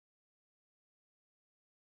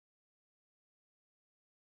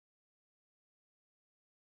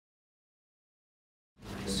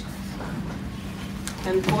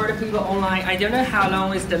And for the people online, I don't know how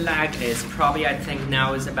long is the lag is. Probably I think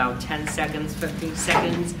now is about 10 seconds, 15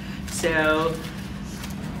 seconds. So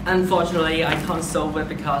unfortunately I can't solve it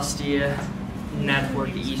because the network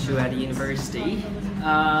issue at the university.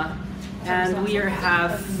 And we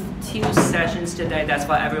have 2 sessions today. That's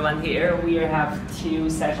why everyone here. We have 2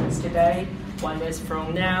 sessions today. One is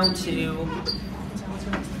from now to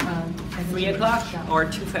 3 o'clock or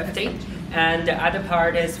 2:50, and the other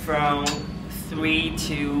part is from 3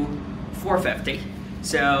 to 4:50.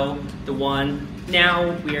 So the one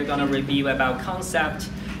now we are gonna review about concept,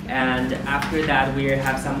 and after that we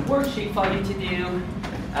have some worksheet for you to do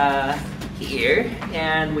here,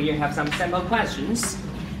 and we have some sample questions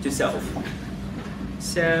to solve.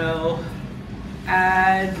 So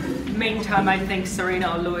meantime, I think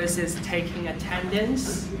Serena or Louis is taking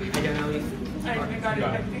attendance. I don't know if.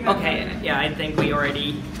 Okay, yeah, I think we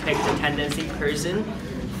already picked attendance in person.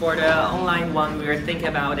 For the online one, we were thinking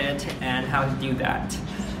about it and how to do that.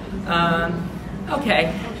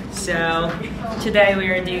 Okay, so today we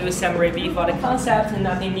are doing some review for the concept, and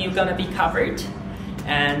nothing new gonna be covered.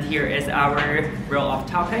 And here is our real off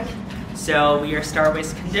topic. So we are start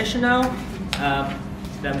with conditional,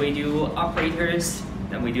 then we do operators,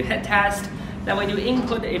 then we do hit test, then we do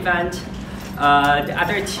input event. The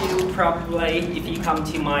other 2 probably, if you come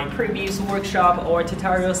to my previous workshop or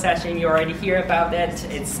tutorial session, you already hear about it.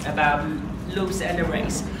 It's about loops and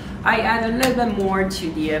arrays. I add a little bit more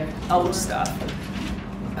to the old stuff.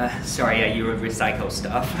 You recycle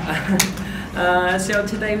stuff. So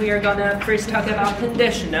today we are gonna first talk about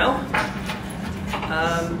conditional.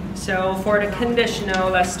 So for the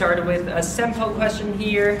conditional, let's start with a sample question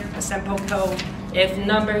here, a sample code. If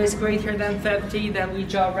number is greater than 50, then we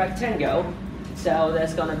draw a rectangle. So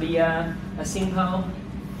that's gonna be a simple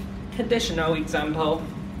conditional example.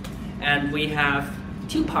 And we have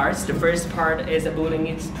 2 parts. The first part is a Boolean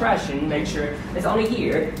expression. Make sure it's only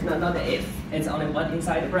here, not the if. It's only one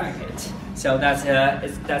inside the bracket. So that's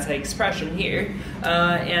an expression here.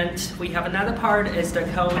 And we have another part is the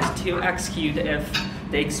code to execute if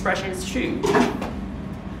the expression is true.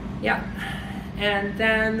 Yeah. And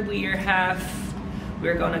then we're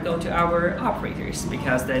gonna go to our operators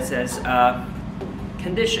because this is a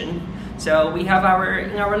condition. So we have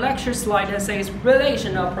in our lecture slide that says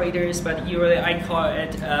relation operators, but usually I call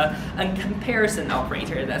it a comparison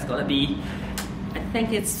operator. That's gonna be, I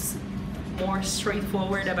think it's more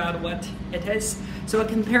straightforward about what it is. So a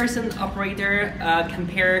comparison operator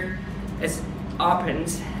compare its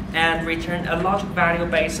operands and return a logic value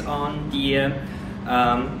based on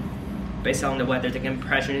whether the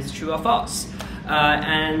comparison is true or false.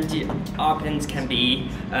 And the operands can be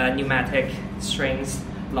numeric strings,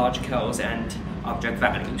 logicals, and object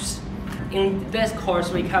values. In this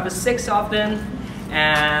course, we cover 6 of them,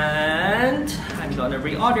 and I'm gonna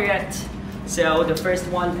reorder it. So the first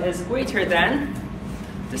one is greater than,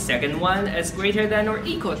 the second one is greater than or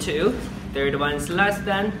equal to, third one is less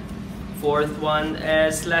than, fourth one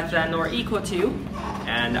is less than or equal to,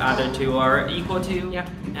 and the other 2 are equal to, yeah,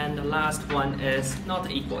 and the last one is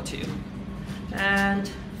not equal to. And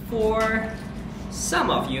for some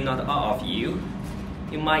of you, not all of you,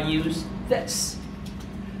 you might use this.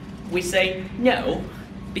 We say no,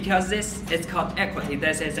 because this is called equity.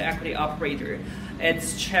 This is the equity operator.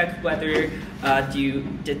 It's check whether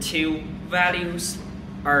the 2 values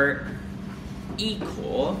are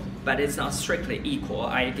equal, but it's not strictly equal.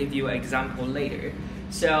 I'll give you an example later.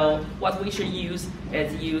 So what we should use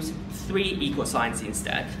is use 3 equal signs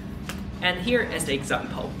instead. And here is the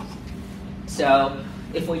example. So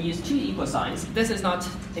if we use 2 equal signs, this is not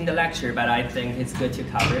in the lecture, but I think it's good to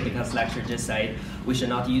cover because lecture just say we should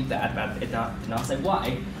not use that, but it did not say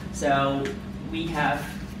why. So we have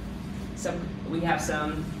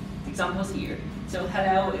some examples here. So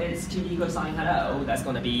hello is 2 equal sign hello. That's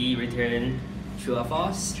going to be return true or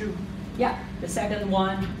false. True. Yeah. The second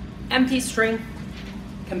one, empty string,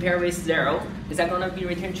 compare with 0. Is that going to be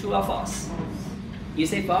returned true or false? You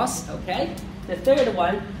say false. Okay. The third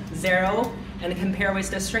one, 0, and compare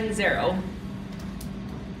with the string 0.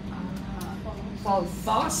 False.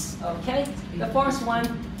 False. Okay. The fourth one,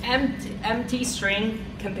 empty string,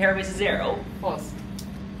 compare with 0. False.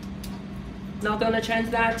 Not gonna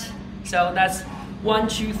change that. So that's 1,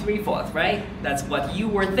 2, 3, 4, right? That's what you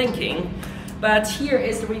were thinking. But here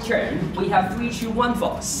is the return. We have 3 true, 1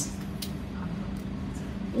 false.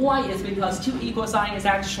 Why? Is because 2 equal sign is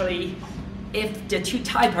actually, if the 2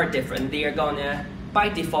 type are different, they are gonna, by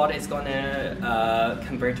default, it's gonna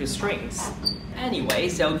convert to strings. Anyway,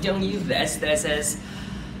 so don't use this. This is,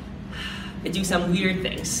 it do some weird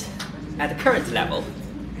things at the current level.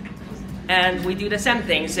 And we do the same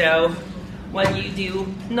thing. So when you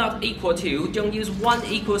do not equal to, don't use 1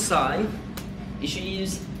 equal sign. You should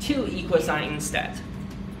use 2 equal sign instead.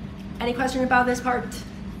 Any question about this part?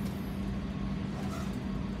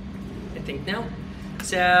 I think no.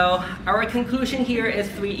 So our conclusion here is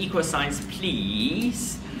 3 equal signs,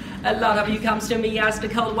 please. A lot of you comes to me, ask the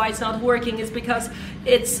code why it's not working. It's because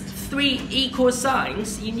it's 3 equal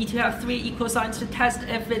signs. You need to have 3 equal signs to test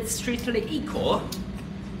if it's strictly equal.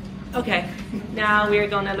 Okay, now we're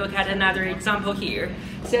gonna look at another example here.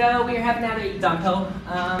 So we have another example.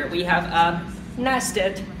 We have a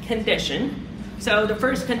nested condition. So the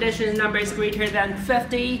first condition number is greater than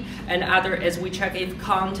 50, and other is we check if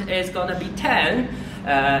count is gonna be 10.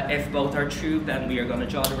 If both are true, then we are gonna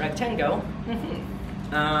draw the rectangle.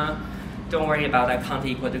 Don't worry about that, count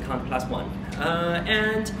equal to count plus 1.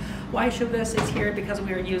 And why should this is here? Because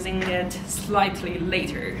we are using it slightly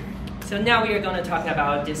later. So now we are going to talk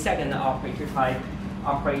about the second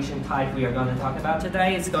operation type we are going to talk about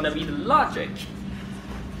today. It's going to be the logic.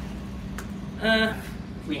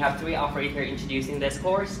 We have 3 operators introduced in this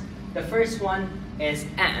course. The first one is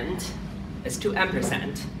AND, it's 2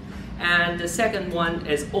 ampersand. And the second one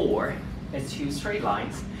is OR, it's 2 straight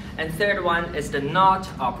lines. And third one is the NOT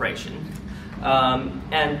operation.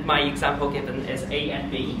 And my example given is A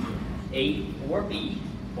and B, A or B,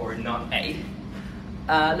 or not A.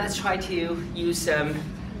 Let's try to use some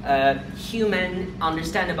human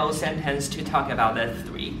understandable sentence to talk about the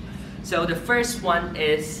 3. So the first one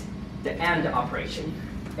is the AND operation.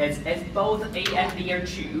 It's if both A and B are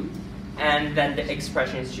true, and then the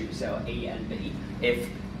expression is true, so A and B. If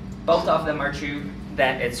both of them are true,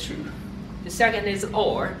 then it's true. The second is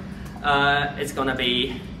OR. It's gonna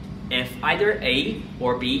be if either A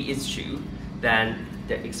or B is true, then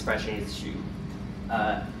the expression is true.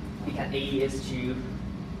 Because A is true,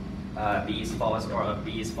 B is false, or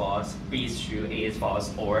B is false, B is true, A is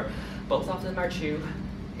false, or both of them are true.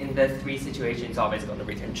 In the 3 situations, always going to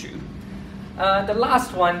return true. The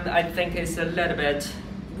last one I think is a little bit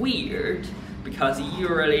weird because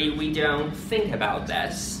usually we don't think about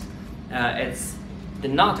this. It's the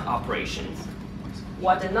NOT operation.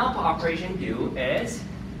 What the NOT operation do is,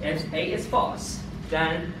 if A is false,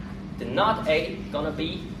 then the NOT A gonna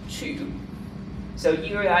be true. So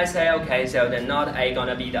usually I say, okay, so the NOT A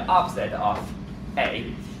gonna be the opposite of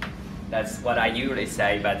A. That's what I usually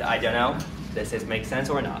say, but I don't know if this makes sense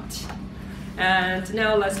or not. And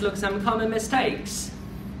now let's look at some common mistakes.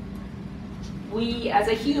 We, as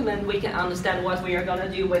a human, we can understand what we are gonna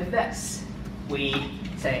do with this. We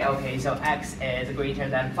say, okay, so x is greater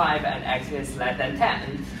than 5 and x is less than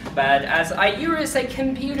 10. But as I usually say,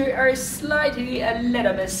 computers are slightly a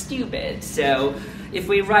little bit stupid. So if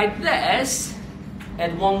we write this,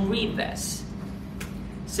 it won't read this.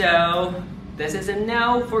 So this is a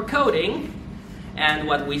no for coding. And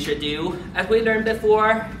what we should do, as we learned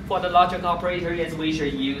before, for the logic operator is we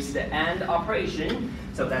should use the AND operation.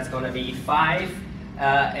 So that's going to be 5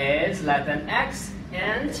 is less than x,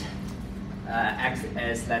 and x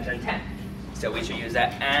is less than 10. So we should use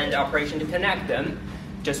that AND operation to connect them.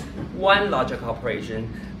 Just one logic operation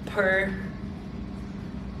per,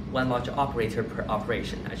 one logic operator per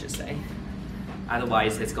operation, I should say.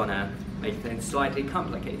 Otherwise, it's going to make things slightly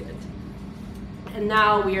complicated. And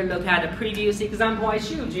now we are looking at the previous example I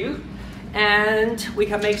showed you, and we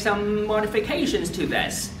can make some modifications to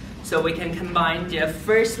this. So we can combine the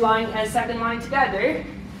first line and second line together,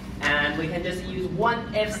 and we can just use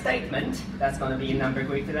one if statement. That's going to be a number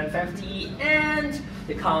greater than 50, and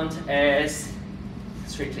the count is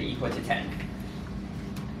strictly equal to 10.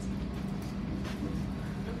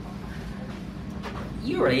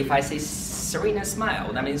 Usually, if I say Serena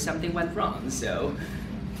smiled, that means something went wrong. So,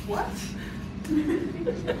 what?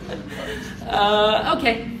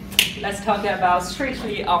 Okay, let's talk about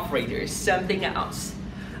strictly operators, something else.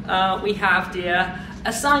 We have the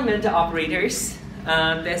assignment operators.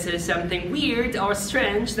 This is something weird or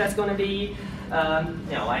strange that's going to be,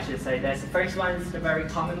 no, I should say this. The first one is the very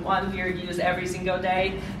common one we use every single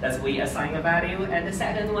day. That's we assign a value. And the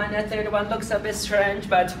second one, the third one looks a bit strange,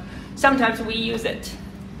 but sometimes we use it.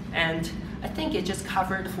 And I think it just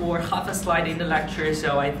covered for half a slide in the lecture,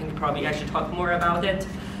 so I think probably I should talk more about it.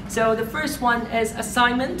 So the first one is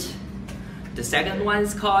assignment. The second one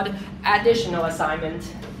is called additional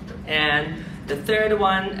assignment. And the third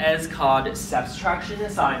one is called subtraction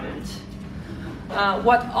assignment.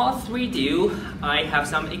 What all 3 do, I have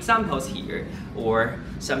some examples here, or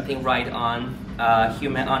something right on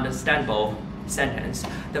human understandable sentence.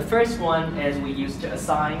 The first one is we use to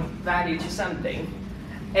assign value to something.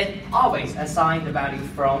 It always assigns the value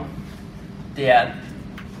from the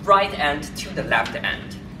right end to the left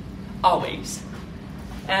end. Always.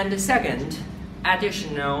 And the second,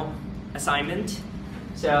 additional assignment.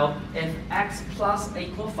 So if x plus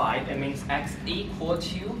equal 5, it means x equal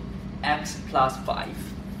to x plus 5.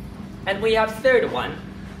 And we have third one.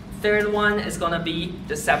 Third one is going to be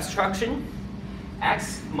the subtraction.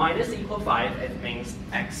 X minus equal 5, it means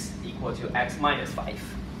x equal to x minus 5.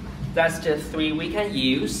 That's the three we can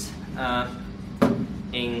use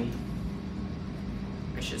in,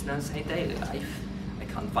 I should not say daily life. I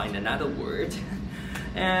can't find another word.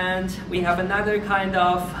 And we have another kind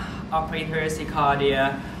of operators called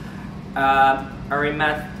the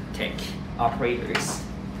arithmetic operators.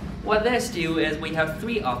 What this do is we have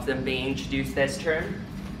three of them being introduced this term.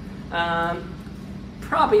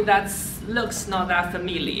 Probably that looks not that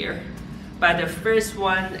familiar, but the first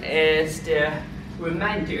one is the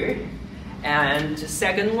remainder, and the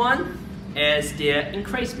second one is the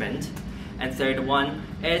increasement, and third one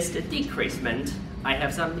is the decreasement. I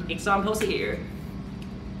have some examples here.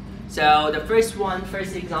 So the first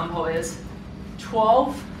example is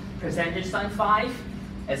 12 percentage sign 5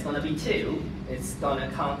 is going to be 2. It's going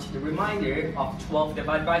to count the remainder of 12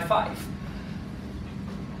 divided by 5.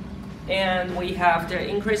 And we have the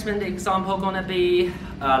increasement example going to be,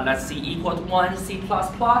 let's see, equal to 1 C++,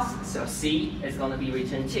 so C is going to be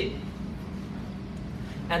written 2.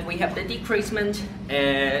 And we have the decreasement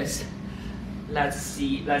is, let's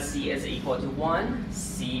see is equal to 1,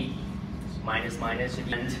 C minus,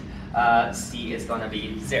 and C is going to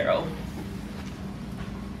be 0.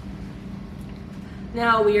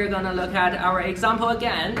 Now we are going to look at our example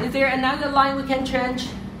again. Is there another line we can change?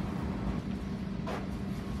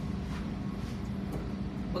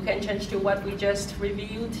 We can change to what we just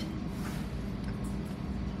reviewed.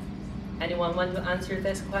 Anyone want to answer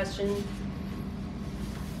this question?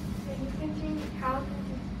 Can you continue? How do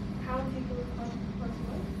you do plus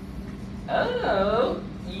what? Oh,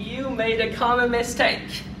 you made a common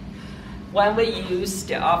mistake. When we use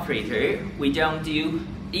the operator, we don't do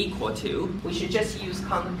equal to. We should just use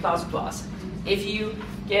count plus plus. If you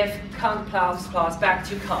give count plus plus back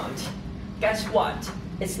to count, guess what?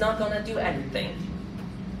 It's not gonna do anything.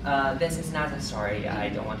 This is not a story I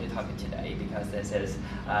don't want to talk it today, because this is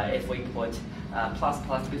if we put plus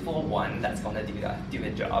plus before 1, that's going to do the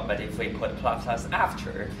job. But if we put plus plus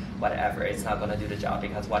after whatever, it's not going to do the job,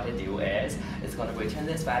 because what it do is it's going to return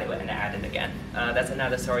this value and add it again. That's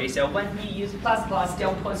another story. So when we use plus plus,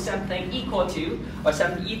 don't put something equal to, or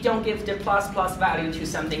something, you don't give the plus plus value to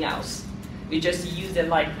something else. You just use it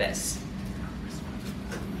like this.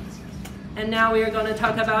 And now we are going to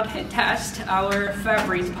talk about hit test, our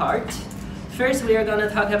favorite part. First, we are going to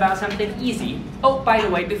talk about something easy. Oh, by the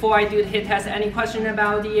way, before I do the hit test, any question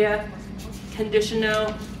about the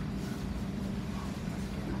conditional?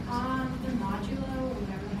 The modulo,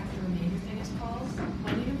 whatever the heck the remainder thing is called,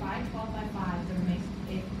 when you divide 12 by 5, the remainder,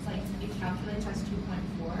 it calculates as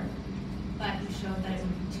 2.4, but you showed that it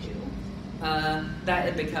would be 2. That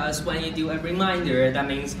is because when you do a reminder, that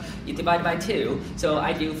means you divide by 2. So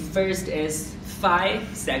I do first is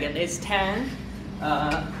 5, second is 10.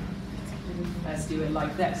 Let's do it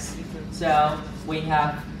like this. So we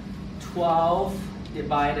have 12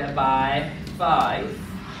 divided by 5.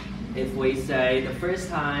 If we say the first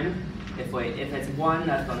time, if it's 1,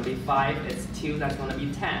 that's going to be 5. It's 2, that's going to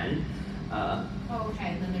be 10. Oh,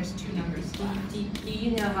 okay. Then there's two numbers. Do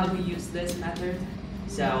you know how to use this method?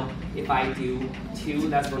 So if I do 2,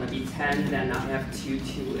 that's going to be 10, then I have 2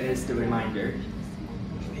 is the remainder.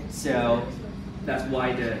 So that's why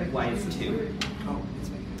it's 2.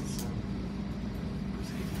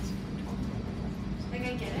 Like,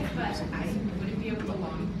 I get it, but I wouldn't be able to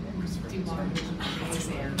do long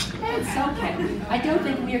exam. It's okay. I don't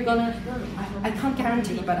think we are gonna. I can't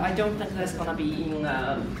guarantee, but I don't think that's gonna be in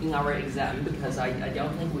our exam, because I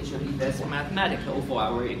don't think we should be this mathematical for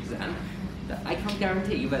our exam. I can't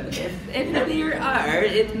guarantee, but if there are,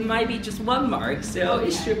 it might be just 1 mark, so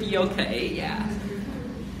it should be okay. Yeah.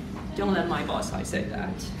 Don't let my boss say that.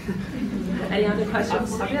 Any other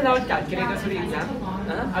questions? Have you allowed calculators for the exam?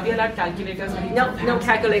 Have you allowed calculators for the exam? No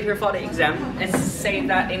calculator for the exam. It's say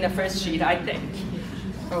that in the first sheet, I think.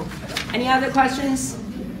 Oh. Any other questions?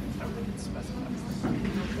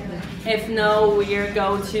 If no, we are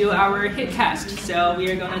going to our hit test. So we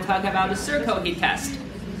are going to talk about the circle hit test.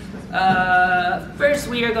 First,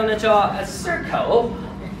 we are going to draw a circle.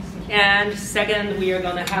 And second, we are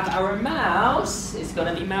going to have our mouse. It's going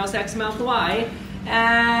to be mouse X, mouse Y.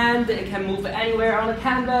 And it can move anywhere on the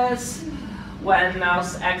canvas. When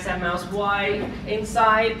mouse X and mouse Y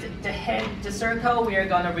inside the circle, we are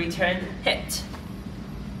going to return hit.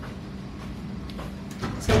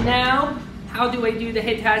 So now, how do we do the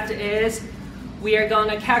hit test is, we are going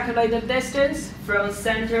to calculate the distance from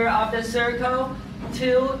center of the circle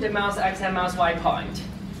to the mouse x and mouse y point.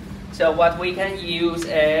 So what we can use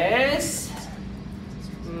is,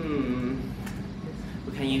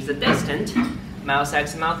 we can use the distance, mouse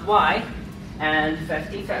x, mouse y, and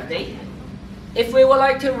 50-50. If we would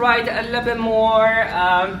like to write a little bit more,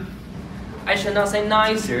 I should not say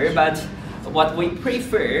nicer, but what we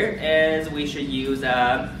prefer is we should use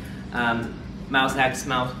mouse x,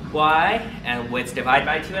 mouse y, and width divided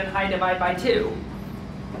by 2 and height divided by 2.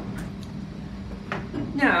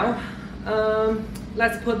 Now,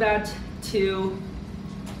 let's put that into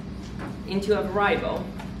a variable.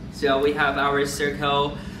 So we have our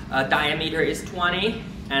circle diameter is 20,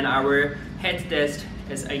 and our head dist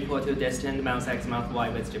is equal to distance mouse x, mouse y,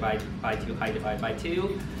 width divided by 2, height divided by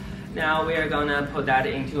 2. Now we are gonna put that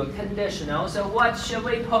into a conditional. So what should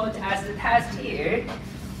we put as the test here?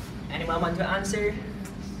 Anyone want to answer?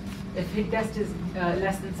 If head test is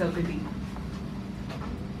less than circle D.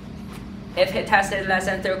 If head test is less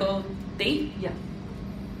than circle D? Yeah.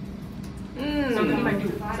 Circle by 2.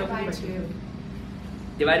 Divided by 2.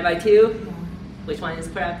 Divided by 2? Which one is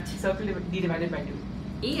correct? Circle D divided by 2.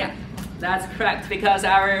 Yeah, that's correct, because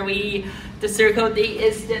the circle D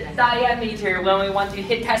is the diameter. When we want to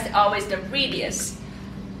head test, always the radius.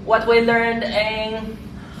 What we learned in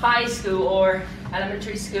high school or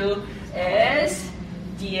elementary school is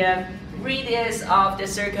the radius of the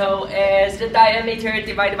circle is the diameter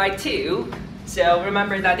divided by 2. So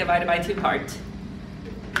remember that divided by 2 part.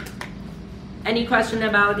 Any question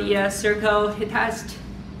about the circle head test?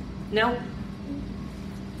 No?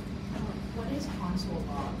 What is console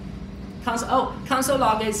log? Console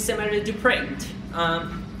log is similar to print.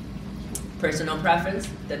 Personal preference,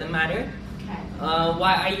 doesn't matter. Okay.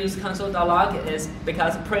 Why I use console.log is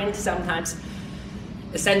because print sometimes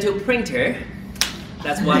is sent to printer.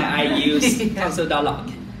 That's why I use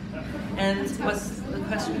console.log. And what's the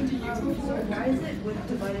question? Why is it width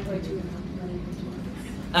divided by 2 and not equal to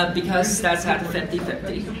 1? Because that's at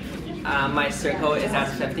 50-50. My circle is at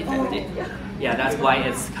 50-50. Yeah, that's why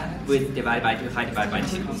it's width divided by 2, height divided by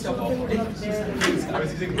 2. I'm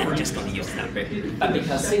just going to use number. But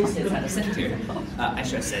because since it's at the center, I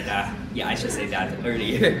should say that, I should say that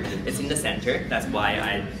earlier. It's in the center. That's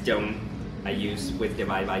why I use width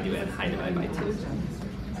divided by 2 and height divided by 2.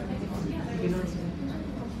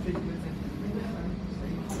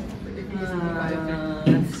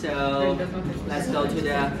 So let's go to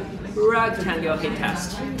the rectangle head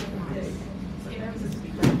test.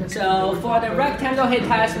 So for the rectangle head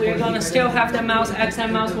test, we're going to still have the mouse x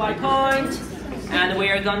and mouse y point, and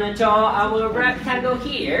we're going to draw our rectangle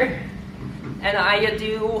here. And I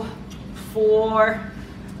do 4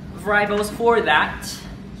 variables for that.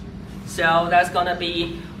 So that's going to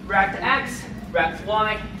be rect x, rect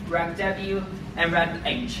y, rect w, and rect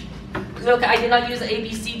h. Look, I did not use A,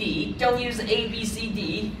 B, C, D. Don't use A, B, C,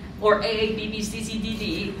 D, or A, B, B, C, C, D,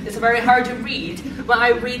 D. It's very hard to read. When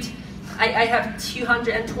I read, I have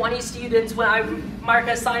 220 students. When I mark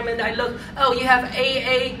assignment, I look, oh, you have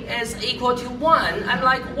AA is equal to 1. I'm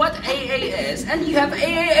like, what AA is? And you have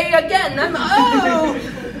AAA again. I'm, oh!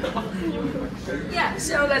 Yeah,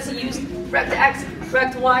 so let's use rect x,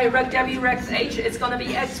 rect y, rect w, rect h. It's going to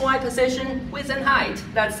be x, y position, width, and height.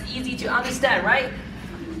 That's easy to understand, right?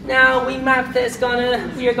 Now we map this,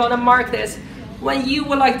 we are gonna mark this. When you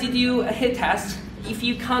would like to do a head test, if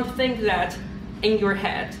you can't think that in your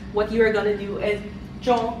head, what you are gonna do is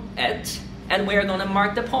draw it, and we are gonna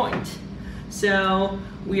mark the point. So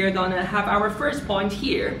we are gonna have our first point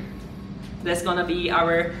here. That's gonna be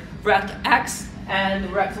our rect x and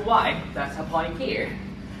rect y. That's a point here.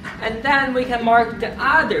 And then we can mark the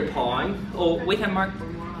other point, or we can mark.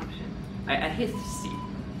 I hate C.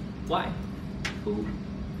 Why? Who?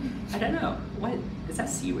 I don't know. What is that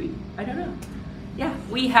Siri? I don't know. Yeah,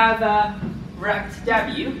 we have rect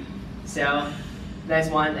W. So this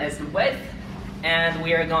one is the width, and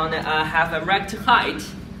we are gonna have a rect height.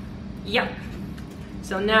 Yeah.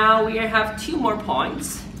 So now we have 2 more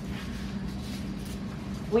points.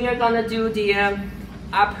 We are gonna do the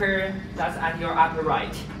upper. That's at your upper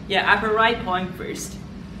right. Yeah, upper right point first.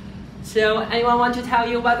 So anyone want to tell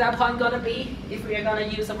you what that point gonna be if we are gonna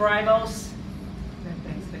use the variables?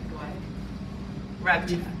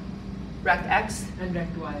 Rect x and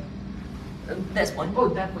rect y. This one. Oh,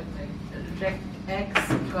 that one, right. Rect x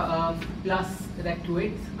plus rect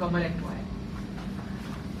width, comma rect y.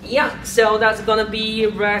 Yeah, so that's gonna be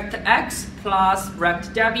rect x plus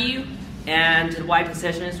rect w, and y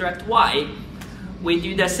position is rect y. We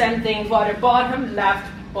do the same thing for the bottom left,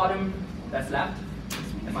 bottom, that's left.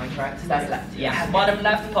 Am I correct? That's left. Yeah, bottom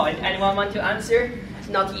left point. Anyone want to answer?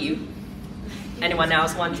 Not you. Anyone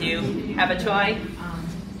else want to have a try?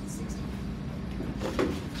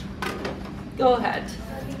 Go ahead.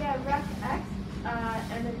 You get rect x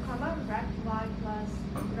and then comma rect y plus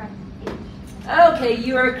rect h. Okay,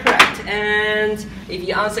 you are correct. And if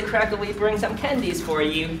you answer correctly, we bring some candies for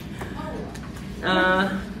you.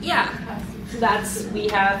 Yeah, we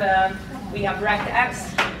have rect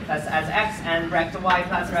x plus as x and rect y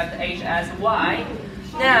plus rect h as y.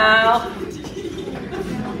 Now,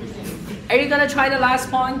 are you gonna try the last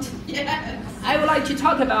point? Yes. I would like to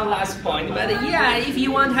talk about last point, but yeah, if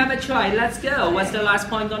you want to have a try, let's go. What's the last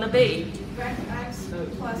point gonna be? Rect x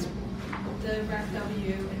plus the rect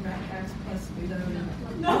w and rect x plus the.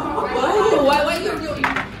 Oh,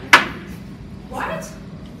 What?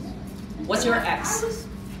 What's your x?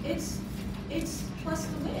 It's plus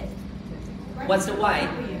the width. What's the y?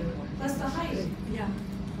 W plus the height. Yeah.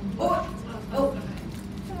 Oh.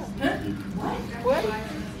 Huh? What?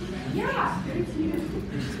 Yeah.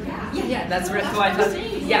 Yeah, that's rect y plus.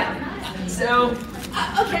 Yeah. So,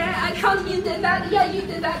 okay, I count you did that. Yeah, you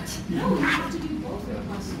did that. No, you have to do both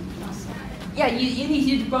plus. Yeah, you need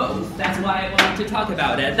to do both. That's why I want to talk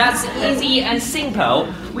about it. That's easy and simple.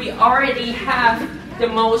 We already have the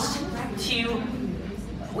most two.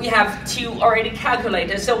 We have two already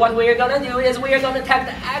calculated. So what we are gonna do is we are gonna take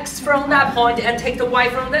the x from that point and take the y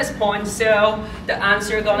from this point. So the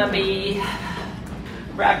answer gonna be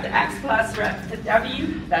rect x plus rect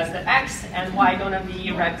w. That's the x, and y gonna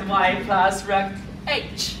be rect y plus rect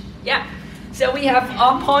h. Yeah. So we have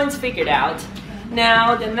all points figured out.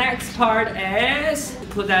 Now the next part is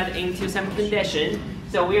put that into some condition.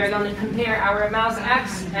 So we are going to compare our mouse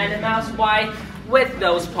x and the mouse y with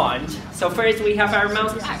those points. So first we have our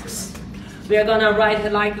mouse x. We are going to write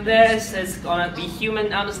it like this. It's going to be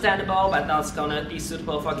human understandable, but not going to be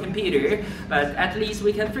suitable for computer. But at least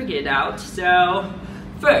we can figure it out. So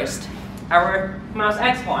first, our mouse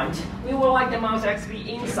x point. We would like the mouse x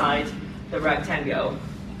be inside the rectangle.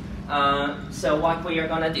 So what we are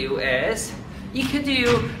going to do is, you could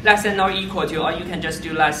do less than or equal to, or you can just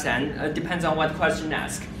do less than. Depends on what question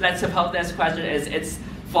asks. Let's suppose this question is it's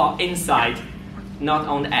for inside, not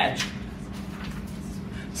on the edge.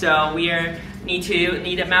 So we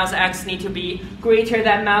need the mouse x need to be greater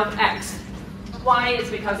than mouse x. Why? It's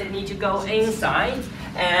because it needs to go inside,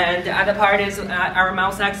 and the other part is our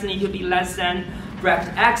mouse x need to be less than rect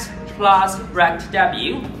x plus rect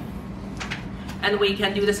w. And we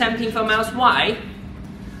can do the same thing for mouse y.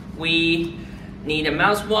 We need a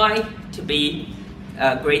mouse y to be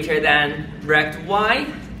greater than rect y,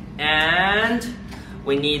 and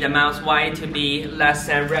we need a mouse y to be less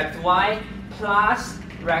than rect y plus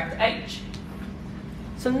rect h.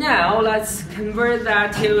 So now let's convert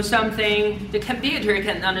that to something the computer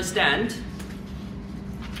can understand.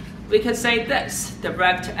 We could say this: the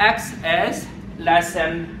rect x is less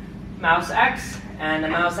than mouse x, and the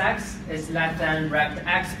mouse x is less than rect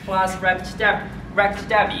x plus rect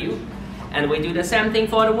w. And we do the same thing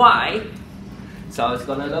for the y. So it's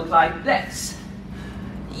gonna look like this.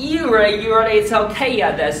 Usually it's okay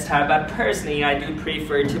at this time, but personally I do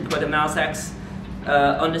prefer to put the mouse x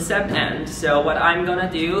on the same end. So what I'm gonna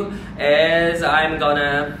do is I'm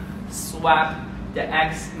gonna swap the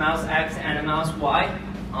mouse x and the mouse y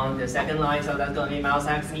on the second line. So that's gonna be mouse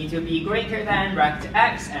x need to be greater than rect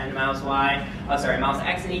x, and mouse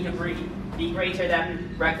x need to be greater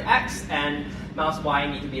than rect x, and mouse y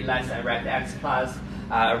need to be less than rect x plus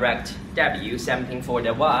rect w. Same thing for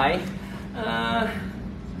the y.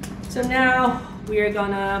 So now we are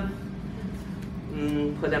gonna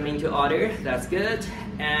put them into order. That's good.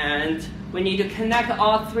 And we need to connect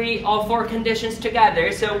all four conditions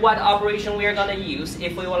together. So what operation we are gonna use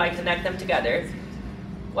if we would like to connect them together?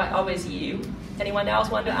 Why always you? Anyone else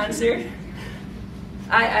want to answer?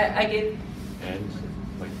 I give And,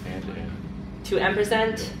 like and. 2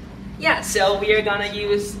 ampersand. Yeah, so we are gonna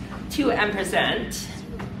use 2 ampersand.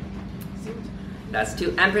 That's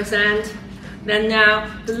 2 ampersand. Then now,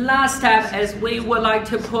 the last step is we would like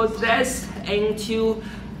to put this into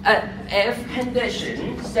an if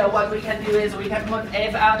condition. So what we can do is we can put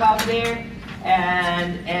if out of there,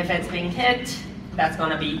 and if it's being hit, that's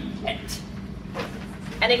gonna be hit.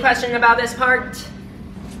 Any question about this part?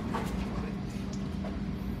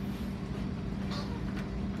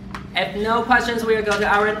 If no questions, we will go to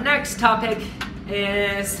our next topic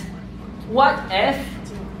is what if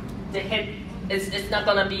the hit is not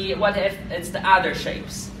gonna be, what if it's the other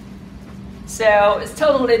shapes? So it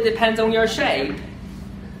totally depends on your shape.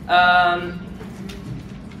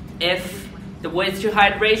 If the width to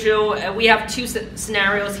height ratio, we have two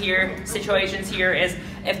scenarios here, situations here is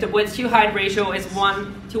if the width to height ratio is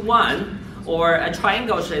 1 to 1, or a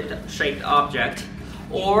triangle-shaped object,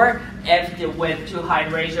 or if the width to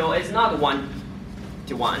height ratio is not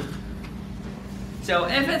 1:1. So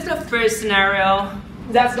if it's the first scenario,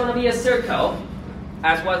 that's going to be a circle,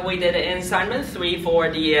 as what we did in assignment 3 for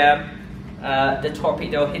the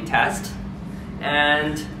torpedo hit test.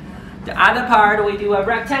 And the other part, we do a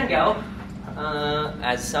rectangle,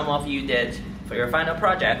 as some of you did for your final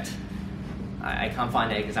project. I can't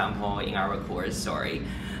find an example in our course, sorry.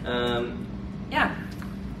 Yeah.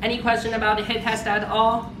 Any question about the hit test at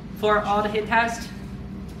all for all the hit tests?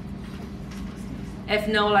 If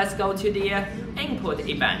no, let's go to the input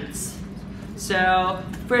events. So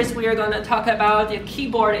first we are going to talk about the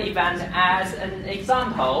keyboard event as an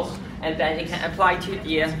example, and then it can apply to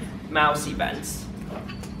the mouse events.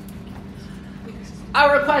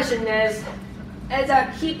 Our question is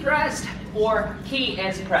a key pressed or key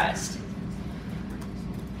is pressed?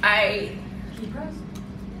 Key press?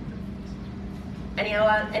 Any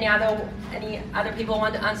other people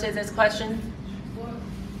want to answer this question?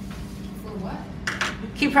 For what?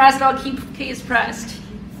 Key pressed or key is pressed?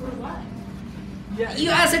 For what? Yeah. You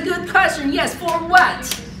asked a good question. Yes, for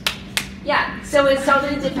what? Yeah, so it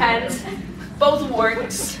totally depends. Both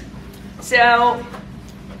works. So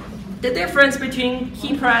the difference between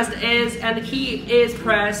key pressed is and key is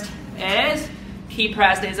pressed is key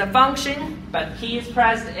pressed is a function, but key is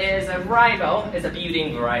pressed is a variable, is a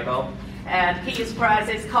built-in variable. And key is pressed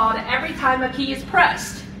is called every time a key is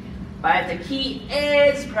pressed. But the key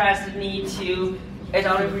is pressed the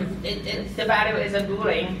value is a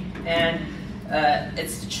Boolean, and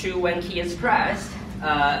it's true when key is pressed,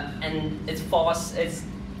 and it's false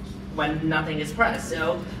when nothing is pressed.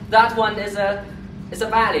 So that one is a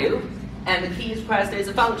value, and the key is pressed is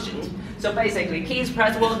a function. So basically, key is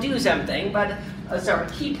pressed will do something, but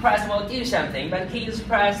key pressed will do something, but key is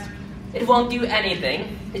pressed, it won't do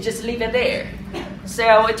anything. It just leave it there.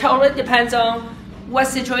 So it totally depends on what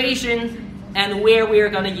situation and where we are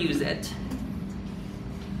going to use it.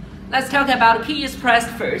 Let's talk about key is pressed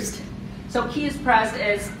first. So key is pressed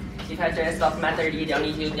is, because there is a method, you don't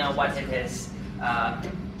need to know what it is.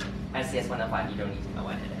 SCS 105, you don't need to know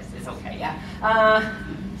what it is. It's okay, yeah?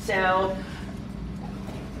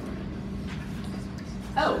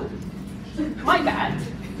 Oh, my bad.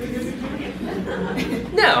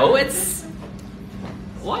 No, it's,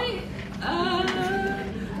 why?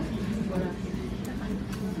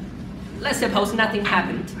 Let's suppose nothing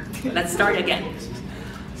happened. Let's start again.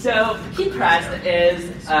 So key pressed is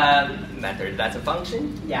a method, that's a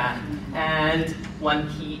function, yeah. And when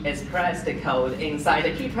key is pressed, the code inside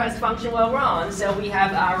the key pressed function will run. So we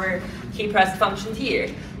have our key pressed function here.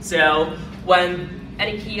 So when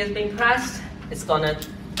any key is being pressed,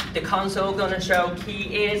 the console gonna show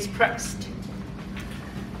key is pressed.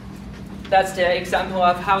 That's the example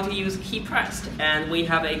of how to use key pressed. And we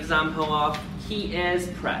have an example of key is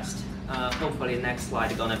pressed. Hopefully the next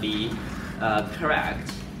slide is gonna be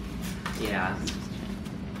correct. Yeah.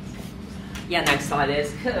 Yeah, next slide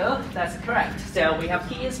is cool. That's correct. So we have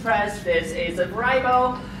key is pressed. This is a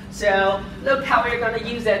variable. So look how we're going to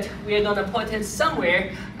use it. We're going to put it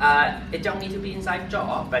somewhere. It don't need to be inside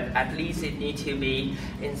jaw, but at least it needs to be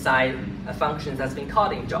inside a function that's been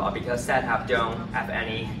called in jaw, because setup don't have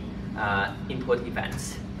any input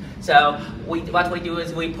events. So what we do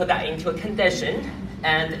is we put that into a condition,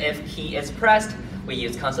 and if key is pressed, we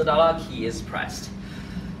use console.log key is pressed.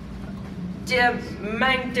 The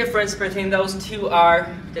main difference between those two are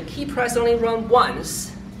the key press only run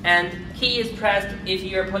once, and key is pressed if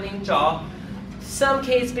you're putting jaw. Some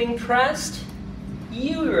keys being pressed,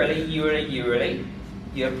 usually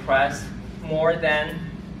you press more than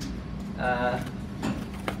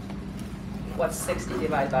what's 60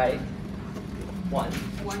 divided by 1?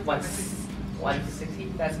 160.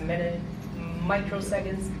 That's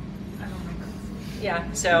microseconds.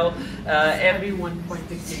 Yeah. So Every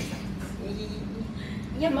 1.6 seconds.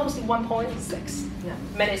 Yeah, mostly 1.6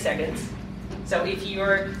 milliseconds. So if you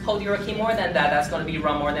hold your key more than that, that's going to be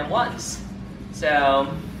run more than once. So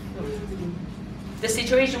the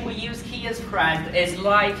situation we use key is pressed is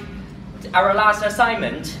like our last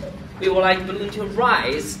assignment. We would like balloon to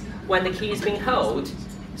rise when the key is being held.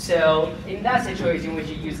 So in that situation, we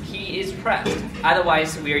should use key is pressed.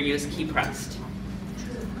 Otherwise, we'll use key pressed.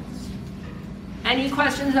 Any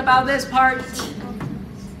questions about this part?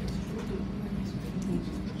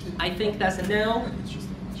 I think that's a no.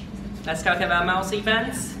 Let's talk about mouse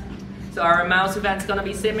events. So our mouse event is going to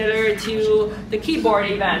be similar to the keyboard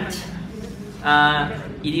event.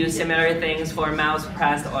 You do similar things for mouse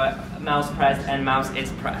pressed and mouse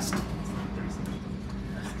is pressed.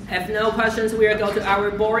 If no questions, we'll go to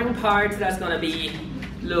our boring part. That's going to be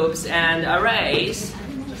loops and arrays,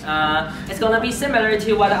 it's going to be similar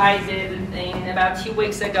to what I did in about 2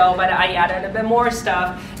 weeks ago, but I added a bit more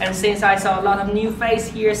stuff. And since I saw a lot of new face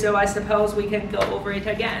here, so I suppose we can go over it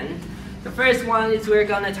again. The first one is we're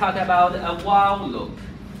going to talk about a while loop.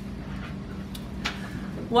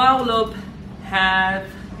 While loop have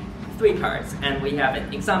 3 parts, and we have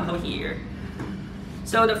an example here.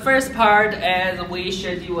 So the first part is we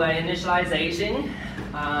should do an initialization.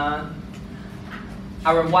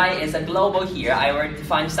 Our y is a global here. I already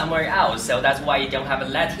defined somewhere else, so that's why you don't have a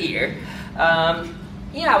let here.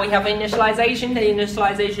 Yeah, we have initialization. The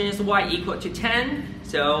initialization is y equal to 10.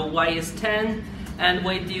 So y is 10, and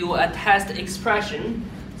we do a test expression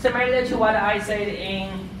similar to what I said in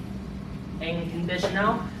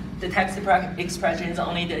conditional. The text expression is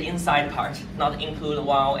only the inside part, not include the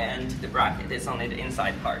while and the bracket. It's only the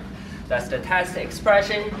inside part. That's the test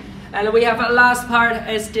expression. And we have a last part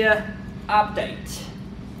is the update.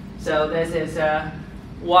 So this is a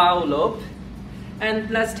while loop.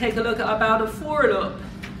 And let's take a look about a for loop.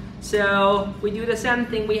 So we do the same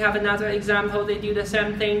thing. We have another example. They do the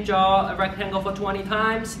same thing, draw a rectangle for 20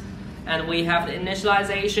 times. And we have the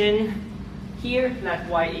initialization here, let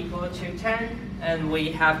y equal to 10. And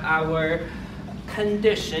we have our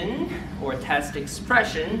condition or test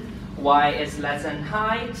expression. Y is less than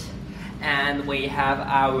height. And we have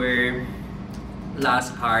our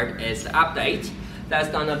last part is the update. That's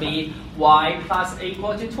going to be y plus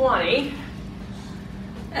equal to 20.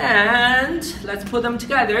 And let's put them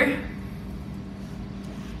together.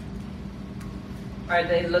 All right,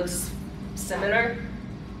 they look similar.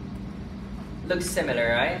 Looks similar,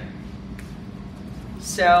 right?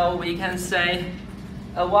 So we can say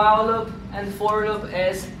a while loop and for loop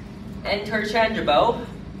is interchangeable.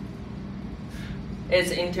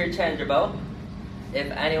 It's interchangeable. If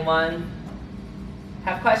anyone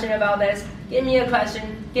have question about this, give me a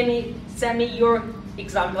question. Send me your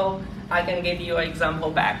example. I can give you an example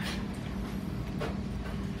back.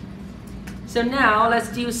 So now let's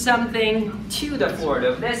do something to the for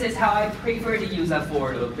loop. This is how I prefer to use a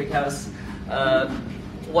for loop because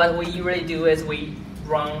what we usually do is we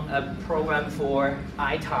run a program for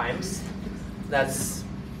I times. That's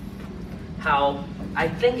how I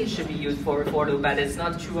think it should be used for loop, but it's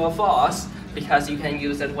not true or false because you can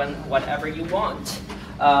use it whatever you want.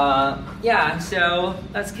 Yeah, so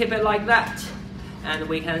let's keep it like that. And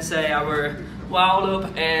we can say our while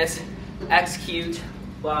loop is execute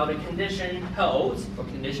while the condition holds or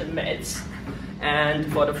condition meets. And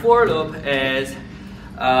for the for loop is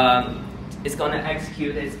it's going to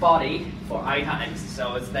execute its body for I times.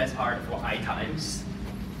 So it's this part for I times.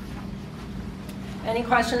 Any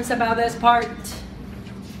questions about this part?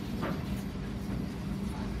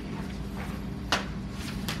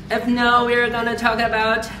 If no, we're going to talk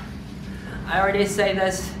about, I already say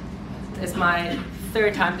this is my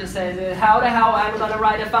 3rd time to say this, how the hell I'm going to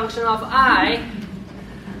write a function of I.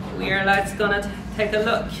 Let's going to take a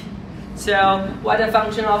look. So what a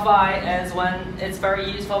function of I is when it's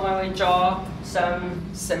very useful when we draw some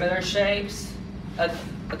similar shapes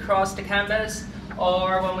across the canvas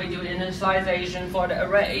or when we do initialization for the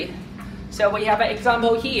array. So we have an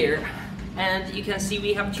example here and you can see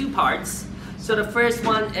we have 2 parts. So the first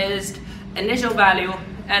one is initial value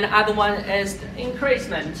and the other one is the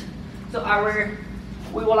increment. So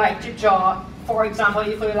we would like to draw, for example,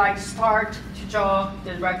 if we like start to draw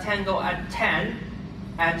the rectangle at 10,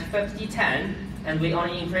 at 50, 10, and we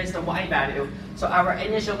only increase the y value. So our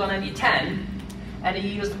initial going to be 10, and you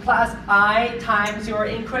use plus I times your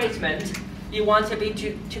increment. You want to be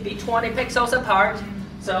 20 pixels apart,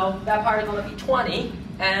 so that part is going to be 20.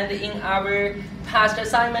 And in our past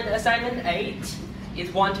assignment 8,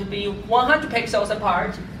 it want to be 100 pixels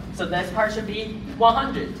apart, so this part should be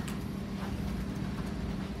 100.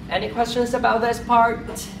 Any questions about this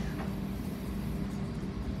part?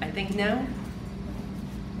 I think no.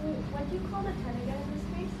 What do you call the 10 again in this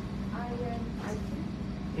case?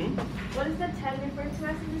 I2? What is the 10 referred to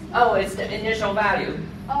as in this case? Oh, it's the initial value.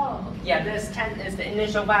 Oh, okay. Yeah, this 10 is the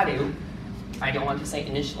initial value. I don't want to say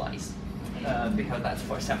initialize because that's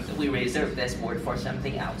for something. We reserve this word for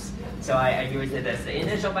something else. So I use it as the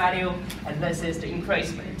initial value, and this is the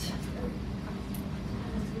increment.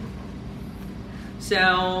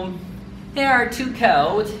 So here are 2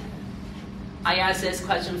 codes. I asked this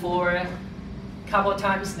question for a couple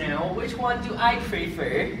times now. Which one do I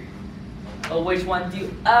prefer? Or which one do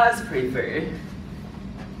us prefer?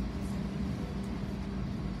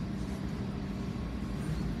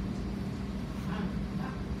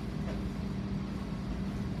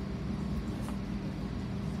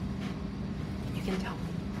 You can tell me.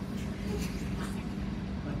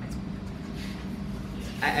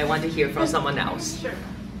 I want to hear from someone else. Sure.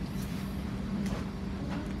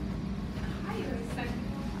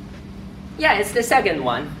 Yeah, it's the second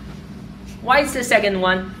one. Why is the second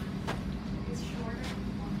one? It's shorter,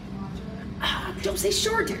 modular. Ah, don't say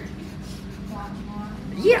shorter.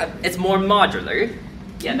 Yeah, it's more modular.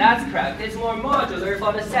 Yeah, that's correct. It's more modular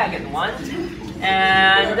for the second one.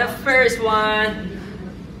 And the first one,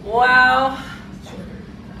 well,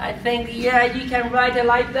 I think, yeah, you can write it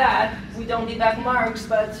like that. We don't deduct marks,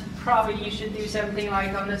 but probably you should do something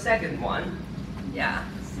like on the second one. Yeah.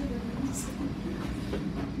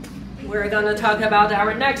 We're gonna talk about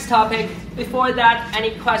our next topic. Before that,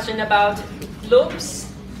 any question about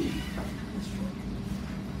loops?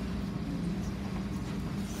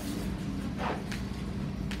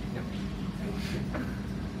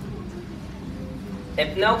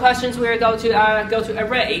 If no questions, we'll go to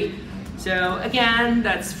array. So again,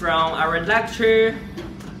 that's from our lecture.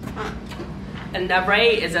 An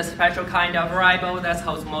array is a special kind of variable that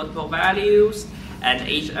holds multiple values, and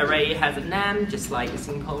each array has a name, just like a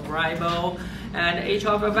simple variable. And each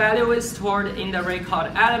of a value is stored in the array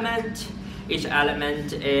called element. Each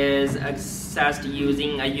element is accessed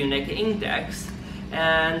using a unique index,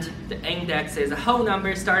 and the index is a whole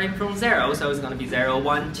number starting from 0, so it's going to be 0,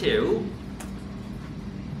 1, 2.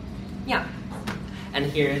 Yeah, and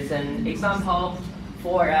here is an example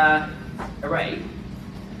for an array.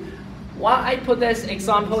 Why I put this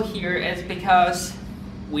example here is because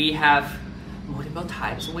we have multiple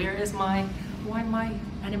types. Why my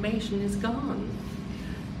animation is gone?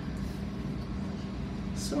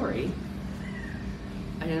 Sorry.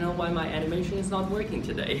 I don't know why my animation is not working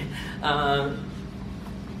today.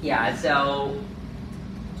 Yeah, so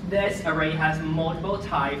this array has multiple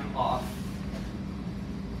types of.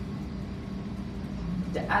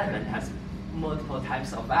 The element has multiple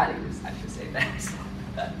types of values, I should say that.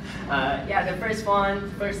 Yeah, the first four,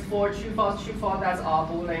 true, false, that's all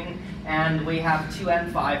Boolean. And we have 2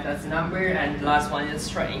 and 5, that's number, and the last one is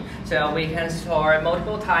string. So we can store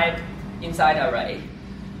multiple type inside array.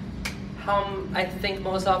 I think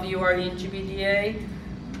most of you are in GPDA,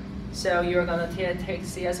 so you're gonna take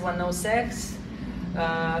CS 106.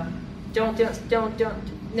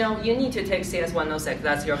 No, you need to take CS 106.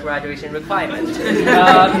 That's your graduation requirement.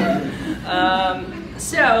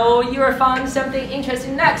 So you will find something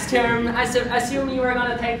interesting next term. I assume you are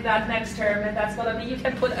gonna take that next term, and that's gonna be you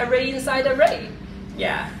can put array inside array.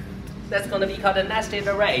 Yeah, that's gonna be called a nested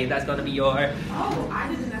array. That's gonna be your. Oh, I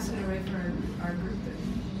did a nested array for our group then.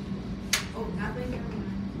 Oh, nothing.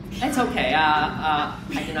 It's okay. I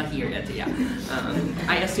did not hear it. Yeah,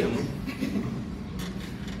 I assume.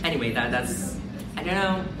 Anyway, that's. I don't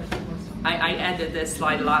know. I added this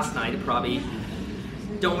slide last night. Probably.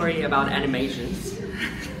 Don't worry about animations.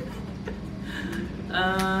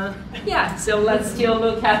 Yeah, so let's still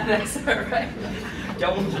look at this array.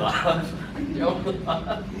 Don't laugh. Don't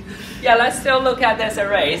laugh. Yeah, let's still look at this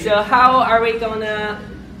array. So how are we gonna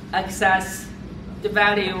access the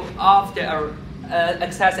value of the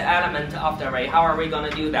access the element of the array? How are we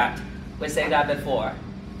gonna do that? We said that before.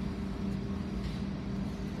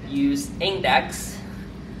 Use index,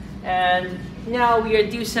 and now we'll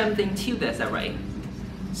do something to this array.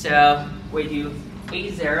 So we do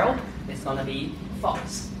A0, it's gonna be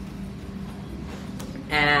false.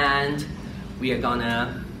 And we are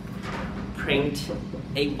gonna print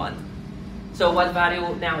A1. So what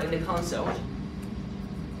value now in the console?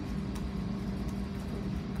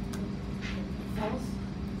 False.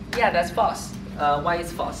 Yeah, that's false. Why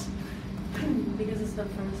is false? Because it's the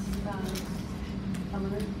first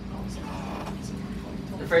element.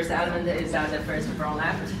 The first element is that the first from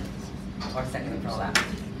left or second from left?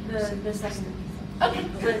 The second. Okay.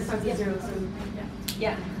 So it starts at 0, so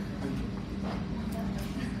yeah. Yeah.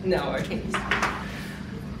 No worries.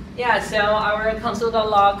 Yeah, so our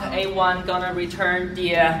console.log A1 gonna return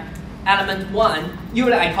the element 1.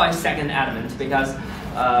 Usually I call it second element because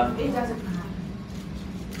It doesn't matter.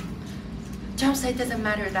 don't say it doesn't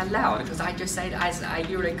matter that loud because I just said I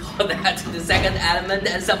usually call that the second element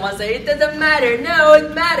and someone say it doesn't matter. No,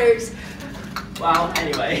 it matters. Well,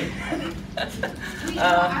 anyway. We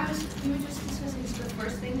were just discussing so the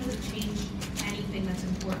first thing doesn't change anything that's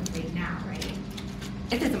important right now, right?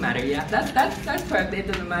 It doesn't matter, yeah. That's correct. It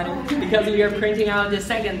doesn't matter because we are printing out the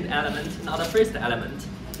second element, not the first element.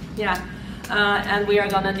 Yeah. And we are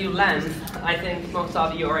gonna do length. I think most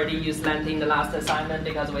of you already used length in the last assignment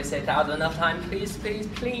because we said thousands of times,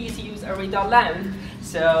 please use array.length.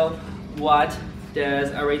 So what does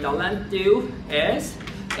array.length do is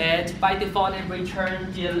it by default it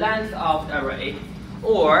returns the length of the array.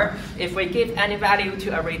 Or if we give any value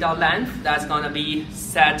to array.length, that's gonna be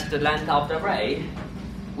set the length of the array.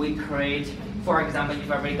 we create, for example,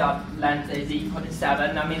 if we got length is equal to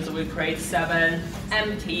 7, that means we create 7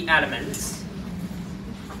 empty elements.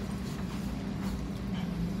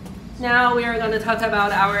 Now we are going to talk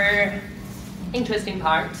about our interesting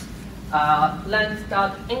part,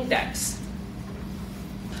 length.index.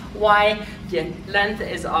 Why the length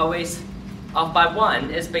is always off by 1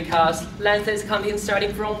 is because length is counting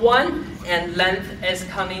starting from 1, and length is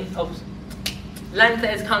counting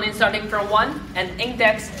starting from 1, and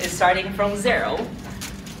index is starting from 0.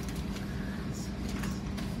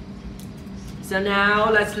 So now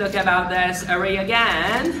let's look about this array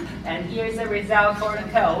again. And here's the result for the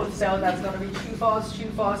code. So that's going to be true, false,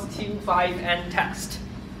 2, 5, and text.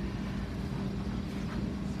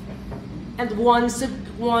 And one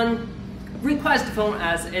request from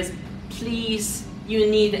us is, please, you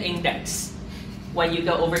need the index when you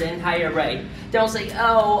go over the entire array. Don't say,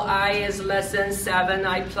 oh, I is less than 7,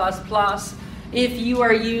 I plus. If you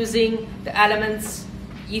are using the elements,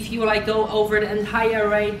 if you go over the entire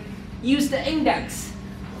array, use the index.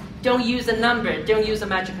 Don't use a number. Don't use a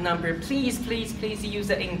magic number. Please, please, please use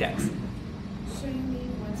the index. So you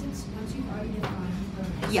mean once you've already defined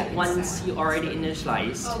the Yeah, once you already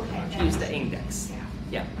initialize, okay, use the index.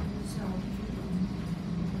 Yeah. So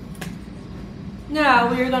Now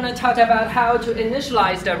we're going to talk about how to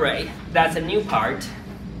initialize the array. That's a new part.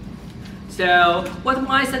 So what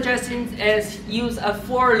my suggestion is use a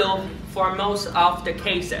for loop for most of the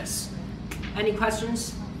cases. Any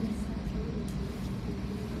questions?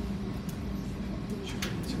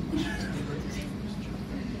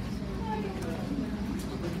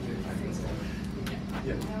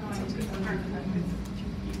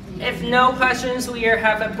 If no questions, we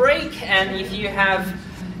have a break, and if you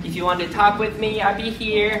want to talk with me, I'll be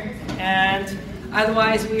here. And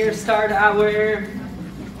otherwise, we'll start our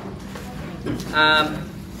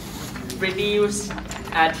reviews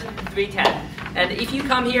at 3:10. And if you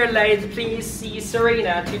come here late, please see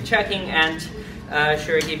Serena to checking, and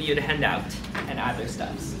she'll give you the handout and other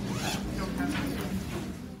stuff.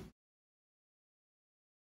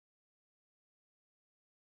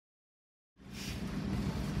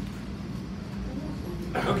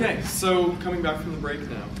 Okay, so coming back from the break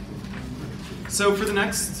now. So for the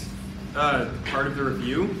next part of the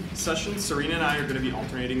review session, Serena and I are going to be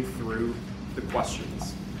alternating through the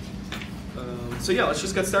questions. So yeah, let's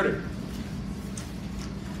just get started.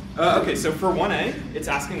 Okay, so for 1A, it's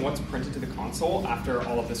asking what's printed to the console after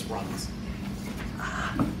all of this runs.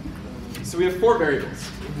 So we have 4 variables.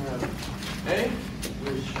 We have A,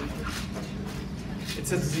 which it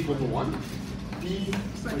says is equal to 1. B,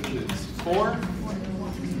 which is 4.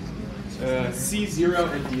 C,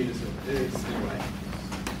 0, and D is anyway.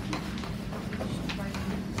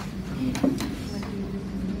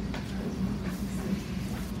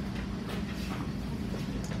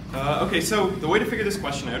 Okay, so the way to figure this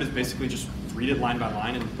question out is basically just read it line by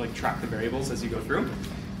line and track the variables as you go through.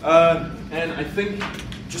 And I think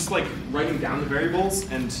just writing down the variables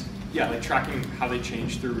and tracking how they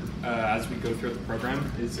change through as we go through the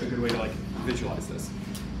program is a good way to visualize this.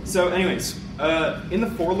 So anyways, in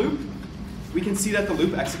the for loop, we can see that the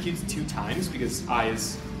loop executes 2 times because I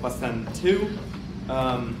is less than 2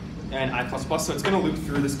 and I++, so it's going to loop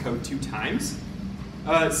through this code 2 times.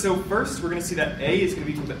 So first, we're going to see that A is going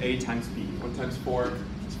to be equal to A times B. 1 times 4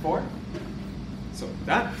 is 4. So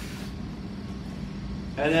that.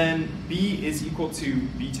 And then B is equal to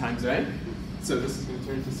B times A. So this is going to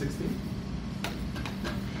turn into 16.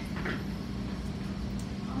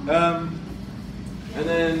 And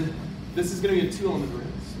then this is going to be a 2-element array.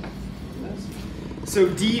 So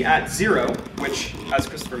D at 0, which, as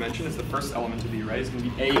Christopher mentioned, is the first element of the array, is going to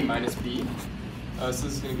be A minus B. So this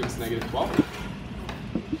is going to give us negative 12.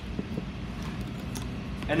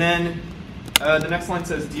 And then the next line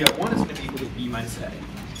says D at 1 is going to be equal to B minus A.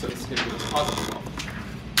 So this is going to give us positive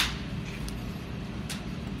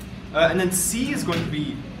 12. And then C is going to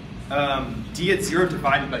be D at 0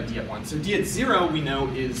 divided by D at 1. So D at 0 we know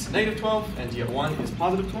is negative 12, and D at 1 is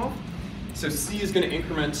positive 12. So C is going to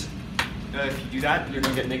increment, if you do that, you're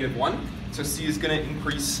going to get negative 1. So C is going to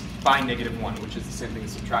increase by negative 1, which is the same thing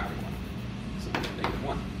as subtracting 1. So we get negative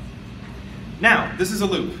 1. Now, this is a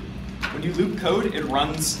loop. When you loop code, it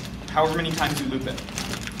runs however many times you loop it.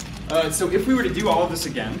 So if we were to do all of this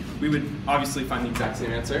again, we would obviously find the exact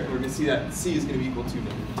same answer. We're going to see that C is going to be equal to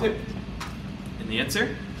negative 2. And the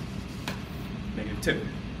answer? Negative 2.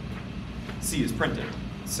 C is printed.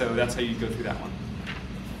 So that's how you go through that one.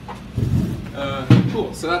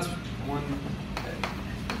 Cool, so that's 1A.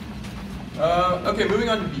 Okay, moving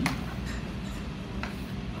on to B.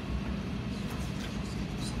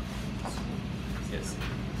 Yes.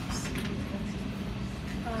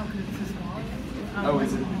 Oh,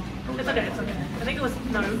 is it? It's okay, it's okay. I think it was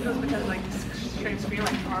because like sharing screen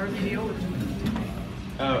like our video.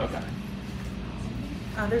 Oh, okay.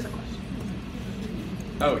 There's a question.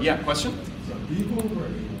 Oh, yeah, question?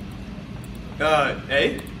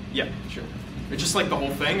 A? Yeah, sure. It's just like the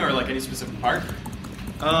whole thing or like any specific part?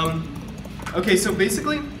 Okay, so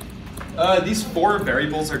basically, these 4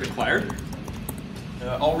 variables are declared.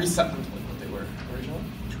 I'll reset them to like what they were originally.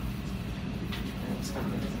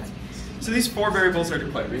 So these 4 variables are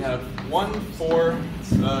declared. We have 1, 4,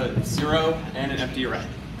 0, and an empty array.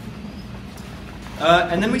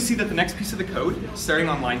 And then we see that the next piece of the code, starting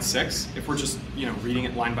on line 6, if we're just reading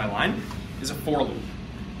it line by line, is a for loop.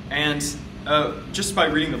 And just by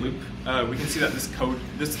reading the loop, we can see that this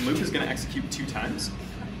loop is going to execute 2 times.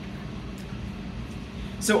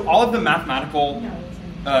 So all of the mathematical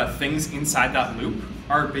things inside that loop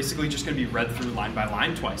are basically just going to be read through line by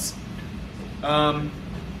line twice.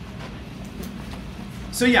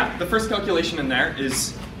 So yeah, the first calculation in there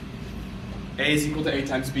is A is equal to A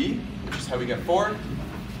times B, which is how we get 4.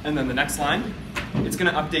 And then the next line, it's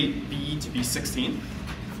going to update B to be 16.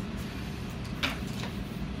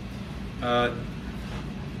 Am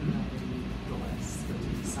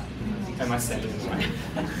I saying it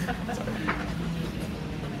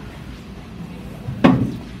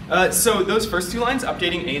right? So those first 2 lines,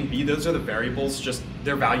 updating A and B, those are the variables, just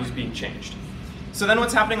their values being changed. So then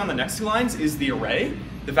what's happening on the next 2 lines is the array.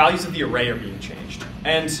 The values of the array are being changed.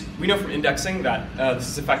 And we know from indexing that this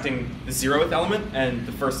is affecting the 0th element and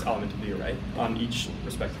the first element of the array on each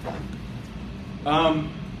respective line.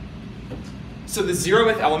 So the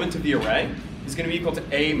 0th element of the array is going to be equal to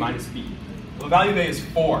A minus B. Well, the value of A is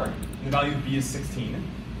 4, and the value of B is 16.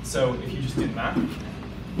 So if you just do the math, you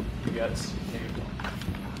get -1.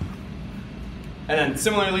 And then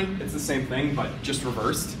similarly, it's the same thing, but just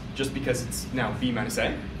reversed, just because it's now B minus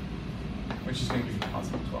A, which is going to be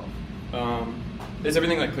positive 12. Is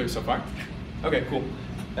everything like clear so far? Okay, cool.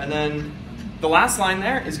 And then the last line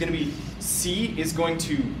there is going to be C is going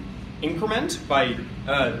to increment by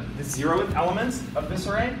the 0th element of this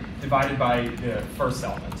array divided by the first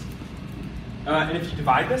element. And if you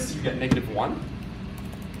divide this, you get -1.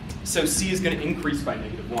 So C is going to increase by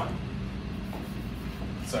 -1.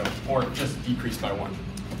 So, or just decrease by 1.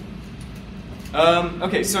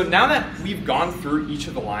 Okay, so now that we've gone through each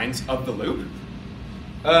of the lines of the loop,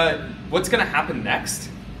 what's going to happen next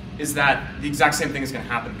is that the exact same thing is going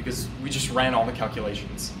to happen because we just ran all the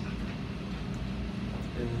calculations.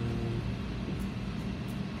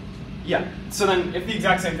 Yeah, so then if the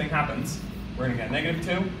exact same thing happens, we're going to get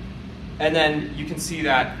 -2. And then you can see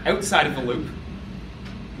that outside of the loop,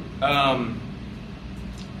 line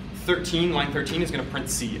 13 is going to print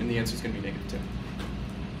C, and the answer is going to be -2.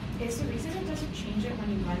 Is the reason it doesn't change it when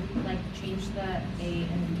you change the A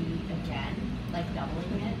and B again, like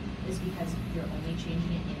doubling it, is because you're only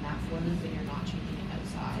changing it in that for loop and you're not changing it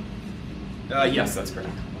outside? Yes, that's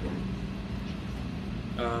correct.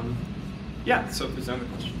 Yeah, so if there's no other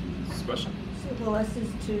question. So the lesson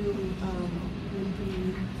is to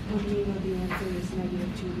when we know the answer is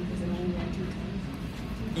 -2 because it only ran 2 times?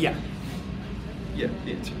 Yeah. Yeah,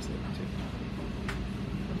 the answer is -2.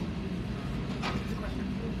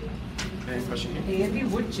 Any question here? A and B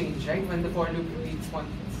would change, right, when the for loop repeats once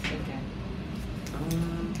again?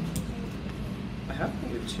 I have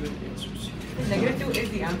 -2 in the answers here. -2 is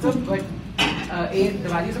the answer, but the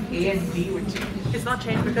values of A and B would change. It's not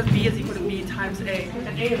changed because B is equal to B times A,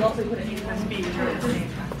 and A is also equal to A times B.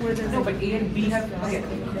 No, but A and B have, okay,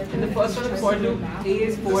 in the first one of the for loop, A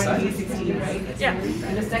is 4 and B is 16, right? Yeah.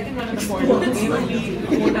 In the second one of the for loop, A will be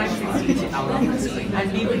 4 times 16, and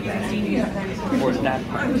B will be 16 times 4. Or that.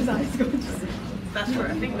 That's true. I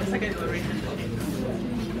think the second iteration is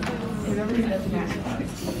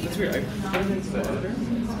That's weird. I put it into the editor.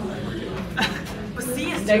 But C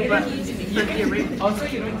is Negative. Also,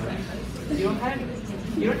 you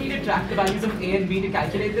don't need to track the values of A and B to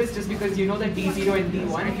calculate this, just because you know that D0 and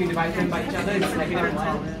D1, if you divide them by each other, it's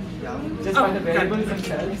 -1. Just by the variables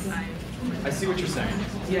themselves. I see what you're saying.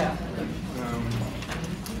 Yeah.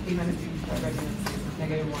 A minus B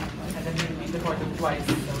 -1, and then you repeat the for loop twice,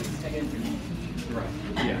 so it's -3. Right.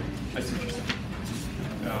 Yeah, I see what you're saying.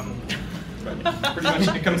 But pretty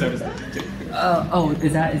much it comes out as that.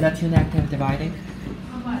 Is that 2 negative dividing?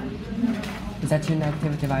 Is that 2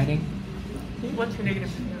 negative dividing? What's your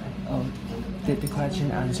negative? Oh, the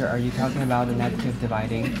question answer, are you talking about the negative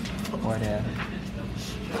dividing or the...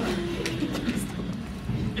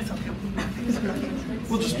 It's okay.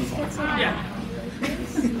 We'll just move on. Yeah.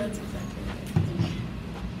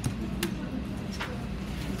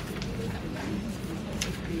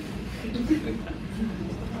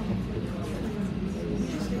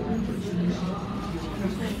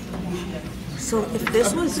 So if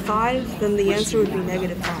this was 5, then the answer would be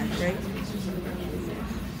 -5, right? I'm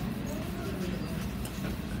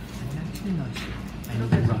actually not sure. I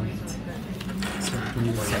need to run it. So give me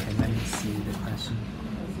a second, let me see the question.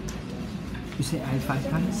 You say add 5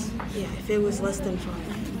 times? Yeah, if it was less than 5.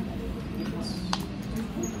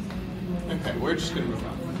 Okay, we're just going to move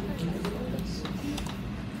on.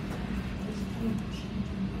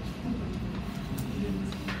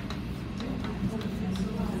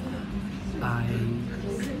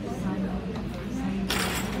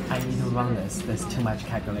 I need to run this. There's too much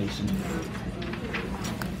calculation.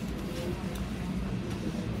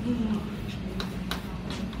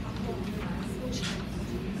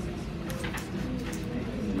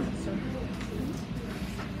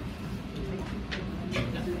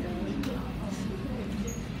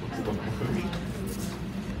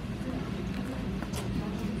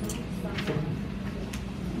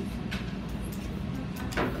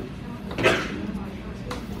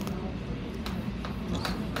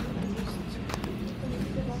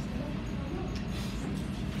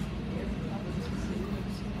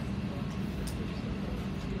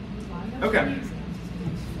 Okay.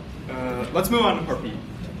 Let's move on to part B.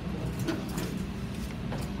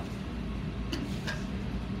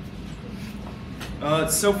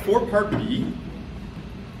 So for part B,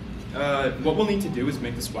 what we'll need to do is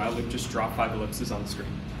make this while loop just draw 5 ellipses on the screen.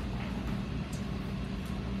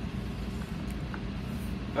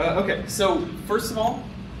 Okay, so first of all,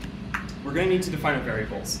 we're going to need to define our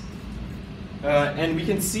variables. And we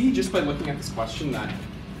can see just by looking at this question that,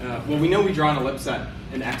 well, we know we draw an ellipse at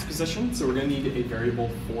an x position, so we're going to need a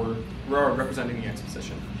variable for representing the x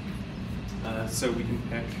position. So we can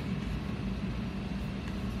pick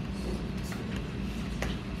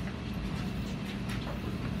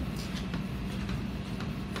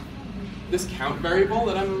this count variable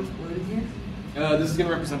that I'm writing here. This is going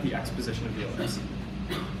to represent the x position of the ellipse.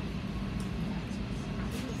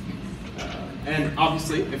 And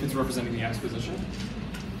obviously, if it's representing the x position,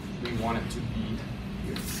 we want it to be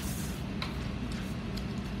here.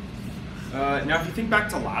 Now, if you think back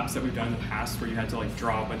to labs that we've done in the past where you had to like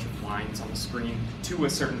draw a bunch of lines on the screen to a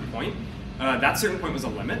certain point, that certain point was a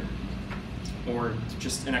limit, or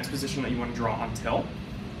just an x position that you want to draw until.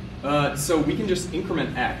 So we can just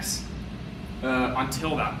increment x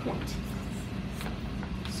until that point.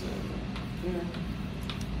 So, yeah.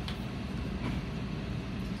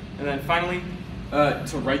 And then finally,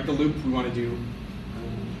 to write the loop, we want to do,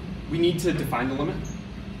 we need to define the limit.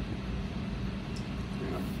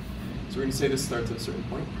 So we're going to say this starts at a certain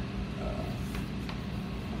point.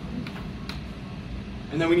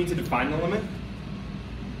 And then we need to define the limit.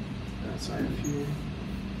 Sorry, if you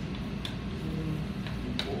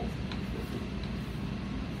equal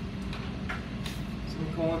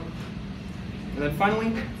semicolon. And then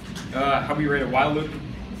finally, how we write a while loop.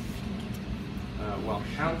 Well,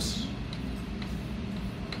 count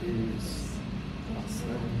is less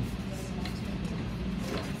than.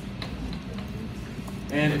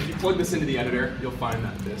 And if you plug this into the editor, you'll find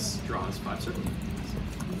that this draws 5 circles.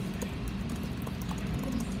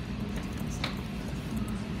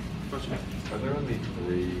 Question? Are there only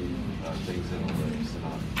 3 things in ellipse,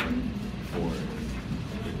 not 4?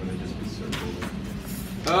 Would it just be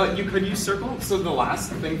circle? You could use circle. So the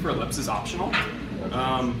last thing for ellipse is optional.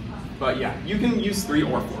 But yeah, you can use 3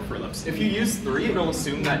 or 4 for ellipse. If you use 3, it'll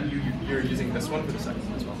assume that you're using this one for the second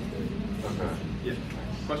one as well. Okay. Yeah.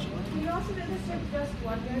 Question? Can you also do this with just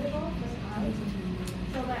one variable, just I?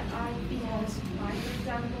 So that I equals 5, for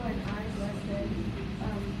example, and I is less than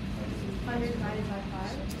 100 divided by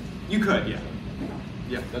 5? You could, yeah.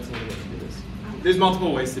 Yeah, that's another way to do this. There's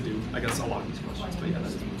multiple ways to do, I guess, a lot of these questions, but yeah,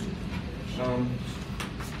 that's the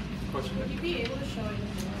question. Would you be able to show it in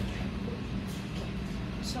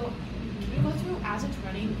the So we go through as it's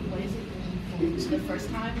running, what is it doing? So the first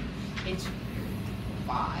time it's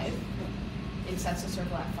 5, it sets a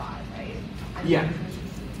circle at 5, right? And Yeah.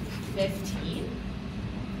 15.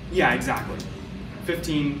 Yeah, exactly.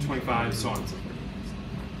 15, 25, so on and so forth.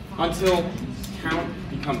 Until count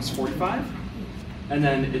becomes 45, and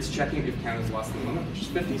then it's checking if count is less than the limit, which is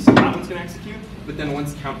 50, so that one's going to execute. But then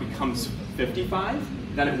once count becomes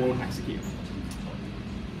 55, then it won't execute.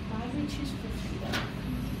 Why did we choose 50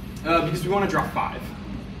 then? Because we want to draw 5.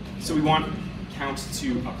 So we want count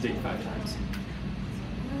to update 5 times.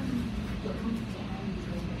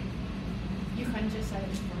 You couldn't just say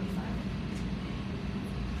it's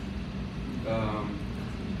 45.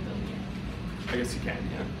 I guess you can,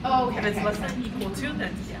 yeah. Oh, okay. If it's okay, less okay. than equal to,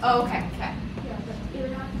 then yeah. Oh, okay, okay. Yeah, but it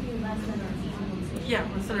would have to be less than or equal to. Yeah,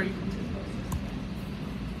 less than or equal to.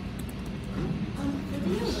 For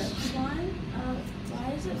the ellipse one, why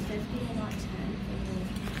is is it 50 and not 10?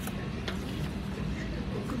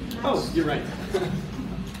 Oh, you're right.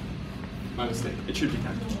 My mistake. It should be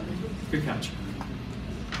 10. Good catch.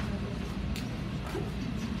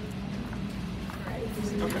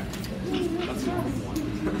 Okay. That's not one.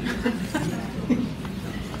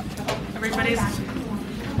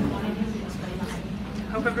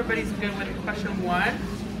 Hope everybody's good with question 1.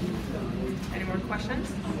 Any more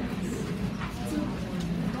questions?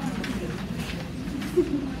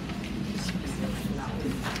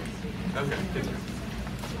 Okay, good.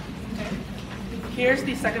 Here's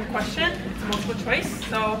the second question. It's a multiple choice.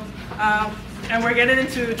 So, and we're getting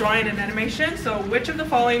into drawing and animation. So, which of the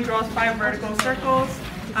following draws 5 vertical circles,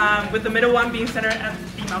 with the middle one being centered at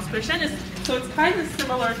the mouse position? So it's kind of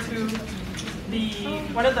similar to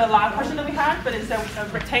one of the last questions that we had, but instead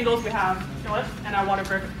of rectangles we have ellipse, and I want a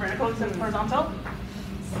vertical instead of horizontal.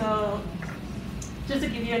 So, just to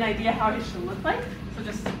give you an idea how it should look like. So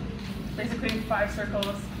just basically 5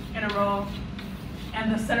 circles in a row. And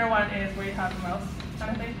the center one is where you have the mouse,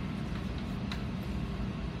 kind of thing.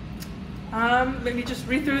 Maybe just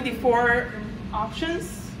read through the 4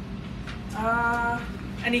 options.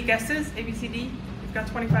 Any guesses? A, B, C, D? We've got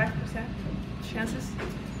 25% chances.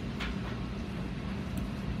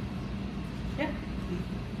 Yeah.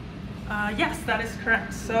 Yes, that is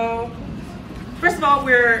correct. So, first of all,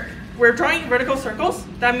 we're drawing vertical circles.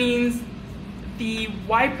 That means the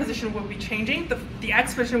y position will be changing. The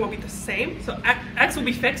x position will be the same. So x will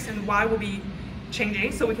be fixed and y will be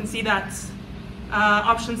changing. So we can see that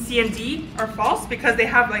options C and D are false because they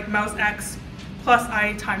have like mouse x plus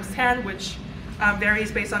I times 10, which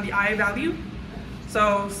varies based on the I value.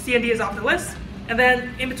 So C and D is off the list. And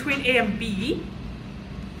then in between A and B,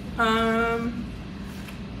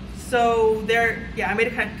 so there, yeah, I made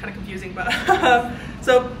it kind of confusing, but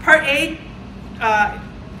so part A,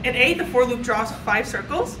 in A, the for loop draws 5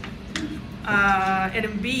 circles, and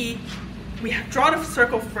in B, we draw the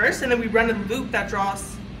circle first, and then we run a loop that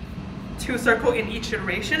draws 2 circles in each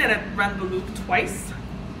iteration, and then run the loop twice.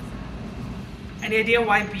 Any idea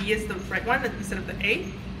why B is the right one instead of the A?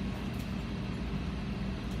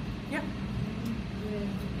 Yeah. With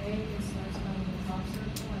A, it starts out with the top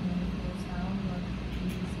circle and then it goes down, but B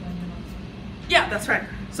is then the next one. Yeah, that's right.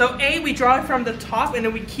 So A, we draw it from the top, and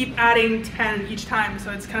then we keep adding 10 each time.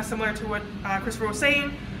 So it's kind of similar to what Christopher was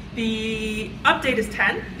saying. The update is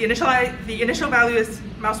 10. The initial value is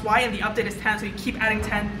mouse Y, and the update is 10. So you keep adding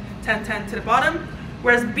 10, 10, 10 to the bottom.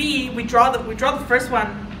 Whereas B, we draw the first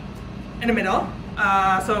one in the middle.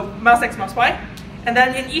 So mouse X, mouse Y, and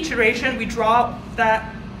then in each iteration we draw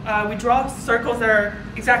circles that are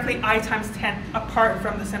exactly I times 10 apart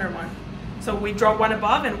from the center one. So we draw one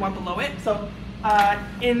above and one below it. So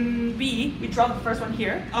in B, we draw the first one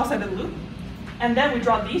here, outside the loop. And then we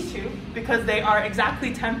draw these 2 because they are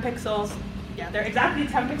exactly 10 pixels. Yeah, they're exactly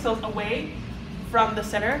 10 pixels away from the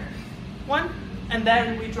center one. And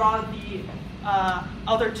then we draw the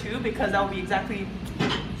other 2 because that will be exactly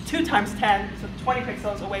 2 times 10, so 20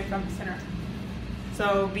 pixels away from the center.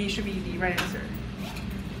 So B should be the right answer.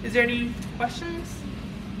 Is there any questions?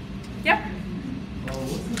 Yeah?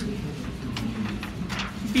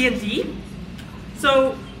 B and D.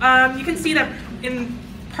 So you can see that in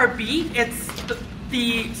part B, it's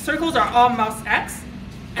the circles are all mouse X,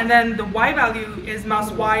 and then the Y value is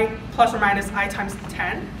mouse Y plus or minus I times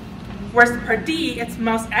 10. Whereas part D, it's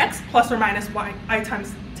mouse X plus or minus Y I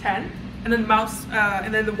times 10, and then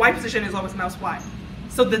and then the Y position is always mouse Y.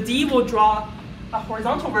 So the D will draw a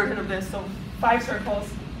horizontal version of this, so 5 circles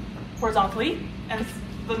horizontally, and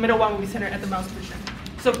the middle one will be centered at the mouse position.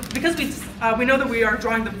 So because we know that we are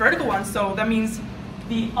drawing the vertical one, so that means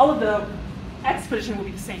all of the X position will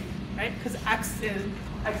be the same, right? Because X is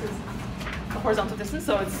the horizontal distance,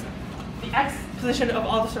 so it's the X position of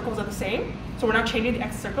all the circles are the same. So we're not changing the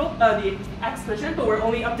X position, but we're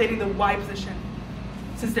only updating the Y position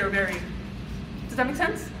since they're varying. Does that make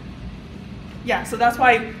sense? Yeah. So that's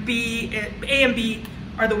why A and B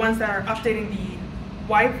are the ones that are updating the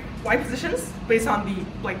Y positions based on the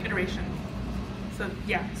iteration. So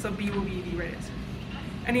yeah. So B will be the right answer.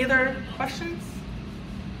 Any other questions?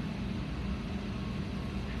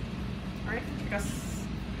 All right. I guess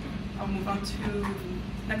I'll move on to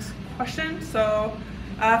next question. So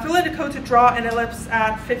fill in the code to draw an ellipse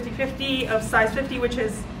at 50-50 of size 50, which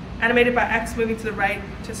is animated by X moving to the right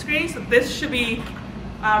to screen. So this should be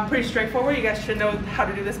pretty straightforward. You guys should know how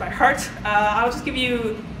to do this by heart. I'll just give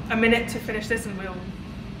you a minute to finish this, and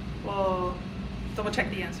we'll double check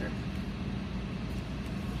the answer.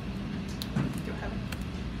 Do you have it?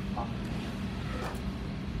 Oh.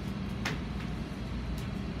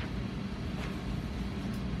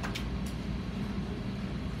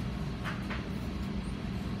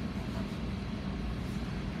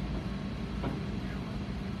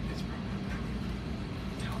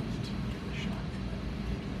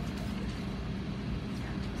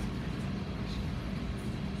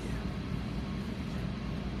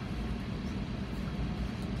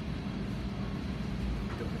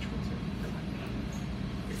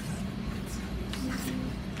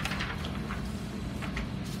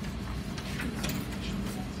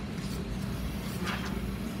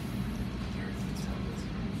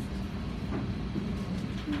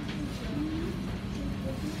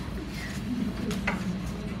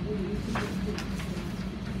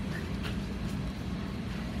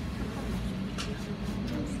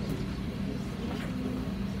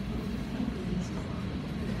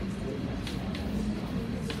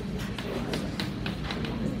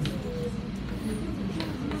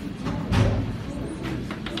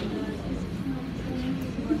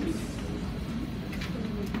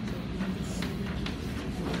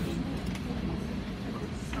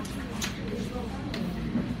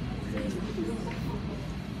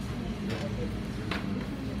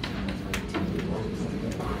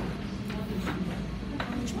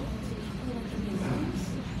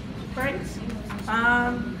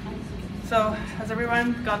 Has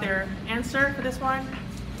everyone got their answer for this one?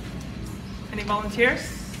 Any volunteers?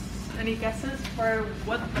 Any guesses for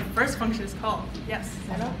what the first function is called? Yes?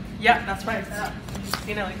 Setup? Yeah, that's right, setup.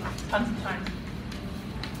 You know, like tons of time.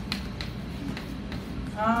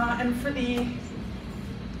 And for the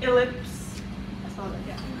ellipse, for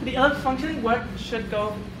the ellipse function, what should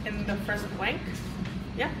go in the first blank?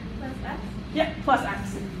 Yeah? Plus x? Yeah, plus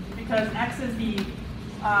x, because x is the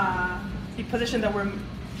position that we're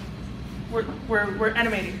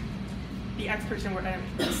animating. The x position we're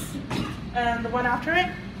animating. And the one after it?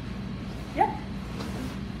 Yeah?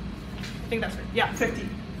 I think that's right. Yeah, 50,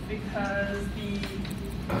 because the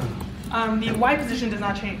y position does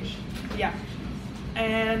not change. Yeah.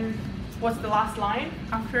 And what's the last line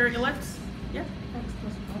after ellipse? Yeah? X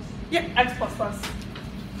plus plus. Yeah, x plus plus.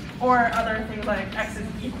 Or other things like x is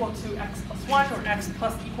equal to x plus 1 or x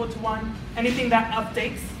plus equal to 1. Anything that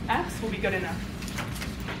updates x will be good enough.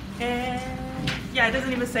 And yeah, it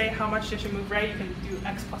doesn't even say how much you should move, right? You can do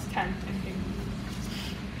x plus 10, anything.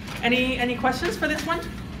 Any questions for this one?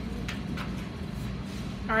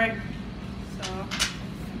 All right, so.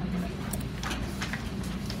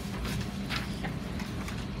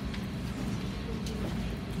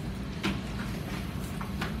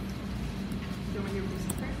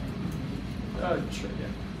 Sure, yeah.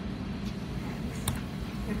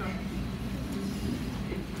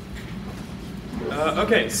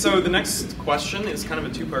 Okay, so the next question is kind of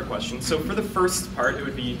a two-part question. So for the first part, it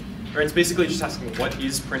would be, or it's basically just asking what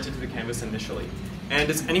is printed to the canvas initially. And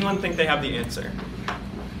does anyone think they have the answer?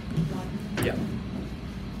 Yeah.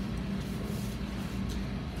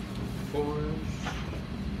 4.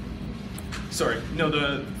 Sorry,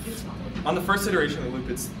 no, on the first iteration of the loop,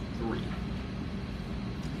 it's 3.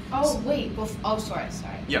 Oh, wait. Oh, sorry.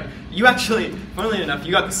 Yeah, you actually, funnily enough,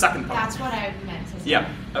 you got the second part. That's what I meant to say.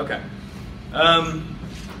 Yeah, okay.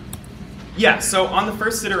 Yeah, so on the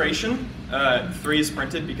first iteration, 3 is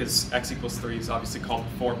printed because x equals 3 is obviously called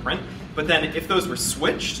before print. But then if those were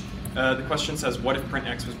switched, the question says, what if print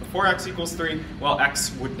x was before x equals 3? Well,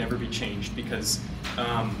 x would never be changed because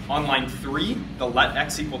on line 3, the let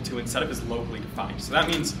x equal 2 in setup is locally defined. So that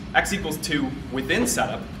means x equals 2 within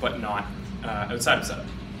setup, but not outside of setup.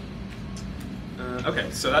 Okay,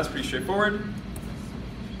 so that's pretty straightforward.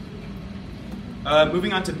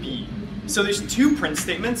 Moving on to B. So there's 2 print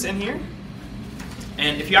statements in here.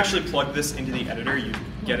 And if you actually plug this into the editor, you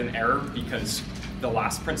get an error because the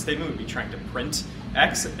last print statement would be trying to print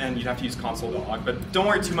x, and you'd have to use console.log. But don't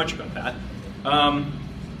worry too much about that.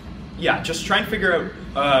 Yeah, just try and figure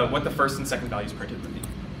out what the first and second values printed would be.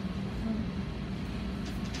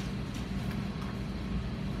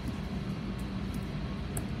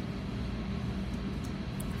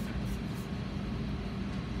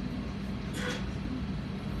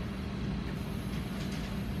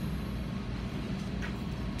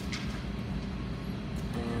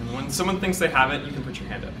 Someone thinks they have it, you can put your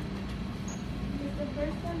hand up. Is the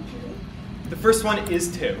first one 2? The first one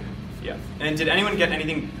is 2. Yeah. And did anyone get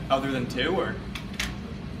anything other than 2, or?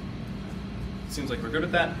 Seems like we're good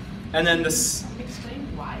with that. And then this. Explain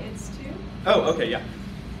why it's 2. Oh, okay, yeah.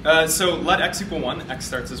 So let x equal 1. X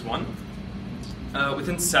starts as 1.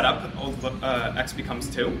 Within setup, x becomes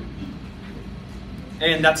 2.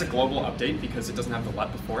 And that's a global update because it doesn't have the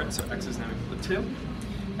let before it, so x is now equal to 2.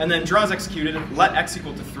 And then draw is executed. Let x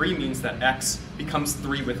equal to 3 means that x becomes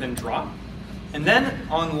 3 within draw. And then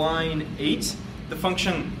on line 8, the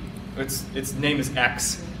function, its name is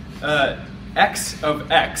x. X of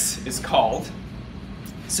x is called.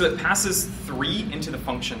 So it passes 3 into the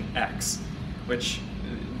function x, which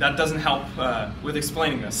that doesn't help with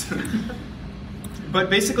explaining this. But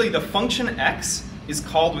basically, the function x is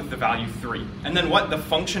called with the value 3. And then what the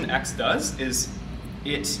function x does is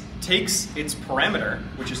it takes its parameter,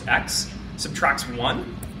 which is x, subtracts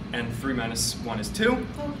 1, and 3 minus 1 is 2,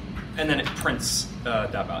 and then it prints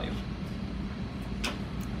that value.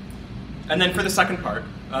 And then for the second part,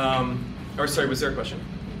 or sorry, was there a question?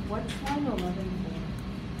 What's line 11 for?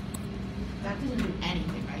 That doesn't do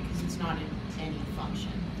anything, right? Because it's not in any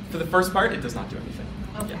function. For the first part, it does not do anything.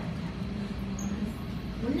 Okay. Yeah.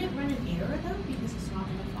 Wouldn't it run an error, though, because it's not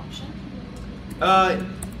in a function?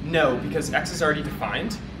 No, because x is already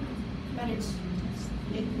defined. But I just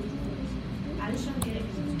don't get it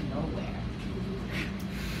because it's nowhere.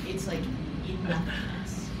 It's like in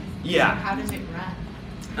nothingness. Yeah. So how does it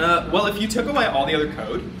run? Well, if you took away all the other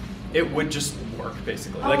code, it would just work,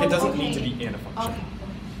 basically. Like, it doesn't need to be in a function. Okay.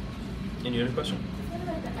 Any other question? What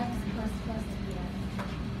about the x plus plus at the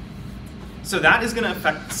end? So that is going to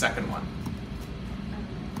affect the second one.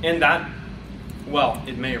 And that, well,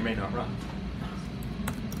 it may or may not run.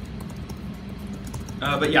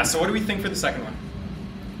 But yeah, so what do we think for the second one?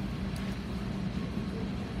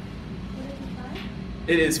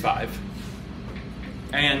 It is 5.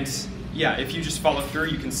 And yeah, if you just follow through,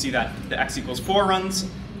 you can see that the x equals 4 runs,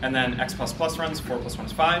 and then x plus plus runs, 4 plus 1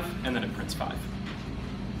 is 5, and then it prints 5.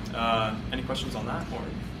 Any questions on that, or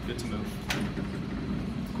good to move?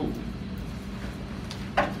 Cool.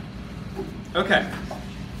 Okay,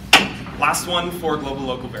 last one for global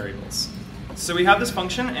local variables. So we have this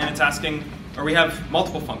function, and it's asking, or we have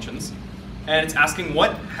multiple functions, and it's asking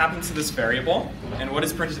what happens to this variable, and what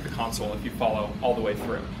is printed to the console if you follow all the way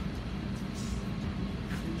through.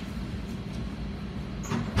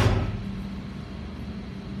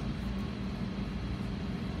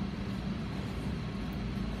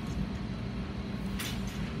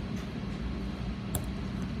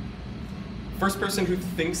 First person who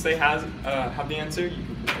thinks they have the answer, you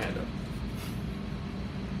can put your hand up.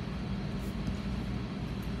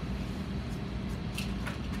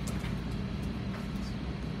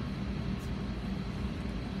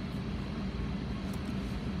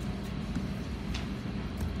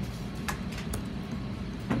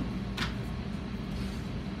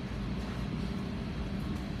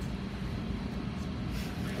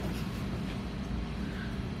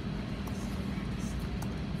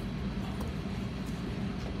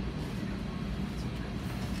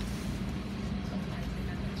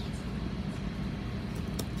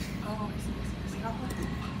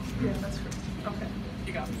 Yeah, that's true. Okay,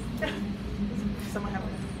 you got it. Someone have it.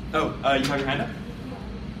 Oh, you have your hand up?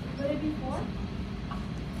 Would it be 4?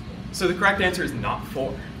 So the correct answer is not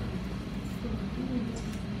 4.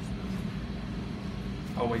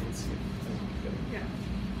 Oh, wait, let's see. Yeah.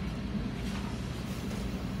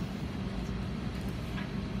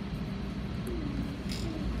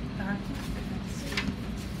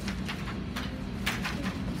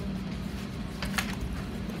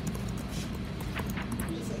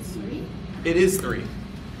 It is 3.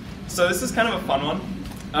 So this is kind of a fun one.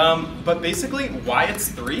 But basically, why it's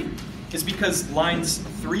 3 is because lines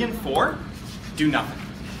 3 and 4 do nothing.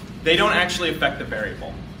 They don't actually affect the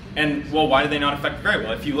variable. And well, why do they not affect the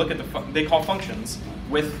variable? If you look at they call functions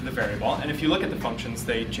with the variable, and if you look at the functions,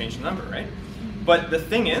 they change the number, right? But the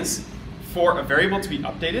thing is, for a variable to be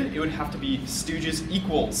updated, it would have to be stooges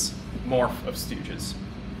equals morph of stooges.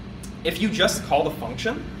 If you just call the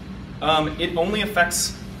function, it only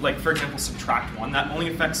affects, like for example, subtract 1, that only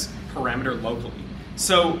affects parameter locally.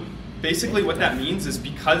 So basically what that means is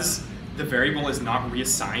because the variable is not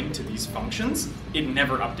reassigned to these functions, it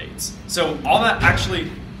never updates. So all that actually,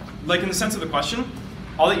 like in the sense of the question,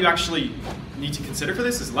 all that you actually need to consider for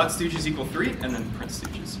this is let stooges equal 3 and then print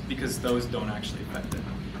stooges, because those don't actually affect it.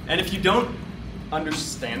 And if you don't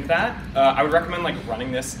understand that, I would recommend like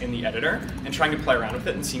running this in the editor and trying to play around with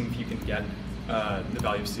it and seeing if you can get the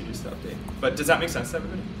value of stooges to update. But does that make sense to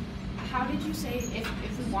everybody? How did you say,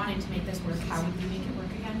 if we wanted to make this work, how would we make it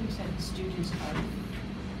work again? You said stooges of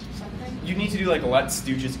something? You need to do like let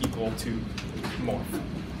stooges equal to morph.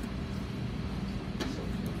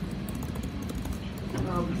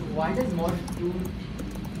 Why does morph 2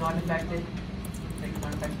 not affect it? Like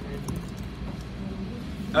not affect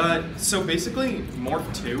it? So basically,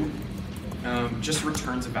 morph 2 just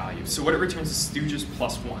returns a value. So what it returns is stooges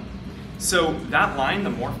plus 1. So that line,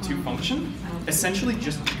 the morph 2 function, essentially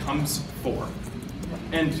just becomes 4.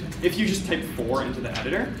 And if you just type 4 into the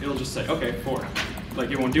editor, it'll just say, okay, 4.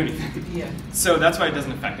 Like it won't do anything. Yeah. So that's why it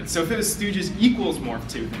doesn't affect it. So if it was stooges equals morph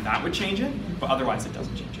 2, then that would change it, but otherwise it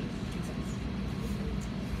doesn't change it.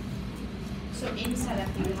 So in setup,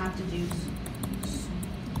 you would have to do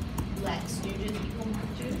let stooges equal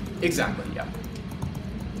morph 2? Exactly, yeah.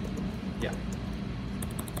 Yeah.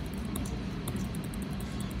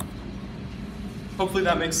 Hopefully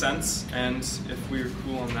that makes sense, and if we're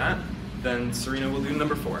cool on that, then Serena will do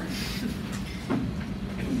number 4.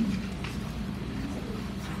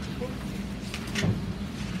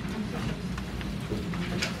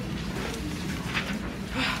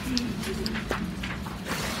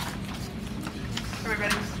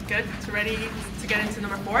 Everybody good? So ready to get into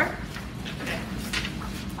number 4? Okay.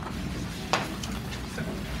 So,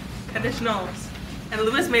 conditionals. And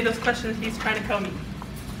Lewis made those questions, he's trying to kill me.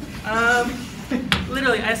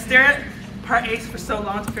 Literally, I stared at part 8 for so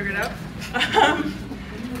long to figure it out.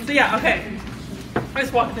 So yeah, okay. I'll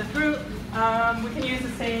just walk this through. We can use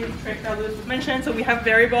the same trick that Lewis mentioned. So we have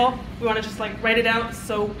variable. We want to just like write it out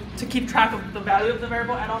so to keep track of the value of the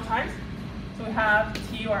variable at all times. So we have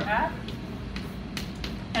t or f.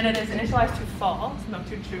 And it is initialized to false, not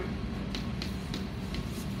to true.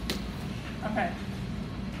 Okay.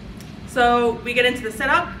 So we get into the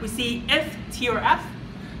setup. We see if t or f.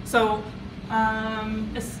 So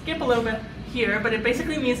skip a little bit here, but it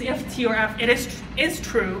basically means if t or f is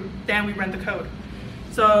true, then we run the code.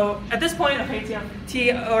 So at this point, okay,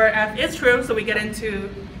 T or F is true, so we get into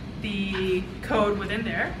the code within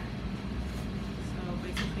there. So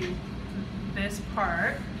basically this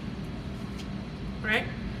part, right?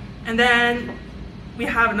 And then we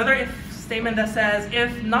have another if statement that says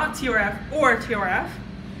if not T or F or T or F.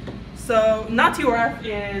 So not T or F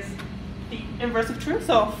is the inverse of true,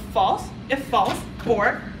 so false. If false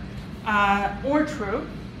or true,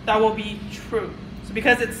 that will be true. So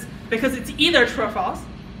because it's either true or false,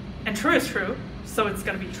 and true is true, so it's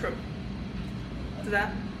going to be true. Does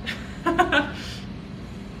that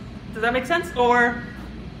does that make sense? Or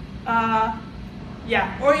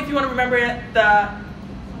yeah. Or if you want to remember it,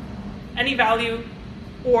 any value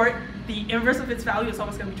or the inverse of its value is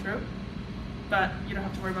always going to be true, but you don't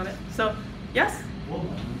have to worry about it. So yes.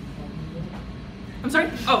 I'm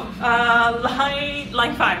sorry? Oh,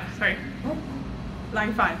 line 5, sorry.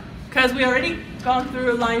 Line 5. Because we already gone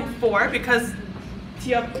through line 4 because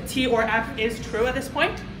T or F is true at this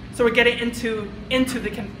point. So we're getting into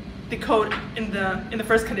the code in the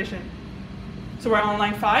first condition. So we're on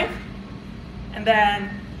line 5. And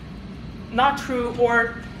then not true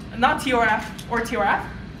or not T or F or T or F.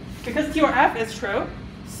 Because T or F is true,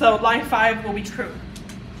 so line 5 will be true.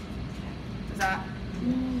 Does that,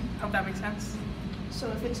 hope that makes sense? So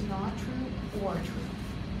if it's not true or true.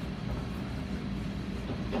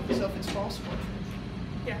 So if it's false or true.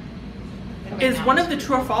 Yeah. Is one of the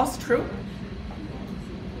true or false true?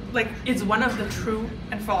 Like, is one of the true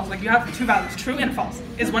and false? Like, you have two values, true and false.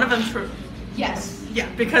 Is one of them true? Yes. Yeah,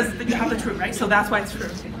 because you have the true, right? So that's why it's true.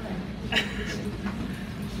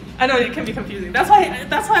 I know it can be confusing. That's why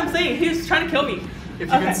I'm saying he's trying to kill me.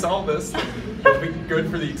 If you can solve this, it'll be good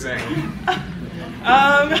for the exam.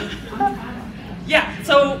 Yeah,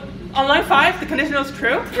 so on line 5, the conditional is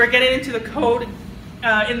true. We're getting into the code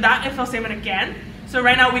in that if-else statement again. So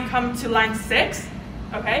right now we come to line 6,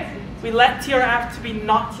 okay? We let T or F to be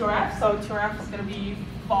not T or F, so T or F is going to be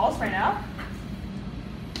false right now.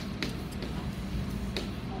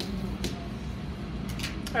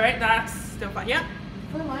 All right, that's still fine, yeah?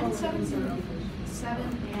 For line 7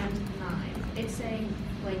 and 9, it's saying,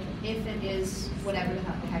 like, if it is whatever the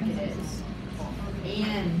heck it is,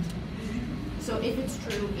 and so if it's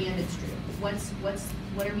true and it's true,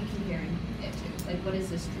 what are we comparing it to? Like, what is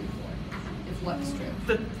this true for? If what's true?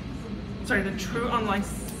 The true on line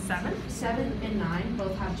 7? 7 and 9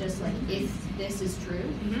 both have just like if this is true,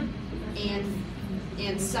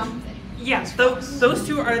 and something. Yes, those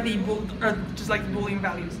two are just like the Boolean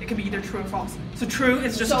values. It can be either true or false. So true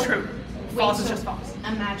is just true. False is just false.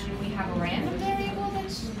 Imagine we have a random variable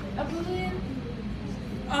that's a Boolean.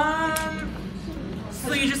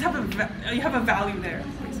 So you just have a value there,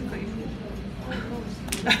 basically.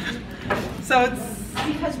 So it's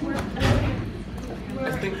because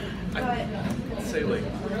I think I'd say like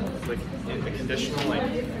in the conditional, like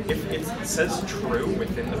if it says true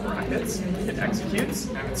within the brackets, it executes,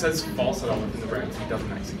 and if it says false at all within the brackets, it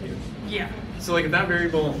doesn't execute. Yeah. So like if that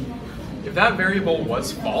variable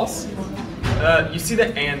was false, you see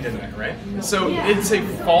the and in there, right? So it'd say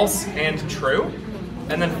false and true,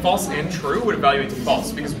 and then false and true would evaluate to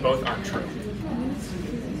false because both aren't true.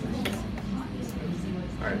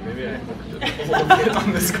 All right, maybe I overdid a little bit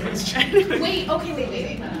on this question. Wait.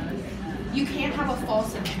 You can't have a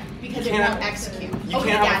false in there because it won't execute. You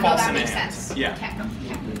can't have a false that in makes and. sense. Yeah. Okay.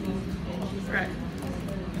 right.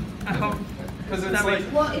 I hope. Because it's like.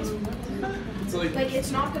 Well, it's like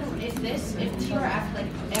it's not gonna if T or F like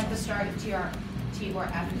at the start of T or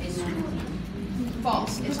F is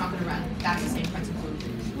false, it's not gonna run. That's the same principle.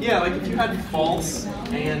 Yeah, like if you had false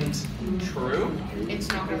and true. It's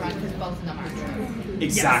not gonna run because both of them are true.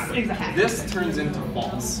 Exactly. Yes, exactly. This turns into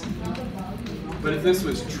false. But if this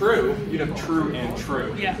was true, you'd have true and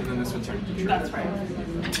true. Yeah. And then this would turn into true. That's right.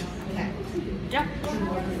 Okay. Yeah.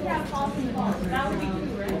 Yeah, false and false. That would be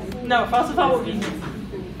true, right? No, false and false will be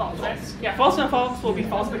false, right? Yeah, false and false will be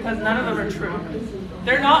false because none of them are true.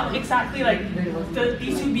 They're not exactly like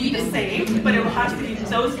these two be the same, but it has to be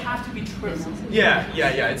those have to be true. Yeah.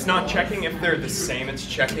 It's not checking if they're the same. It's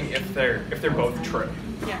checking if they're both true.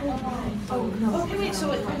 Yeah. Okay, wait. So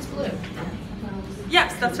it's blue.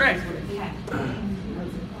 Yes, that's right. Okay.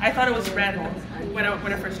 I thought it was red when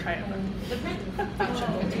I first tried it.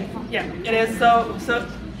 Yeah, it is. So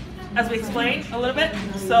as we explained a little bit,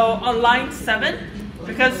 so on line 7,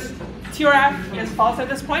 because T or F is false at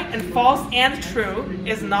this point, and false and true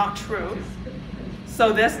is not true.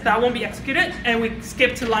 So that won't be executed, and we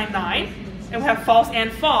skip to line 9, and we have false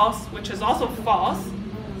and false, which is also false.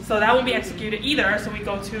 So that won't be executed either. So we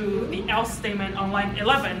go to the else statement on line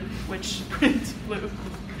 11, which prints blue.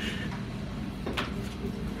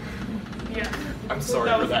 Yeah. I'm sorry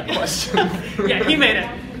for that question. Yeah, he made it.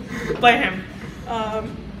 Blame him.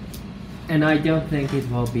 And I don't think it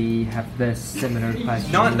will have this similar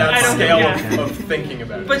question. Not that I don't scale think, of thinking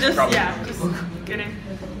about it. But just, probably. yeah, just getting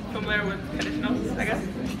familiar with conditionals, I guess.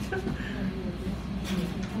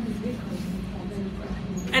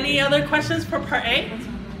 Any other questions for part A?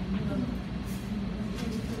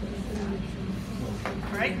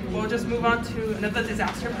 All right, we'll just move on to another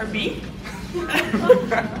disaster, part B.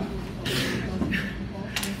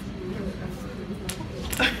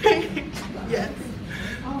 Yes.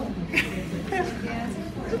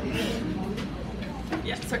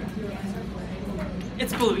 Yes, sir.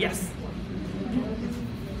 It's blue, yes.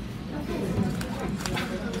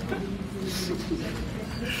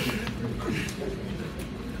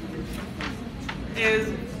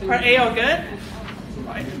 Is part A all good?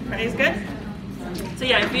 Part A is good? So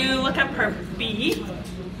yeah, if you look at part B,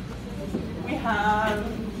 we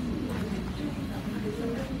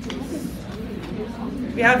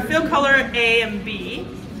have fill color A and B.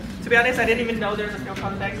 To be honest, I didn't even know there's a fill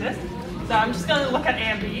color that exists. So I'm just going to look at A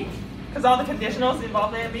and B, because all the conditionals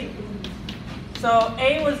involve A and B. So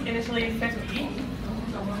A was initially 50,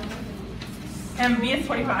 and B is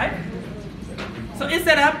 25. So in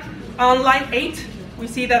setup, on line 8, we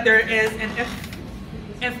see that there is an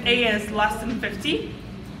if A is less than 50.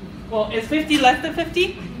 Well, is 50 less than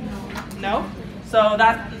 50? No. So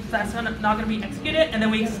that's not going to be executed. And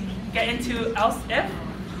then we get into else if.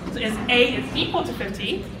 So is A is equal to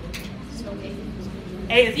 50.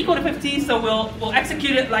 A is equal to 50, so we'll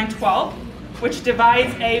execute it line 12, which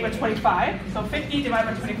divides A by 25. So 50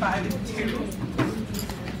 divided by 25 is 2.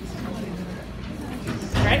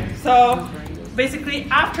 Right? So basically,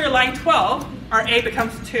 after line 12, our A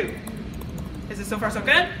becomes 2. Is it so far so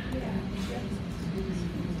good?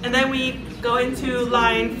 And then we go into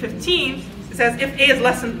line 15. It says if A is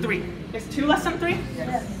less than 3. Is 2 less than 3?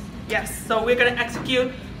 Yes. Yes. So we're going to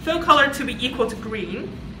execute fill color to be equal to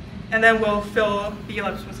green. And then we'll fill the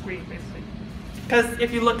ellipse with green, basically. Because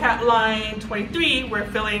if you look at line 23, we're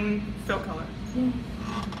filling fill color.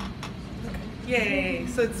 Yay,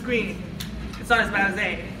 so it's green. It's not as bad as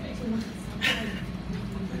A.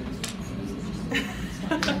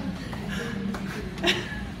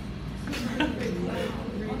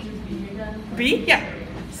 B, yeah.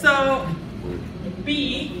 So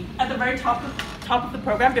B, at the very top of the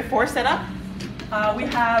program, before setup, we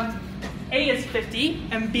have A is 50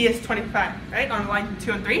 and B is 25, right, on line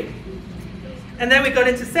 2 and 3. And then we go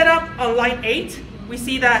into setup on line 8. We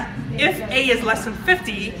see that if A is less than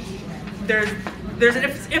 50, there's an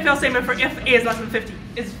if-else statement for if A is less than 50.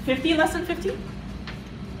 Is 50 less than 50?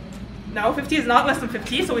 No, 50 is not less than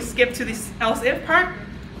 50, so we skip to this else if part.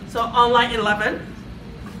 So on line 11,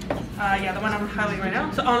 yeah, the one I'm highlighting right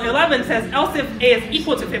now. So on 11 says else if A is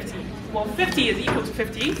equal to 50. Well, 50 is equal to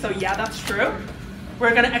 50, so yeah, that's true.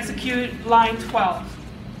 We're going to execute line 12.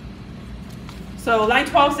 So line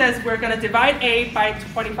 12 says we're going to divide A by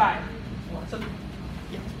 25. So,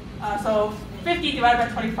 yeah. So 50 divided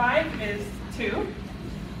by 25 is 2.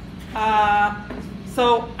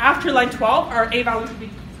 So after line 12, our A value would be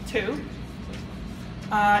 2.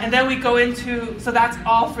 And then we go into, so that's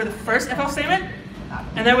all for the first if-else statement.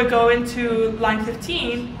 And then we go into line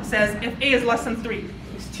 15, it says if A is less than 3.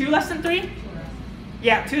 Is 2 less than 3?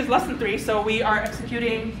 Yeah, 2 is less than 3, so we are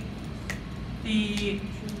executing the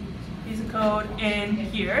piece of code in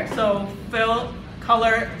here. So fill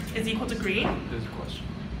color is equal to green. There's a question.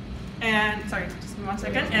 And sorry, just give me 1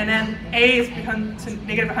 second. And then A is become to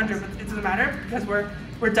negative 100, but it doesn't matter because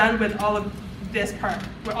we're done with all of this part.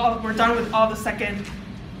 We're done with all the second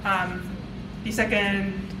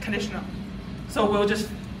conditional. So we'll just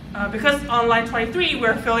because on line 23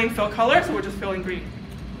 we're filling fill color, so we're just filling green.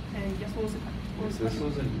 And guess what was it? If this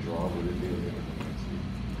was in draw, would it be a negative frequency?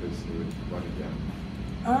 Because it would run it down.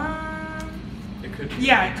 It could be.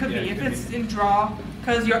 Yeah, it could Yeah, be. it If could it's be. in draw,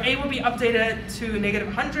 because your A will be updated to negative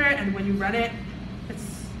 100, and when you run it,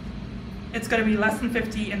 it's going to be less than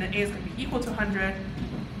 50, and then A is going to be equal to 100.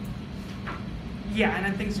 Yeah, and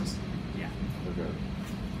then things just, yeah, Okay.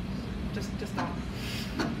 just stop.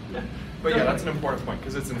 But yeah, that's an important point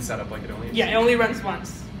because it's in setup, like it only. Yeah, it only runs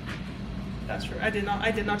once. That's true. I did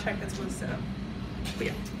not check this was set up. But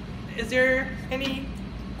yeah, is there any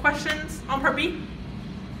questions on part B?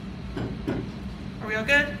 Are we all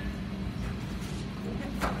good?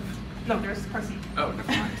 No, there's part C. Oh,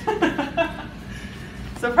 never mind.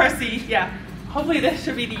 So part C, yeah. Hopefully this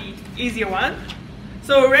should be the easier one.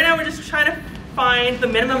 So right now we're just trying to find the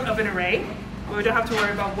minimum of an array. We don't have to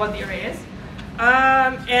worry about what the array is.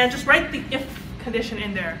 And just write the if condition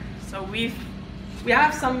in there. So we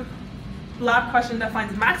have some lab question that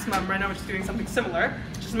finds maximum, right now we're just doing something similar.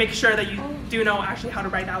 Just make sure that you do know actually how to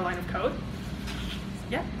write that line of code.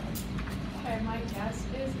 Yeah? Okay, my guess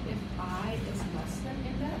is if I is less than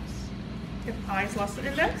index. If I is less than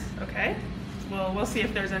index, okay. Well, we'll see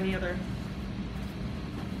if there's any other.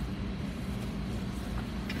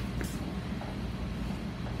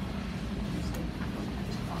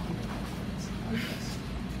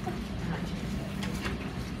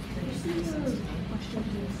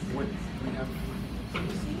 What we have?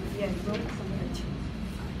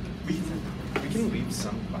 We can leave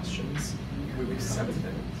some questions. We leave 7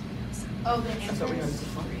 minutes. Oh, the answer is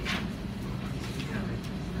 3.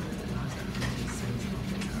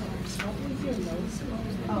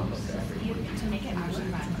 Oh, to make it actually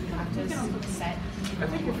fun, you have to set. I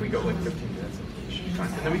think if we go like 15 minutes, it should be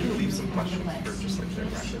fine. And then we can leave some questions for just like their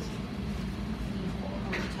practice.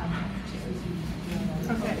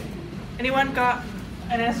 Okay. Anyone got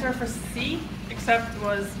an answer for C, except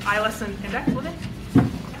was I less than index, was it?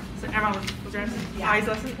 So Emma, was your answer I is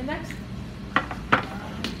less than index?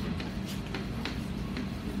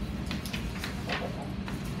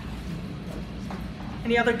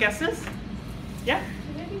 Any other guesses? Yeah?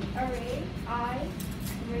 Should it be array I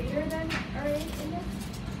greater than array index?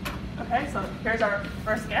 Okay, so here's our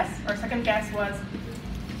first guess. Our second guess was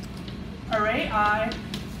array I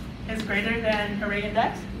is greater than array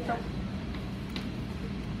index. So,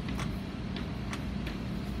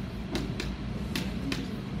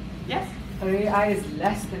 yes? Array I is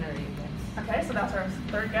less than array index. Okay, so that's our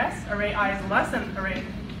third guess. Array I is less than array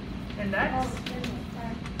index. Oh, then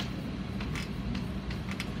sorry.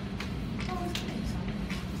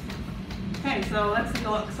 Okay, so let's take a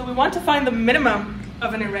look. So we want to find the minimum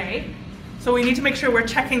of an array. So we need to make sure we're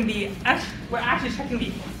checking we're actually checking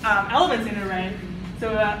the elements in an array.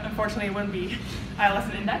 So unfortunately it wouldn't be I less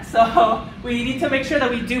than index. So we need to make sure that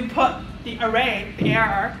we do put the array, the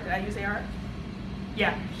ARR, did I use ARR?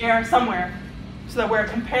 Yeah, ARR somewhere. So that we're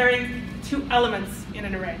comparing 2 elements in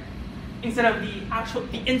an array instead of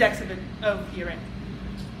the index of the array.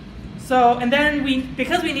 So, and then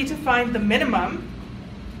because we need to find the minimum,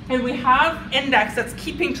 and we have index that's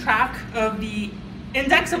keeping track of the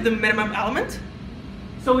index of the minimum element.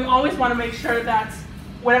 So we always want to make sure that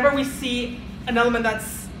whenever we see an element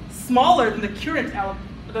that's smaller than the current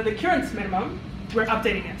minimum, we're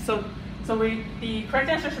updating it. So the correct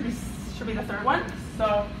answer should be the third one.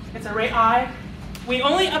 So it's array I. We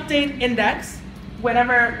only update index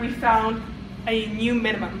whenever we found a new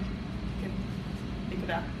minimum. You can think of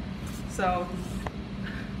that. So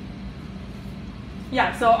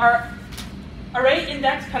yeah, so our array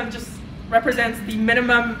index kind of just represents the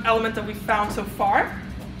minimum element that we found so far.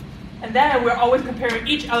 And then we're always comparing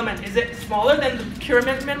each element. Is it smaller than the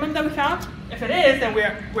current minimum that we found? If it is, then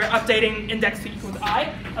we're updating index to equal to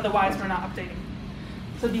I. Otherwise, we're not updating.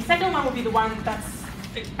 So the second one will be the one that's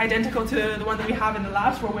identical to the one that we have in the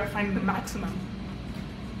labs where we're finding the maximum.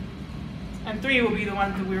 And 3 will be the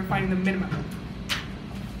one that we're finding the minimum.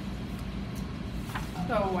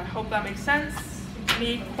 So I hope that makes sense.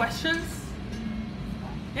 Any questions?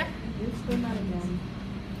 Yeah? Explain that again.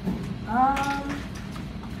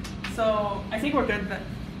 So I think we're good that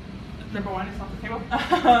number 1 is off the table.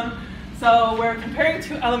 So we're comparing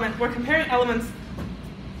 2 elements. We're comparing elements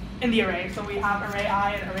in the array. So we have array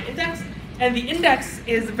I and array index. And the index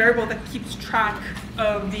is a variable that keeps track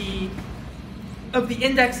of the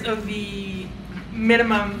index of the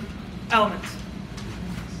minimum element.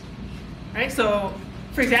 Right? So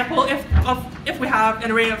for example, if we have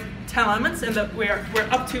an array of 10 elements and we're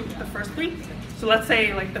up to the first 3, so let's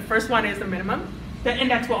say like the first one is the minimum, the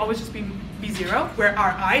index will always just be 0, where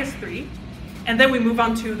our I is 3. And then we move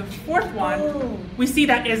on to the 4th one. Oh. We see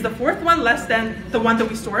that is the 4th one less than the one that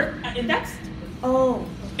we stored at index? Oh.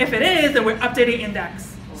 If it is, then we're updating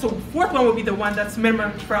index. So 4th one will be the one that's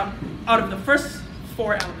minimum from out of the first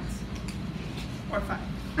 4 elements, or 5.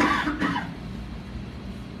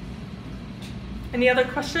 Any other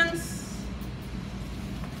questions?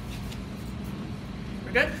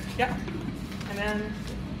 We're good? Yeah. And then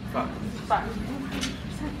 5.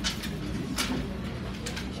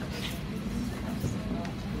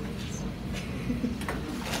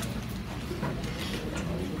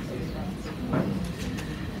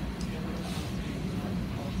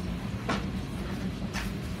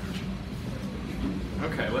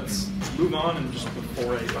 Okay, let's move on and just put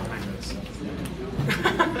 4A behind this.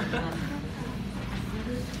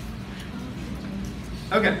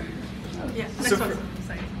 Okay. Yeah, next So one's for-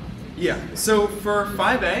 exciting. Yeah, so for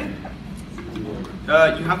 5A,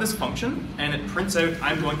 you have this function, and it prints out,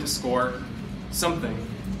 I'm going to score something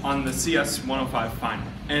on the CS 105 final.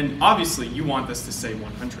 And obviously, you want this to say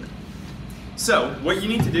 100. So what you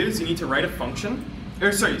need to do is you need to write a function.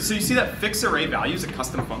 Or sorry, so you see that fix array values, a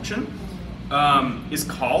custom function, is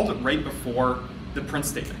called right before the print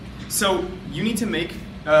statement. So you need to make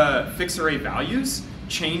fix array values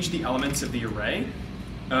change the elements of the array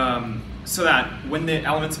so that when the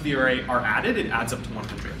elements of the array are added, it adds up to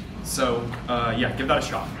 100. So yeah, give that a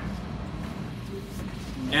shot.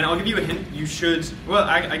 And I'll give you a hint. You should, well,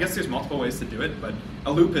 I guess there's multiple ways to do it, but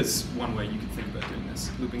a loop is one way you can think about doing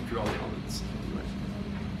this, looping through all the elements.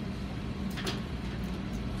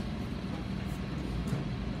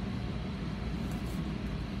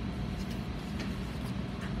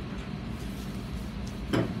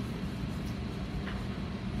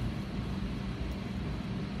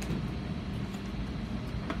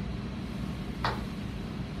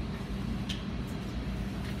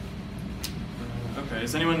 Okay,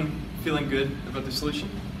 is anyone feeling good about the solution?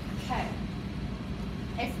 Okay.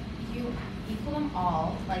 If you equal them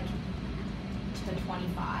all, like, to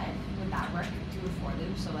 25, would that work? Do a for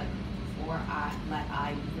loop, so like, for I, let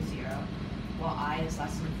I equal 0, while I is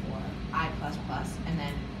less than 4, I plus plus, and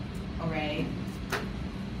then array,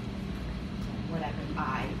 whatever,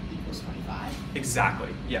 I equals 25. Exactly,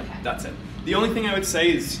 yeah, Okay. that's it. The only thing I would say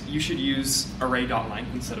is you should use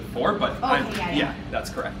array.length instead of 4, but yeah. that's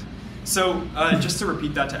correct. So just to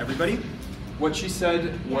repeat that to everybody, what she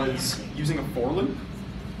said was using a for loop.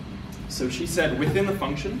 So she said within the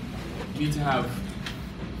function, you need to have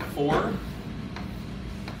for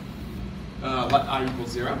let I equal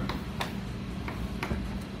 0.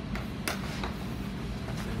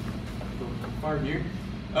 Go far here.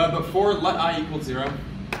 But for let I equal 0,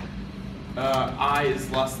 I is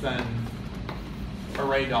less than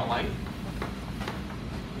array.length.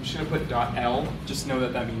 I'm just going to put .l. Just know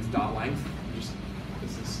that that means .length.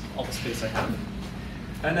 This is all the space I have.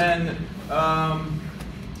 And then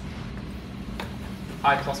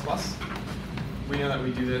I plus plus. We know that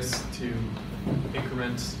we do this to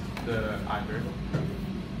increment the I variable.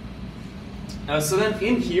 So then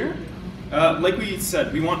in here, like we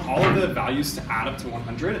said, we want all of the values to add up to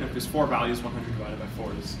 100. And if there's 4 values, 100 divided by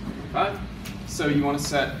 4 is 5. So you want to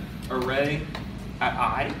set array at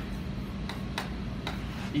I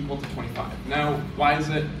equal to 25. Now, why is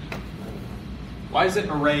it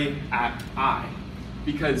array at I?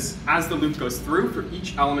 Because as the loop goes through, for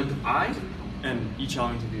each element of I and each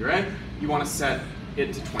element of the array, you want to set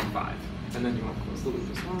it to 25. And then you want to close the loop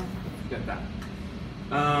as well. Don't forget that.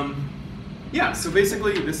 Yeah, so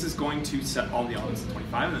basically this is going to set all the elements to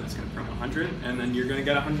 25, and then it's going to print 100, and then you're going to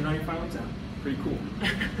get 100 on your final exam. Pretty cool.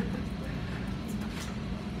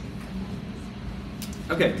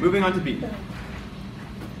 Okay, moving on to B.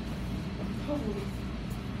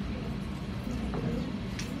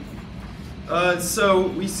 So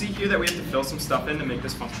we see here that we have to fill some stuff in to make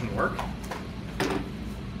this function work.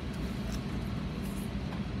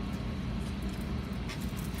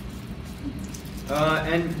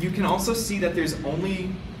 And you can also see that there's only,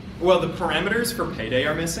 well, the parameters for payday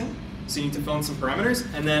are missing. So you need to fill in some parameters,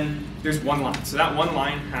 and then there's one line. So that one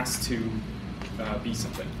line has to be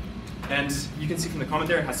something. And you can see from the comment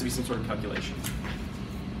there, it has to be some sort of calculation.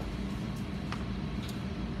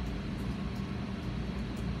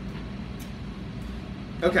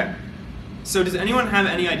 Okay, so does anyone have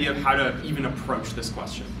any idea of how to even approach this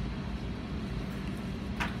question?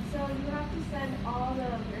 So you have to send all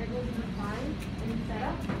the variables you define and set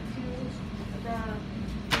up to the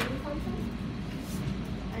main function,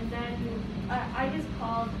 and then I just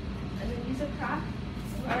called, and then you subtract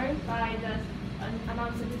earned by the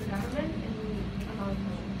amount sent to the government and the amount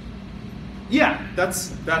earned. Yeah,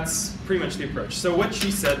 that's pretty much the approach. So what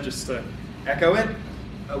she said, just to echo it,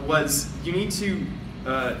 was you need to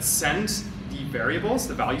send the variables,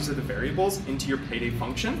 the values of the variables, into your payday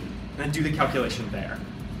function, and then do the calculation there.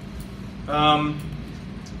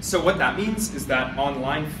 So what that means is that on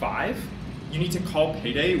line 5, you need to call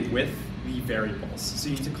payday with the variables. So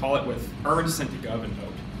you need to call it with earned, sent to gov, and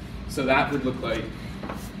owed. So that would look like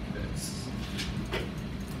this.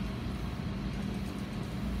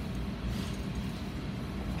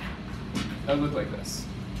 That would look like this.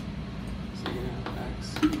 So you're going to have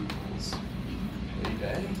x equals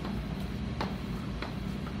payday.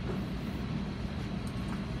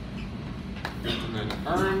 And then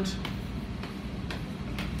earned.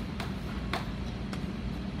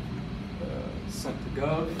 Sent to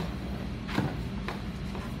gov.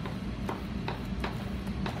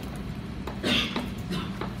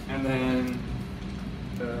 And then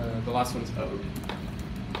the last one's owed.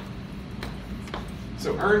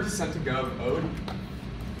 So earned, sent to gov, owed.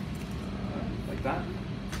 Like that.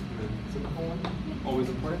 And then semicolon, always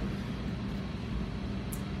important.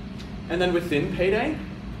 And then within payday,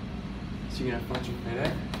 So you can have function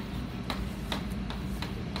payday.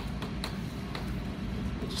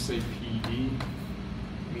 We'll just say PD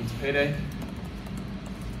means payday.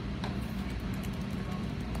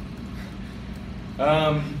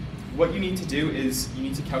 What you need to do is you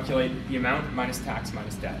need to calculate the amount minus tax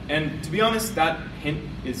minus debt. And to be honest, that hint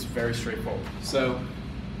is very straightforward. So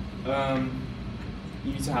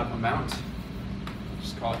you need to have amount,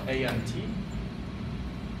 just call it AMT,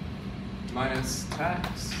 minus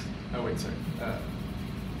tax, oh wait, sorry,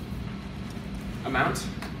 amount,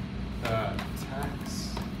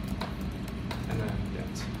 tax, and then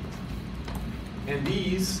debt. And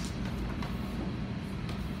these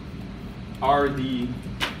are the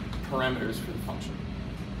parameters for the function.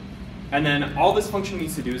 And then all this function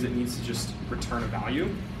needs to do is it needs to just return a value.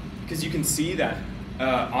 Because you can see that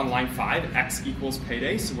on line 5, x equals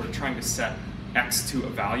payday, so we're trying to set x to a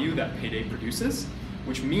value that payday produces,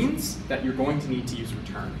 which means that you're going to need to use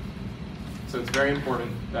return. So it's very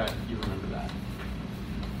important that you remember that.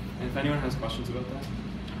 And if anyone has questions about that,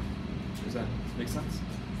 does that make sense?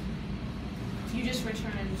 You just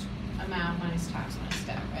returned amount minus tax minus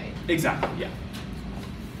debt, right? Exactly, yeah.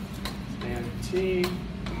 AMT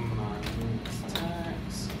minus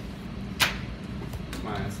tax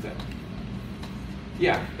minus debt.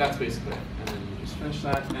 Yeah, that's basically it. And then you just finish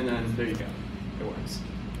that, and then there you go. It works.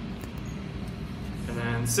 And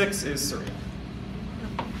then 6 is Serena.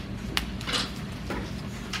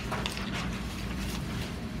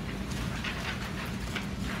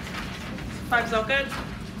 Five's all good.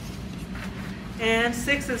 And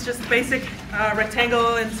 6 is just basic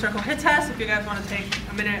rectangle and circle hit test. If you guys want to take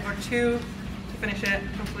a minute or two to finish it,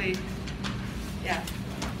 hopefully, yeah,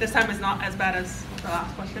 this time is not as bad as the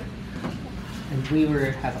last question. And we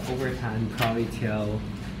will have overtime probably till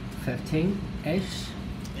 15-ish.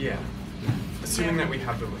 Yeah. Assuming that we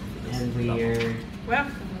have the room for this. And we're Well,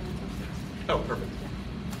 oh, perfect.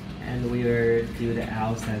 and we will do the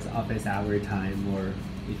else as office hour time, or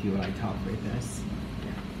if you like talk with us.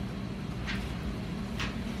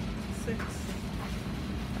 6.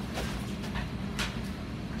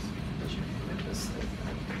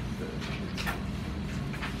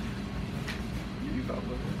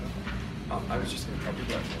 I was just going to copy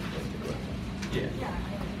that. Yeah.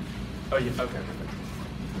 Oh, yeah. Okay. Perfect.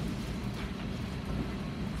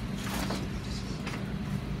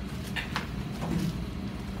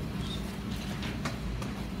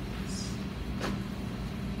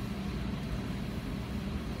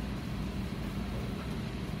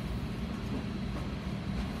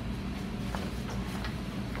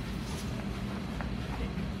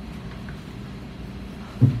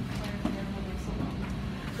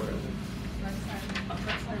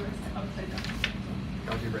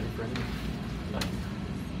 Are you ready for anything?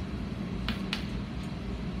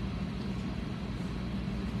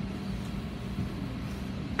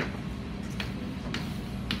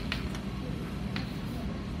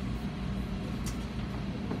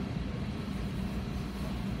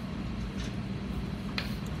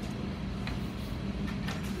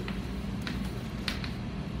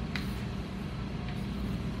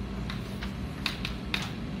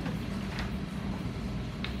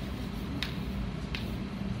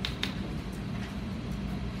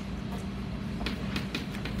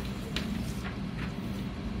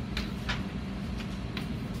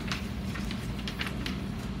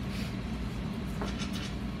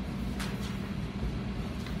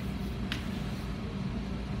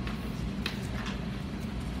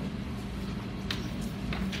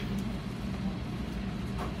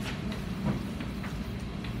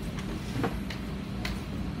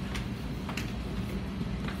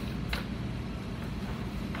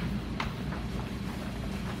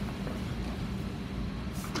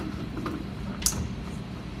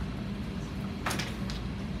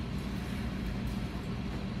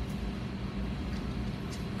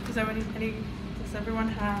 Does everyone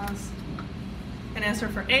has an answer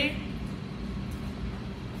for A?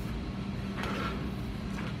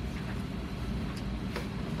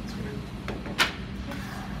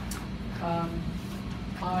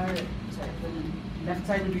 The left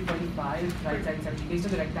side will be 45, right side 70, based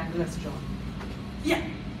on the rectangle that's drawn. Yeah.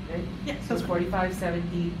 Right? Yeah. So it's 45,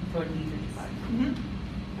 70, 30, 55.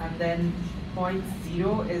 Mm-hmm. And then point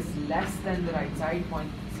 0 is less than the right side,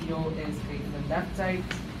 point 0 is greater than left side,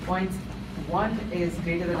 point 1 is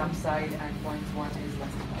greater than upside, and point 1 is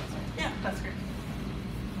less than outside. Yeah, that's great.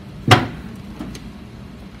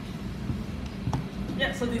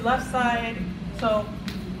 Yeah, so the left side,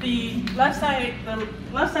 right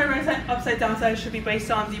side, upside, downside should be based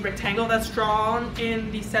on the rectangle that's drawn in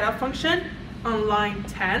the setup function on line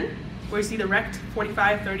 10, where you see the rect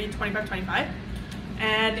 45, 30, 25, 25.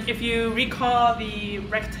 And if you recall the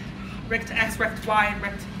rect x, rect y, and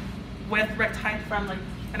rect width, rect height from like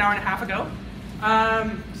an hour and a half ago,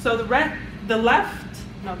 so the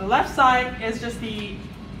left side is just the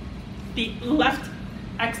left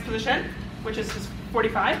x position, which is just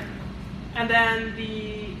 45, and then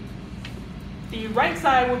the right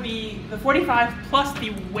side would be the 45 plus the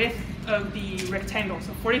width of the rectangle,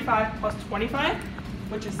 so 45 plus 25,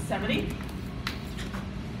 which is 70.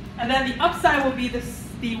 And then the upside will be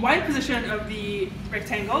the y position of the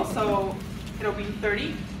rectangle, so it'll be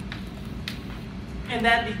 30. And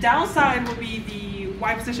then the downside will be the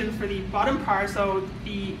y position for the bottom part, so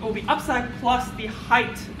it will be upside plus the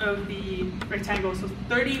height of the rectangle, so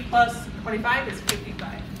 30 plus 25 is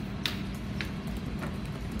 55.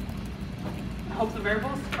 I hope the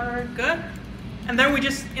variables are good. And then we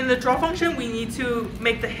just, in the draw function, we need to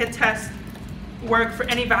make the hit test work for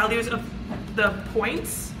any values of the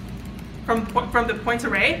points from the points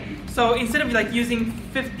array. So instead of like using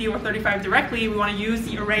 50 or 35 directly, we want to use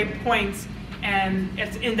the array points and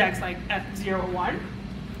its index like at 0 or 1.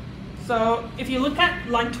 So if you look at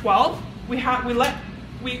line 12, we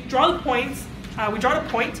draw the points. We draw the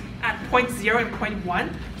point at point 0 and point 1.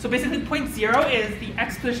 So basically point 0 is the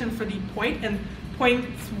x position for the point, and point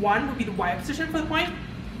 1 would be the y position for the point.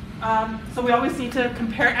 So we always need to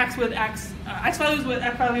compare x with x values with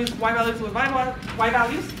x values, y values with y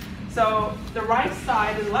values. So the right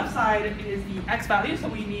side and the left side is the x value, so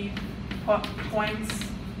we need points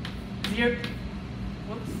 0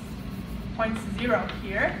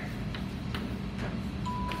 here.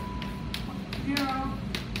 0.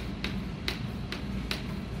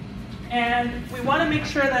 And we want to make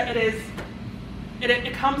sure that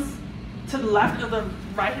it comes to the left of the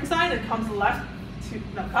right hand side. It comes left to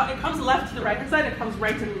the right hand side. It comes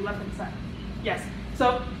right to the left hand side. Yes.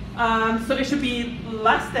 So so it should be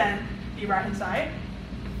less than the right hand side,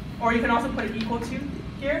 or you can also put it equal to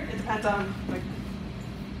here. It depends on like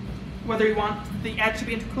whether you want the edge to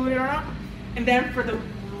be included or not. And then for the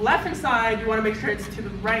left hand side, you want to make sure it's to the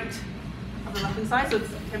right of the left hand side, so it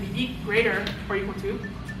can be greater or equal to.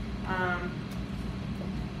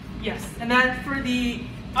 Yes, and then for the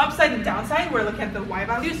upside and downside, we're looking at the y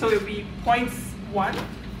value, so it would be points 1.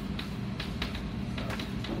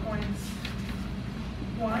 Points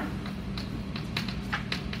 1.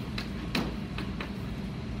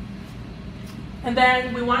 And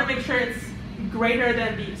then we want to make sure it's greater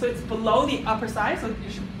than so it's below the upper side, so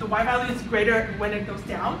the y value is greater when it goes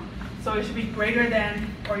down. So it should be greater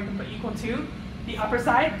than, or you can put equal to, the upper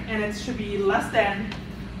side, and it should be less than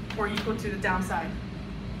or equal to the downside.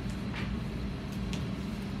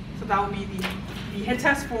 So that will be the hit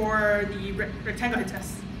test for the rectangle hit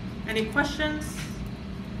test. Any questions?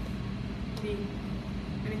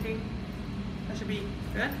 Anything? That should be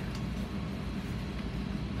good.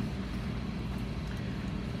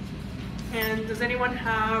 And does anyone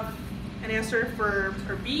have an answer for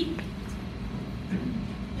B?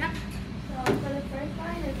 Yeah? So for the first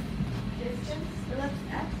line is distance, ellipse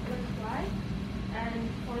x, ellipse y, and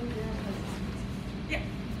point 0 plus 1. Yeah.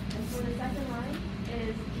 And for the second line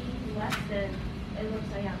is e less than ellipse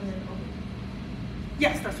diameter over.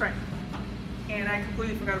 Yes, that's right. And I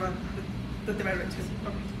completely forgot about the divided by 2.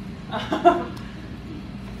 Okay.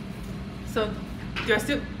 So do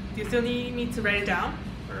you still need me to write it down?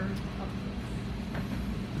 Or?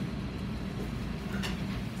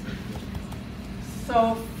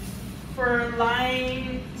 So for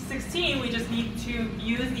line 16, we just need to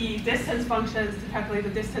use the distance functions to calculate the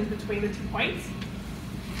distance between the 2 points.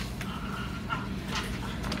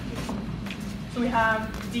 So we have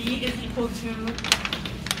d is equal to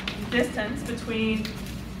distance between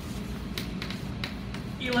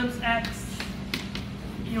ellipse x,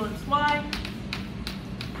 ellipse y.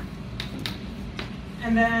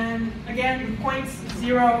 And then again, the point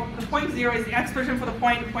 0 is the x position for the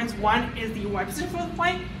point, points 1 is the y position for the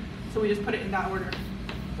point. So we just put it in that order.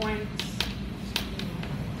 Point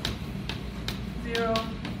 0,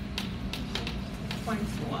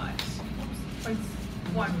 points y, points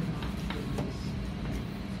 1.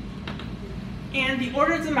 And the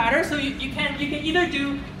order doesn't matter, so you can either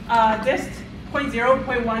do dist, point 0,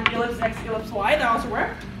 point 1, ellipse x, ellipse y, that also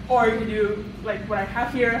work. Or you can do like what I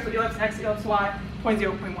have here, so ellipse x, ellipse y, point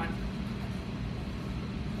 0, point 1.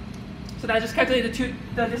 So that just calculates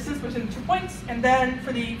the distance between the 2 points. And then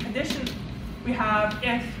for the condition, we have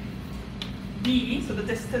if d, so the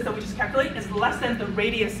distance that we just calculate, is less than the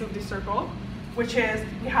radius of the circle, which is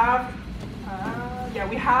we have a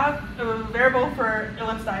variable for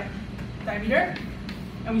ellipse diameter,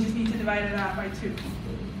 and we just need to divide it out by 2.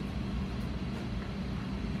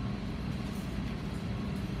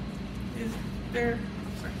 Is there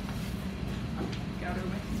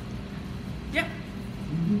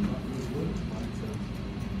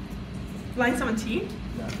line 17?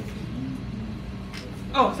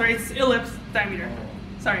 Oh, sorry, it's ellipse diameter.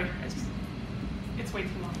 Sorry, it's way too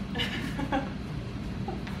long.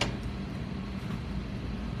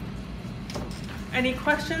 Any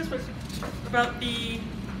questions about the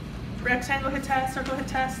rectangle hit test, circle hit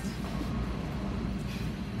test?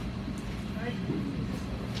 All right.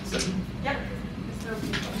 Yep.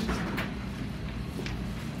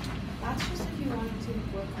 That's just if you wanted to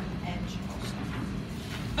work on the edge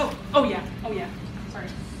also. Oh yeah. Sorry.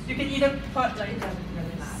 You can either put like It doesn't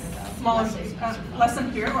really matter though. smaller, Unless they specify. less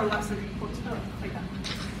than here or less than equal to, like that.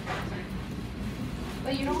 Sorry.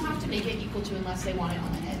 But you don't have to make it equal to unless they want it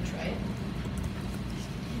on the edge, right?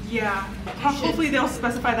 Yeah. Hopefully they'll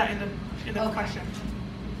specify that in the question.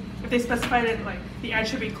 If they specified it like the edge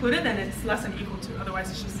should be included, then it's less than equal to. Otherwise,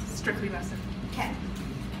 it's just strictly less than. Okay.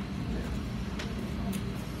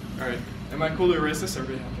 All right. Am I cool to erase this?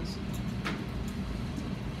 Everybody have this?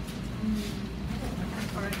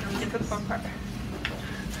 All right, now we get to the fun part.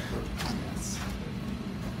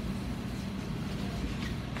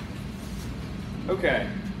 Okay.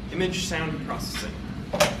 Image sound processing.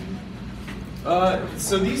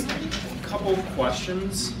 So these couple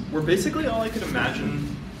questions were basically all I could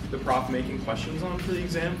imagine the prof making questions on for the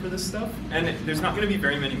exam for this stuff. And there's not going to be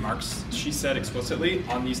very many marks, she said explicitly,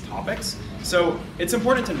 on these topics. So it's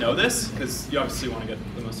important to know this, because you obviously want to get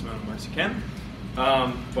the most amount of marks you can.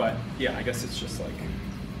 But yeah, I guess it's just like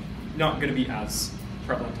not going to be as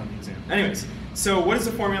prevalent on the exam. Anyways, so what is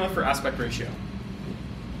the formula for aspect ratio?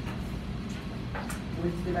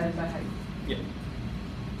 Width divided by height. Yeah.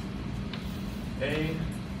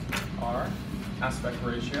 AR, aspect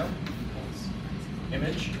ratio, equals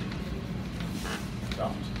image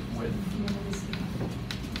dot width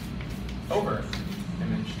over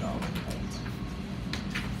image dot height.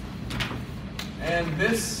 And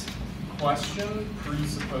this question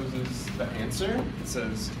presupposes the answer. It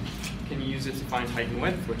says, can you use it to find height and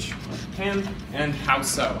width, which you can, and how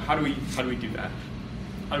so? How do we do that?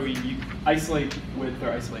 How do we isolate width or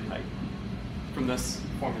isolate height from this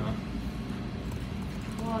formula?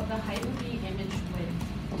 Well, the height would be image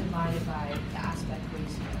width divided by the aspect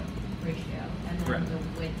ratio, and then Correct. the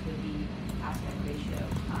width would be aspect ratio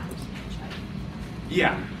times image height.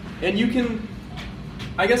 Yeah, and you can,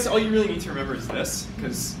 I guess all you really need to remember is this,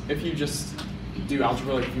 because if you just do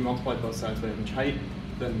algebra, like if you multiply both sides by image height,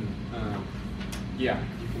 then yeah,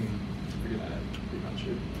 you can figure that out pretty much.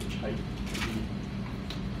 Image height would be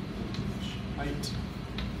image height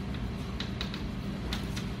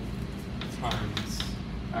times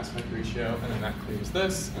aspect ratio, and then that clears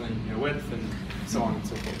this, and then you get width, and so on and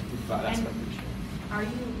so forth with that aspect ratio. Are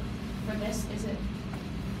you, for this, is it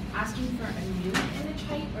asking for a new image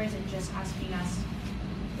height, or is it just asking us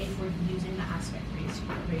if we're using the aspect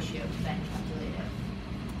ratio to then calculate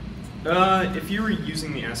it? If you were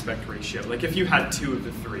using the aspect ratio, like if you had 2 of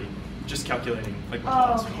the 3, just calculating like the Oh,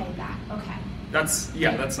 last okay, one. that, okay. That's,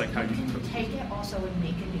 yeah, that's like how you Can can you put take it also and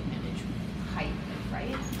make a new image height,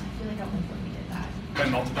 right? I feel like I went when we did that. by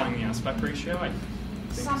multiplying the aspect ratio, I think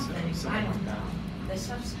Something, so. I Something don't like know. This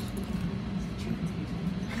stuff's too confusing.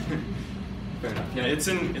 that. Fair enough. Yeah, it's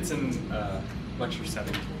in lecture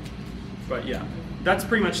 7. But yeah, that's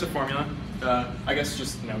pretty much the formula. I guess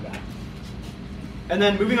just know that. And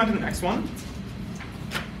then moving on to the next one.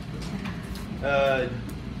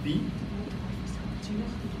 B.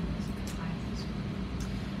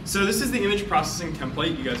 So this is the image processing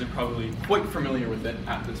template. You guys are probably quite familiar with it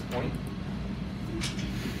at this point.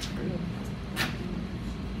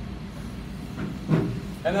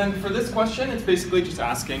 And then for this question, it's basically just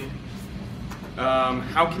asking,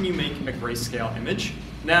 how can you make a grayscale image?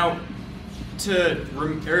 Now,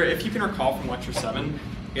 if you can recall from lecture 7,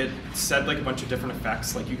 it said like a bunch of different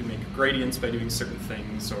effects, like you can make gradients by doing certain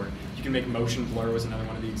things, or you can make motion blur was another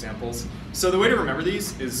one of the examples. So the way to remember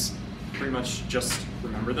these is pretty much just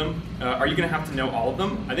remember them. Are you going to have to know all of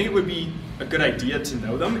them? I think it would be a good idea to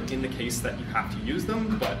know them in the case that you have to use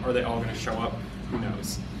them, but are they all going to show up? Who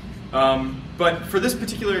knows? But for this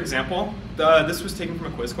particular example, this was taken from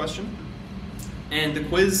a quiz question. And the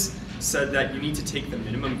quiz said that you need to take the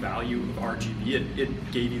minimum value of RGB.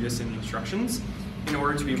 It gave you this in the instructions in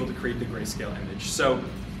order to be able to create the grayscale image. So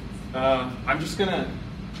I'm just going to,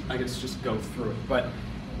 I guess, just go through it. But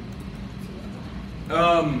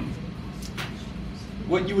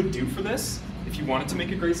what you would do for this, if you wanted to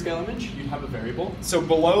make a grayscale image, you'd have a variable. So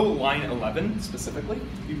below line 11 specifically,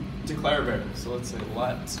 you declare a variable. So let's say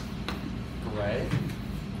let gray.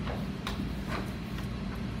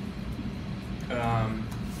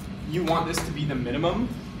 You want this to be the minimum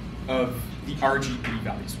of the RGB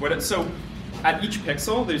values. So at each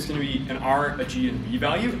pixel, there's going to be an R, a G, and a B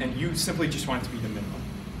value, and you simply just want it to be the minimum.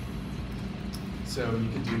 So you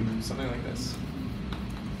could do something like this.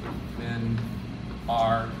 Min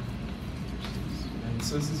R. And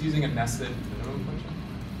so this is using a nested minimum function.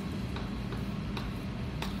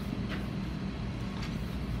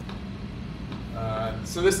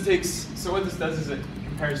 So what this does is it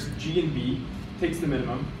compares G and B, takes the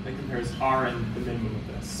minimum, and compares R and the minimum of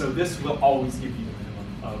this. So this will always give you the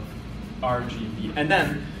minimum of R, G, and B. And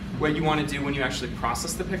then what you want to do when you actually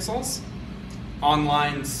process the pixels, on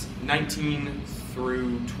lines 19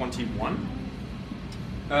 through 21,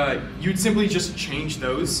 you'd simply just change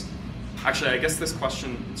those. Actually, I guess this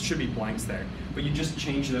question should be blanks there, but you just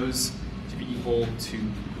change those to be equal to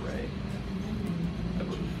gray.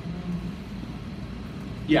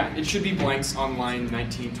 Yeah, it should be blanks on line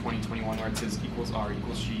 19, 20, 21, where it says equals R,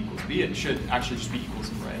 equals G, equals B. It should actually just be equals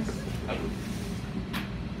gray.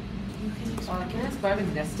 Can I ask why we're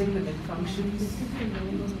nesting the min functions?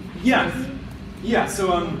 Yeah. Yeah,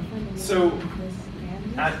 so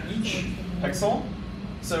at each pixel,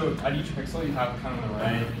 you have kind of an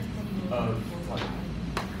array of like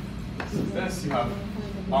this. You have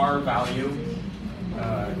R value,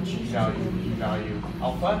 G value, B value,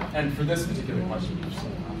 alpha, and for this particular question, you just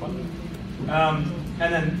have alpha.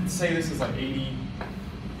 And then say this is like 80,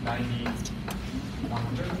 90,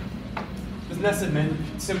 100. This nested min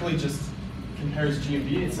simply just compares G and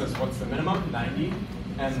B. It says what's the minimum, 90,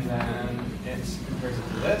 and then it compares it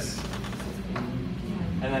to this,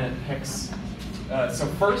 and then it picks. So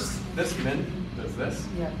first, this min does this,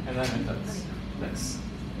 and then it does this.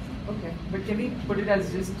 Okay, but can we put it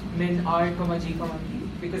as just min R, comma G, comma B?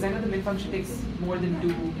 Because I know the min function takes more than 2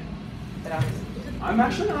 parameters. I'm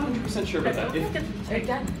actually not 100% sure about that. It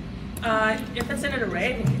can. If it's in an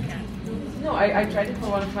array, I think it can. No, I tried it for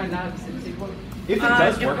one of my labs. It worked. If it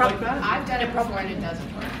does work like that? I've done it before and it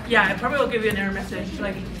doesn't work. Yeah, it probably will give you an error message.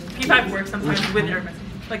 Like P5 works sometimes with error message.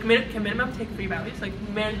 Like can minimum take 3 values? Like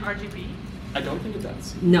min RGB? I don't think it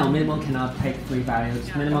does. No, minimum cannot take 3 values.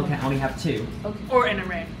 Yeah. Minimum can only have 2. Okay. Or an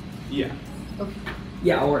array. Yeah. Okay.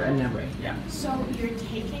 Yeah, or an array. Yeah. So you're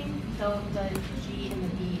taking the G and the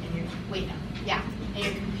B and and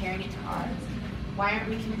you're comparing it to R. Why are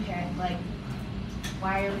we comparing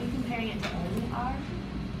it to only R?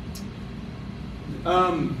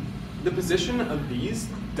 The position of these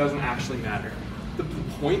doesn't actually matter. The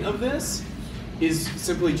point of this is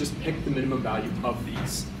simply just pick the minimum value of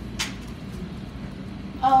these.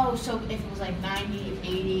 Oh, so if it was like 90,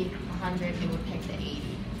 80, 100, it would pick the 80.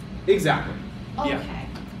 Exactly. Okay.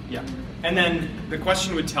 Yeah. And then the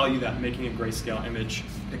question would tell you that making a grayscale image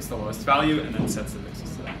picks the lowest value and then sets the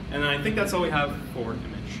pixels to that. And then I think that's all we have for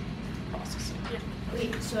image processing.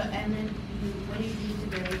 Wait, so and then what do you use to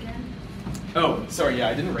do again? Oh, sorry, yeah,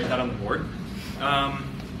 I didn't write that on the board.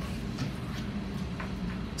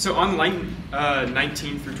 So on line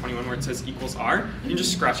 19 through 21 where it says equals R, you can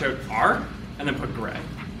just scratch out R and then put gray.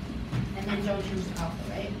 And then don't choose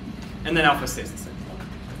alpha, right? And then alpha stays the same.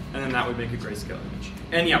 And then that would make a grayscale image.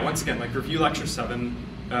 And yeah, once again, like review lecture 7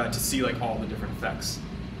 to see like all the different effects.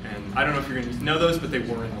 And I don't know if you're going to know those, but they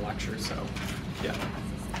were in the lecture, so yeah.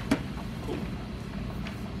 Cool.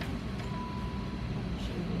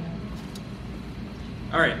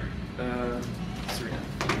 All right, Serena.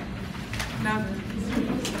 Now,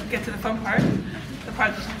 get to the fun part. The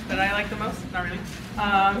part that I like the most. Not really.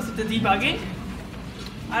 So the debugging.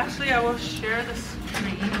 Actually, I will share the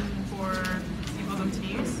screen for people on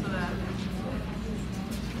Teams so that.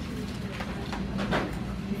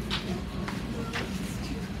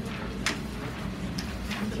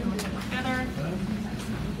 Together.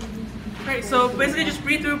 Great. So basically, just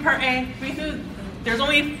read through part A. Read through. There's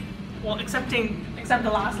only, well, except the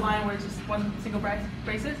last line where it's just one single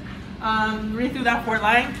braces. Read through that 4th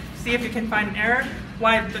line. See if you can find an error.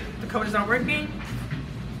 Why the code is not working.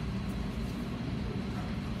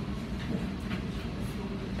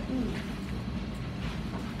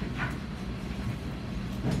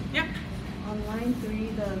 Yeah. On line 3,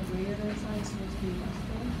 the greater than sign is supposed to be less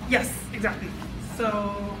than? Yes, exactly.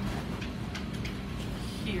 So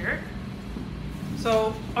here.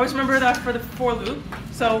 So always remember that for the for loop.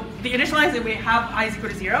 So the initializer we have I is equal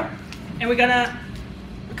to 0, and we're gonna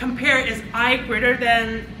compare is I greater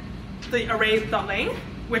than the array.length,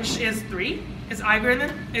 which is 3. Is 0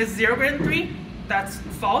 greater than 3? That's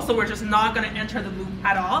false. So we're just not gonna enter the loop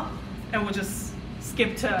at all, and we'll just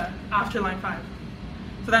skip to after line 5.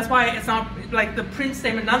 So that's why it's not like the print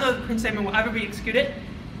statement. None of the print statement will ever be executed.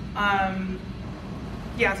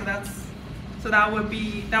 Yeah. So that would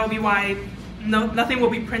be why nothing will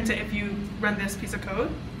be printed if you run this piece of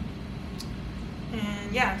code.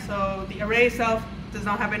 And yeah, so the array itself does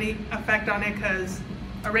not have any effect on it because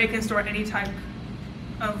array can store any type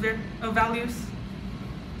of values.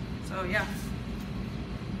 So yeah.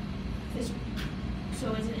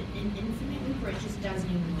 So is it an infinite loop, or it just doesn't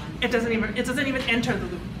even run? It doesn't even enter the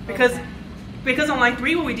loop because on line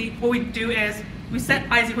 3 what we do is we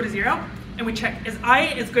set I is equal to 0 and we check is I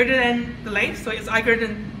is greater than the length, so is I greater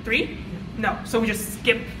than 3? No, so we just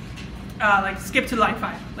skip skip to line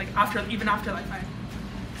 5, like even after line 5.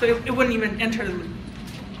 So it wouldn't even enter the loop.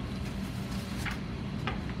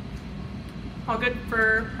 All good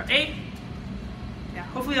for part A. Yeah,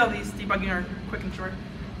 hopefully all these debugging are quick and short.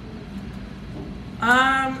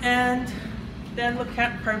 And then look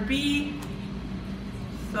at part B.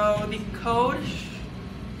 So the code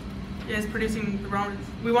is producing the wrong.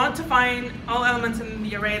 We want to find all elements in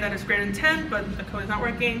the array that is greater than 10, but the code is not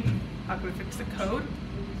working. How can we fix the code?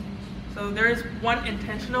 So there is one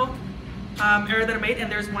intentional error that I made,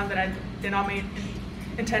 and there's one that I did not make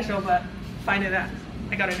intentional, but find it at.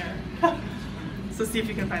 I got an error. So see if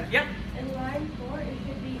you can find it. Yeah? In line 4, it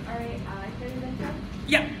should be array I greater than 10?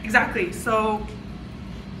 Yeah, exactly. So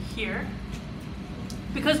here,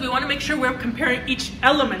 because we want to make sure we're comparing each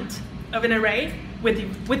element of an array with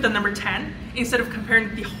the number 10 instead of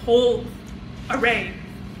comparing the whole array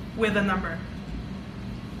with a number.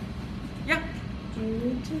 Yeah? Do you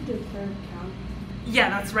need to declare count? Yeah,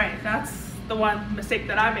 that's right. That's the one mistake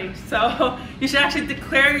that I made. So you should actually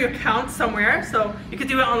declare your count somewhere. So you could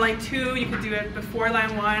do it on line 2, you could do it before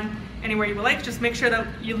line 1, anywhere you would like. Just make sure that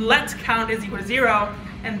you let count is equal to 0,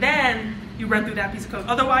 and then you run through that piece of code.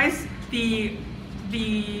 Otherwise, the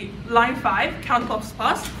line 5, count plus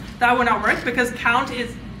plus, that will not work because count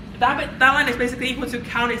is, that line is basically equal to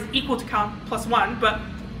count is equal to count plus 1, but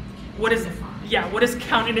what is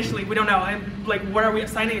count initially? We don't know. And like, what are we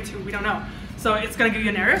assigning it to? We don't know. So it's going to give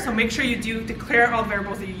you an error. So make sure you do declare all the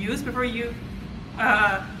variables that you use before you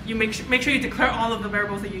make sure you declare all of the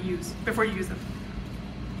variables that you use before you use them.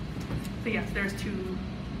 So yes, there's 2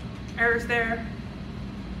 errors there.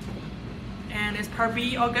 And is part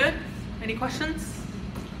B all good? Any questions?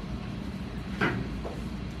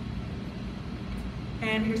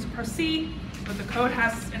 And here's part C, but the code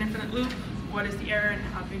has an infinite loop. What is the error and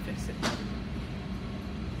how do we fix it?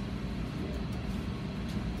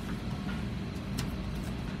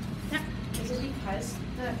 Is it because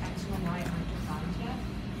the x and y aren't defined yet?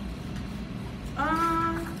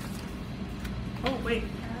 Oh wait,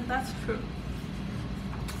 that's true.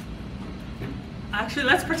 Actually,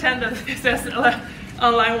 let's pretend that it says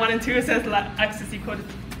on line 1 and 2 it says let x is equal to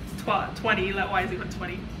 20, let y is equal to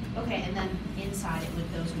 20. Okay, and then inside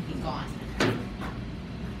it those would be gone.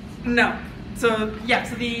 No. So yeah,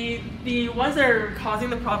 so the ones that are causing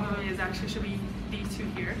the problem is actually should be these 2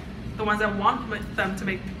 here. The ones that want them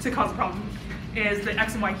to cause a problem is the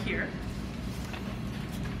x and y here.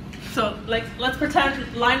 So like let's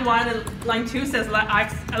pretend line 1 and line 2 says let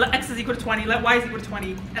x is equal to 20, let y is equal to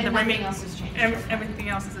 20, and the remaining else is changed. Everything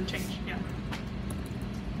else isn't changed. Yeah.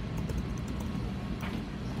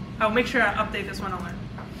 I'll make sure I update this one on there.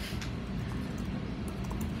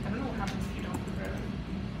 I don't know what happens if you don't declare it.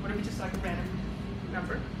 What if we just like a random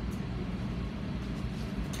number?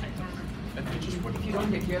 I don't remember. I think it just wouldn't If you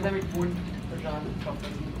don't declare them, it won't run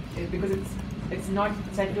properly. Because it's not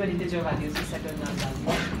set to an integer value, it's just set to a null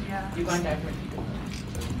value. Yeah. You can't type it.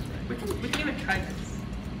 We can even try this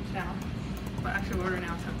now, but actually we're running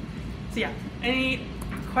out of time. So yeah, any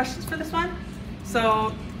questions for this one?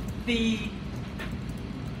 So the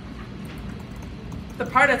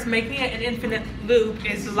part that's making it an infinite loop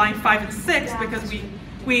is line 5 and 6 because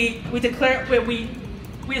we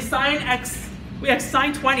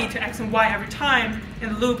assign 20 to x and y every time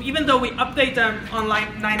in the loop, even though we update them on line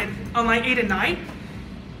 8 and 9.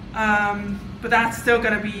 But that's still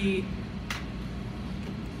going to be.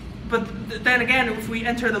 But then again, if we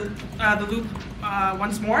enter the loop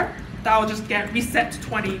once more, that will just get reset to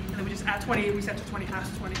 20, and then we just add 20, reset to 20, add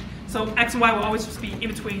to 20. So x and y will always just be in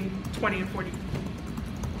between 20 and 40.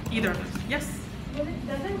 Either of those. Yes?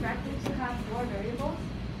 Doesn't rect need to have 4 variables?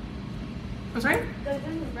 I'm sorry?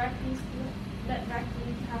 Doesn't rect need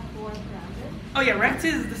to have 4 parameters? Oh yeah, rect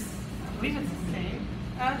is this. I believe it's the same.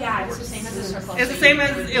 Yeah, it's the same as a circle. It's the same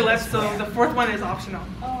as ellipse, so the 4th one is optional.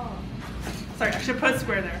 Oh. Sorry, I should put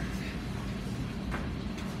square there.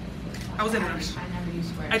 I was in a rush. I never use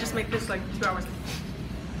square. I just made this like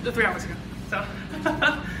 3 hours ago. So,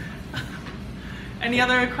 any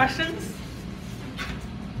other questions?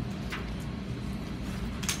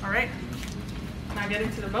 All right. Now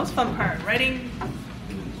getting to the most fun part: writing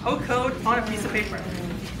whole code on a piece of paper.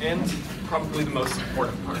 And probably the most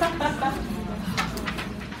important part.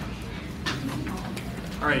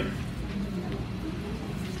 All right.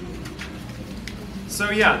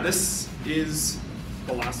 So yeah, this is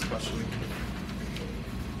the last question.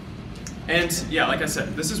 And yeah, like I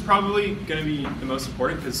said, this is probably going to be the most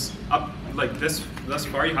important because up like thus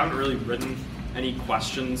far, you haven't really written any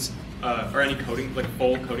questions or any coding, like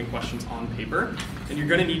full coding questions on paper, and you're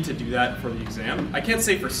going to need to do that for the exam. I can't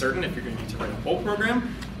say for certain if you're going to need to write a whole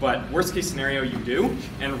program, but worst case scenario, you do.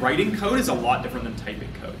 And writing code is a lot different than typing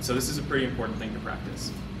code, so this is a pretty important thing to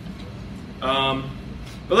practice. But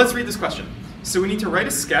let's read this question. So we need to write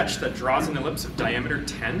a sketch that draws an ellipse of diameter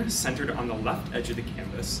 10 centered on the left edge of the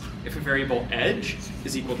canvas if a variable edge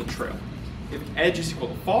is equal to true. If edge is equal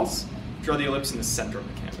to false, draw the ellipse in the center of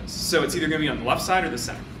the canvas. So it's either going to be on the left side or the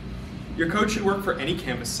center. Your code should work for any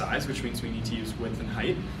canvas size, which means we need to use width and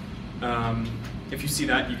height. If you see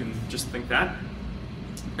that, you can just think that.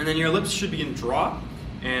 And then your ellipse should be in draw,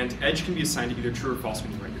 and edge can be assigned to either true or false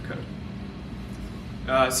when you write your code.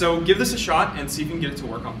 So give this a shot and see if you can get it to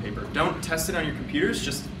work on paper. Don't test it on your computers,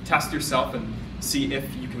 just test yourself and see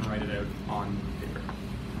if you can write it out on paper.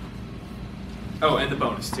 Oh, and the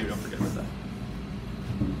bonus too, don't forget about that.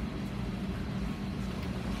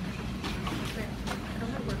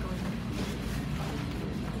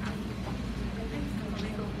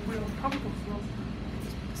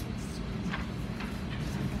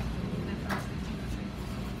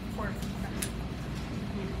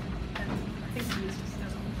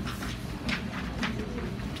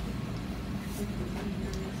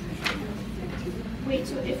 Wait,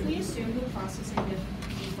 so if we assume the processing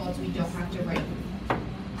defaults, we don't have to write,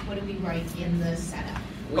 what do we write in the setup?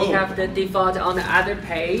 We have the default on the other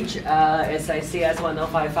page. It's a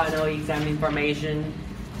CS105 final exam information.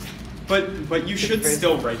 But you should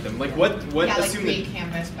still write them. Like what? Yeah, like assume create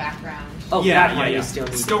canvas background. Oh, yeah, that yeah, one yeah. you still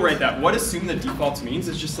need. Still write that. What assume the defaults means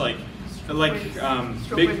is just like Stroke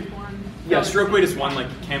big. weight is 1. Yeah, stroke weight is 1. Like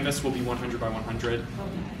canvas will be 100 by 100.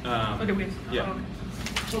 Okay, wait. Yeah. Okay.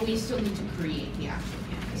 But we still need to create the actual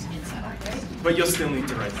canvas in setup, right? But you'll still need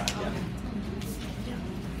to write that. Yeah.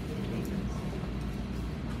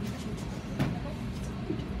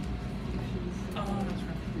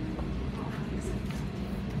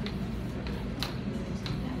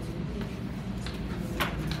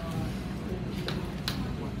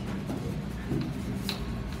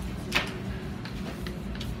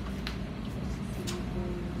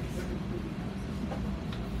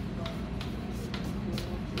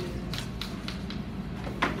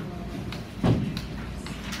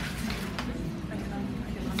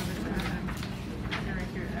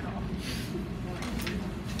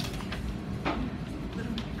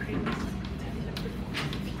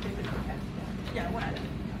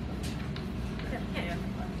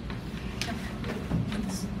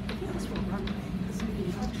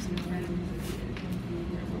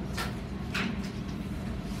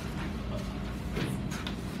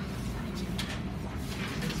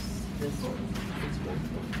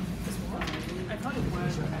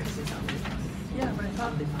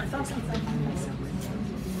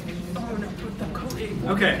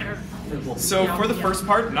 Okay, so for the first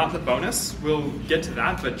part, not the bonus, we'll get to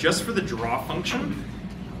that, but just for the draw function,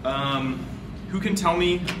 who can tell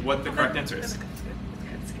me what the correct answer is?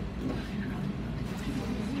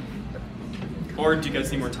 Or do you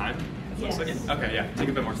guys need more time? Yes. Okay, yeah, take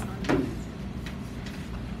a bit more time.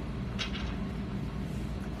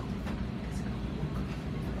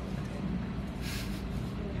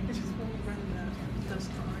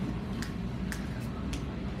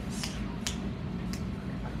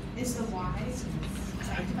 Is the Y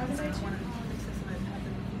side divided by 2?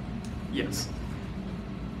 Yes.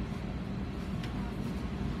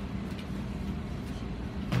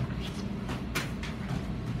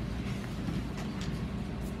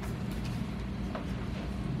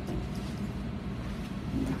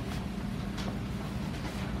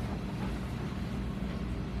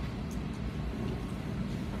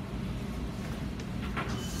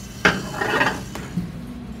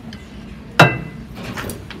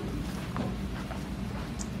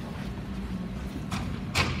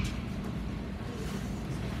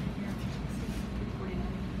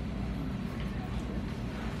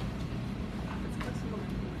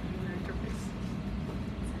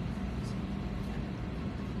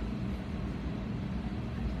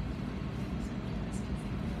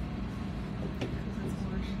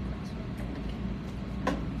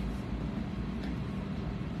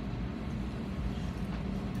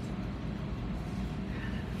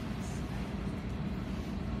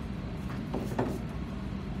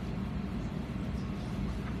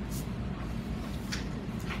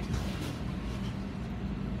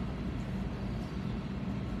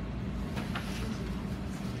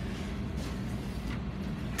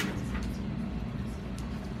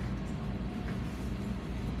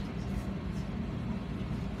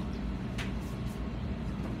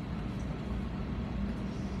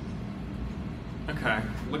 Okay,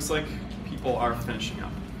 looks like people are finishing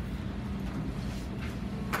up.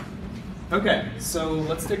 Okay, so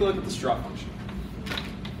let's take a look at this draw function.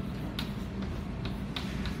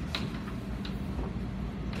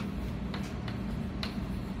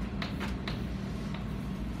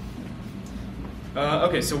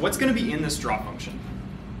 Okay, so what's going to be in this draw function?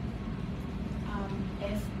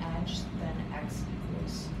 If edge, then x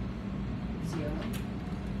equals 0.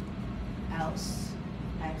 Else,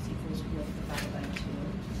 x equals width divided by 2.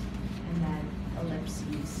 And then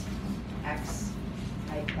ellipses, x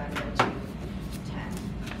height divided by 2, 10.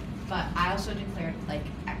 But I also declared like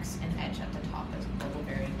x and edge at the top as global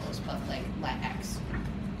variables, but like let x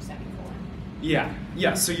semicolon.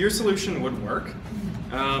 Yeah, so your solution would work.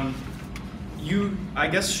 You, I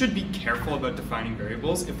guess, should be careful about defining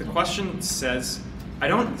variables. If the question says, I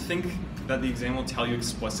don't think that the exam will tell you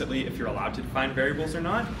explicitly if you're allowed to define variables or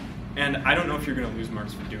not, and I don't know if you're going to lose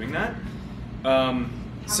marks for doing that.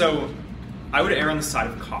 So I would err on the side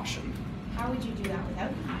of caution. How would you do that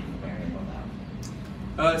without defining a variable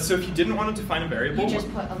though? So if you didn't want to define a variable, You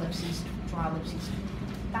just put ellipses, draw ellipses.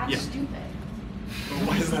 That's Yeah. stupid.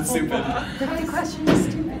 Why is that stupid? The question is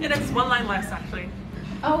stupid. It's one line less, actually.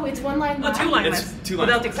 Oh, it's one line left? 2 line It's less. 2 lines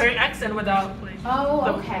Without less. declaring x and without like. Oh,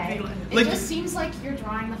 the okay. v line. It Like- just seems like you're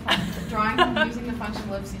drawing using the function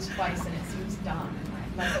ellipses twice, and it seems dumb.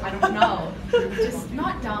 Like, I don't know. Just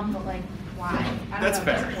not dumb, but like, why? I don't That's know,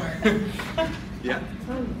 fair. it doesn't work. Yeah.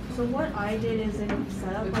 So what I did is in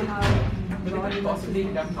setup I have But it drawing could possibly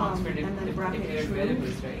become transferred and then if bracket declared true,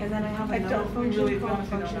 variables, right? and then I have I another don't function really called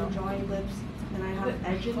honestly don't function know. drawing lips, and I have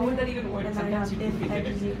edge in How would there, that even work? and then I have Sometimes you if could edge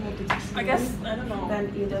figure is it. equal to 60, I guess, I don't know. then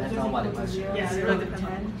ellipse is Depends on what equal it to was. 0, Yeah, it 0 really to depends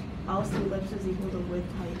on 10, else the ellipse is equal to width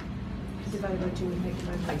height divided by 2 and height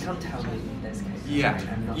divided by I 2. can't tell you in this case.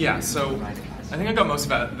 I'm not Yeah, able to so write a class. I think I got most of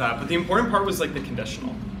that, but the important part was like the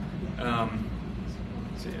conditional. So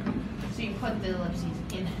yeah. So you put the ellipses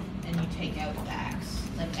in it, and you take out the x.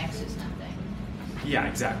 Like, x is nothing. Yeah,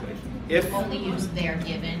 exactly. If, Only use their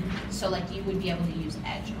given. So like, you would be able to use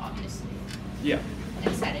edge, obviously, yeah,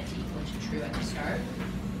 and set it to equal to true at the start.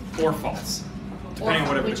 or false, depending on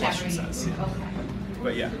whatever the question Whichever says. you, okay.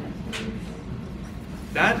 But yeah.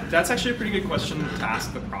 That's actually a pretty good question to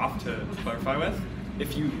ask the prof to clarify with.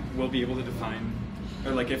 If you will be able to define,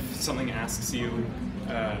 or like if something asks you,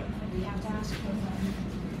 We have to ask for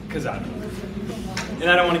that. because I don't know. And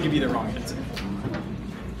I don't want to give you the wrong answer.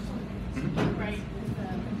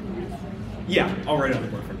 Yeah, I'll write it on the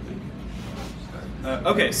board for you.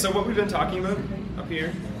 Okay, so what we've been talking about up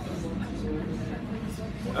here.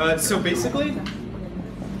 So basically,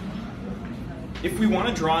 if we want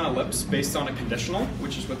to draw an ellipse based on a conditional,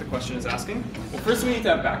 which is what the question is asking, well, first we need to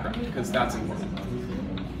have background, because that's important.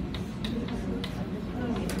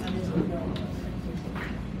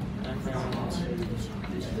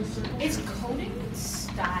 Is coding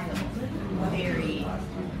style very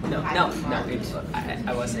No, it's,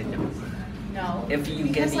 I was saying no. No. If you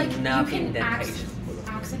Because, get like, enough you can indentation.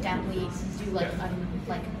 accidentally do like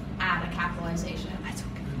add a capitalization.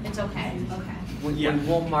 It's okay. Okay. We Yeah.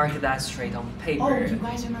 won't mark that straight on paper. Oh, you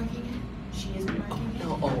guys are marking it? She isn't marking it?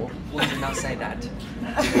 No, we did not say that.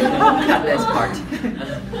 Cut this part.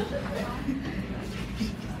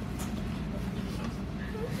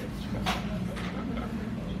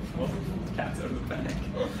 Cat's out of the bag.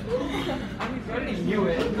 I already knew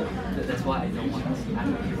it. That's why I don't want to.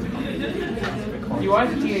 You are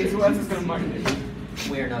the TAs, who else is going to mark it?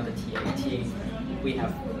 We're not the TA. We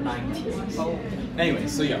have 9 TAs. Oh. Anyway,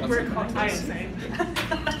 so yeah, let's We're look at I this. insane.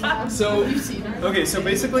 So, okay, so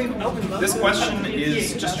basically, this question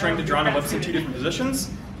is just trying to draw an ellipse in 2 different positions,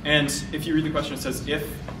 and if you read the question, it says if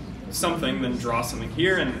something, then draw something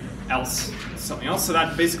here, and else something else. So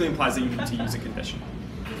that basically implies that you need to use a condition,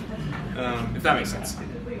 if that makes sense.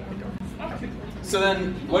 So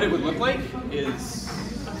then, what it would look like is,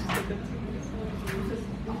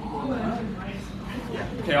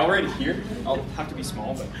 okay, I'll write it here. I'll have to be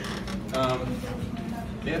small, but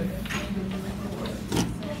if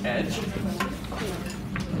edge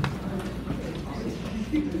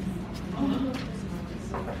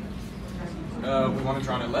we want to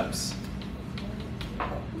draw an ellipse.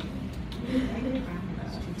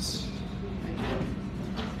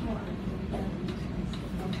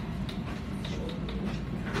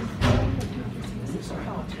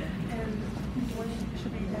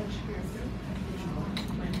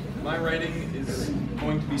 My writing is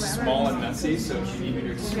going to be small and messy, so if you need me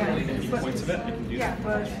to explain any points of it, I can do that.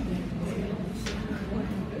 But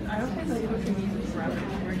I don't think that we can use this route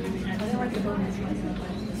when we're using it. I like the bonus.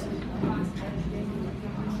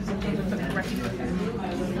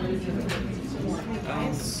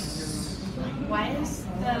 Why is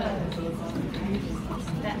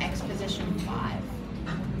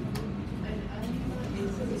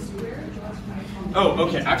Oh,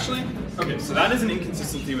 okay, actually, okay, so that is an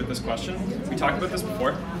inconsistency with this question. We talked about this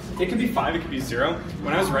before. It could be 5, it could be 0.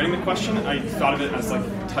 When I was writing the question, I thought of it as like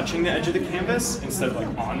touching the edge of the canvas instead of like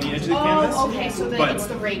on the edge of the canvas. Oh, okay, so then it's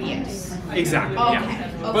the radius. Exactly, Okay, yeah.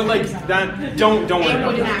 okay. But like that, don't worry It about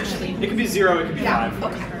wouldn't that. actually. It could be 0, it could be 5.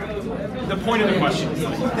 Okay. The point of the question is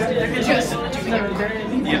like, Just doing it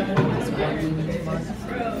wrong. yeah.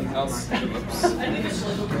 Else, oops.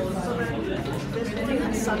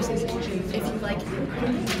 If you like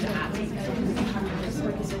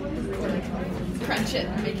crunch it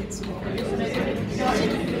and make it small.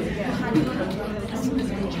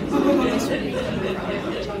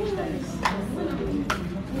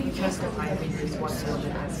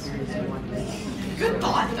 Good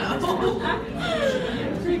thought, though.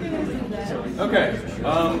 Okay,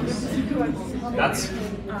 that's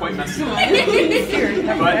quite messy.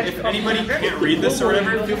 But if anybody can't read this or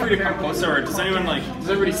whatever, feel free to come closer. Or does anyone does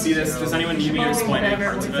everybody see this? Does anyone need me to explain any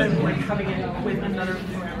parts of it? Having it with another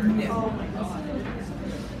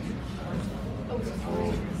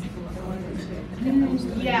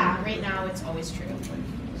Yeah, right now it's always true.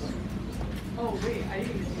 Oh wait, I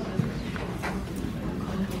didn't even know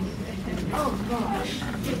Oh gosh.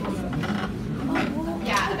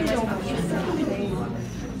 Yeah, otherwise probably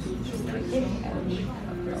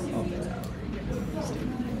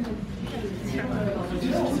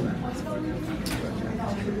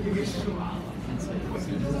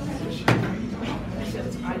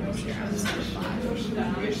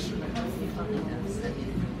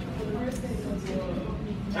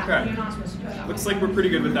Okay. Looks like we're pretty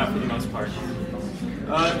good with that for the most part.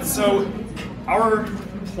 So our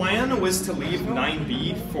plan was to leave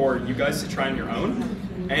 9b for you guys to try on your own.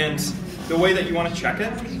 And the way that you want to check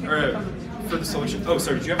it, or for the solution. Oh,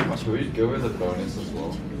 sorry, did you have a question? Should we go over the bonus as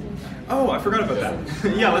well? Oh, I forgot about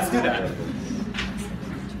that. Yeah, let's do that.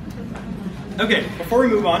 Okay, before we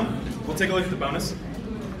move on, we'll take a look at the bonus.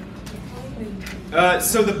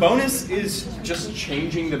 So the bonus is just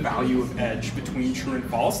changing the value of edge between true and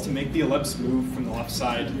false to make the ellipse move from the left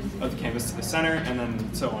side of the canvas to the center, and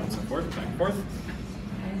then so on and so forth, back and forth.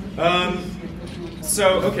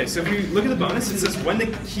 So if you look at the bonus, it says when the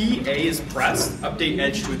key A is pressed, update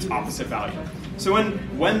edge to its opposite value. So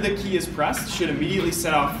when the key is pressed, it should immediately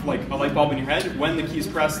set off like a light bulb in your head. When the key is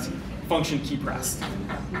pressed, function key pressed.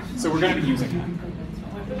 So we're going to be using that.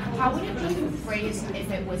 How would it be phrased if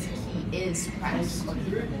it was key is pressed?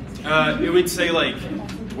 It would say like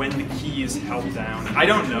when the key is held down. I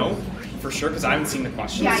don't know for sure because I haven't seen the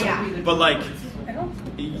questions. Yeah. But like,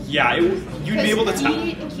 yeah, you'd be able to tell.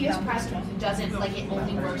 The key is pressed doesn't like it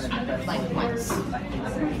only works like once,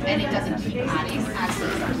 and it doesn't keep adding as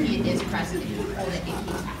the key is pressed. If you hold it, it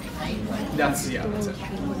keeps adding, right? That's it.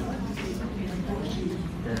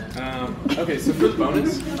 Okay, so for the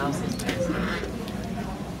bonus.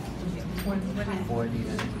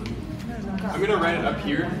 I'm gonna write it up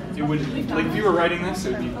here. It would, like if you were writing this,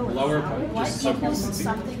 it would be lower, but just so people can see.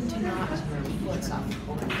 Something to not equal itself.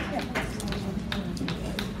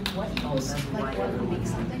 What equals, like what would make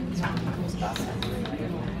something not equal itself?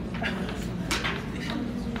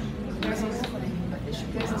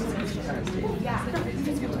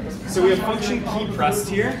 So we have function key pressed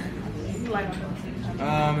here.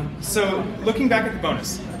 So looking back at the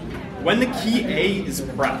bonus, when the key A is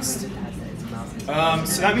pressed,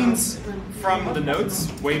 so that means from the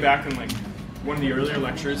notes way back in like one of the earlier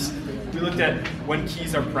lectures, we looked at when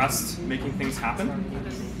keys are pressed, making things happen.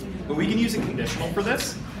 But we can use a conditional for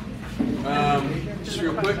this. Just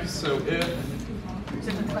real quick, so if...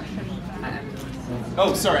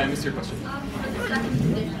 Oh, sorry, I missed your question.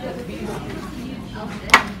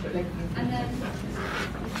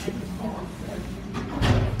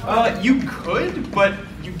 You could, but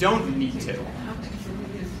you don't need to.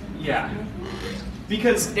 Yeah.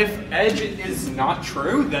 Because if edge is not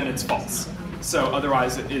true, then it's false. So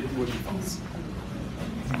otherwise, it would be false.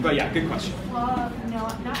 But yeah, good question. Well, no,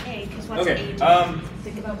 not A, because what's Okay. A?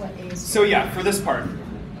 Think about what A is. So yeah, for this part.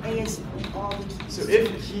 A is all the keys. So if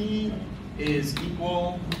key is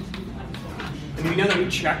equal, and we know that we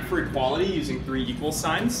check for equality using 3 equal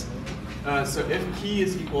signs. So if key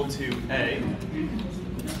is equal to A,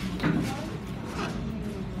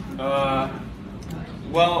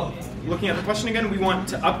 well, looking at the question again, we want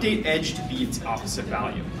to update edge to be its opposite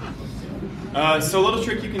value. So a little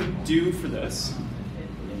trick you can do for this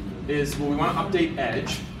is, well, we want to update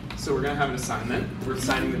edge. So we're going to have an assignment. We're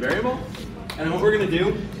assigning the variable. And then what we're going to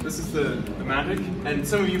do, this is the magic, and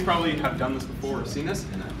some of you probably have done this before or seen this.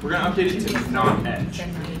 We're going to update it to not edge. You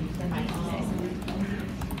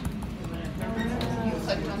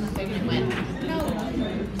clicked on the thing and went, no.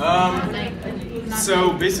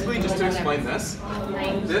 So basically, just to explain this,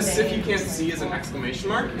 if you can't see, is an exclamation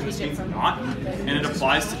mark, and this means not, and it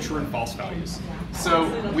applies to true and false values. So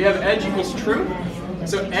we have edge equals true,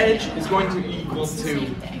 so edge is going to equal to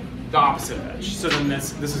the opposite of edge. So then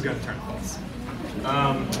this is going to turn false.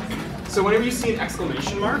 So whenever you see an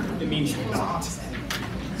exclamation mark, it means not.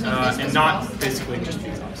 And not basically just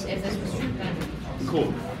means opposite. If this was true, then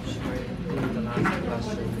cool.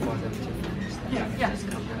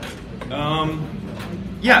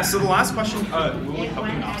 Yeah, so the last question, will we help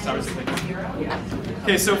you in office hours?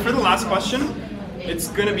 Okay, so for the last question, it's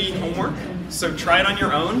going to be homework. So try it on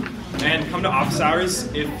your own and come to office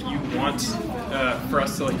hours if you want for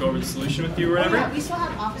us to like go over the solution with you or whatever. Yeah, we still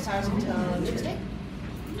have office hours until Tuesday?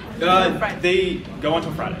 They go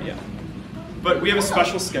until Friday, yeah. But we have a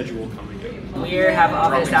special schedule coming in. We have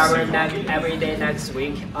office hour every day next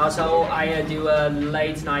week. Also, I do a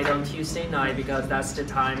late night on Tuesday night because that's the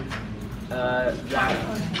time that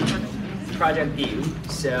project due.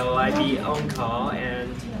 So I be on call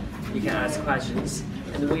and you can ask questions.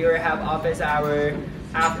 And we will have office hour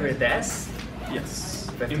after this. Yes.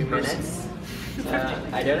 15 minutes.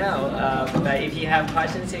 I don't know, but if you have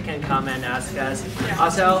questions, you can come and ask us.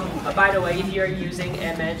 Also, by the way, if you're using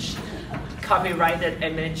image, copyrighted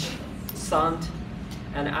image, sound,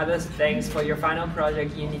 and other things for your final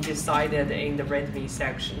project, you need to cite it in the README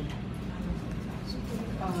section.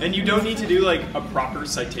 And you don't need to do like a proper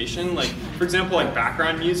citation. Like, for example, like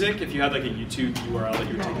background music, if you had like a YouTube URL that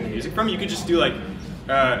you were taking the music from, you could just do like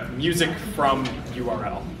music from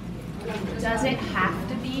URL. Does it have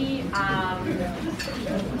to be,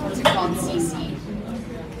 what's it called, CC?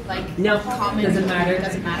 Like, no, common, doesn't matter.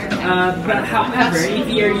 Doesn't matter. But however, if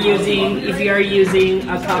you're using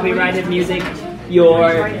a copyrighted music,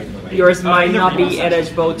 yours might not be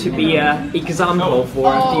eligible to be an example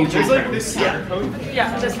for future. There's like this starter code.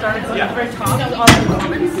 Yeah, the starter code Yeah. for top on the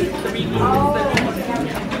comments.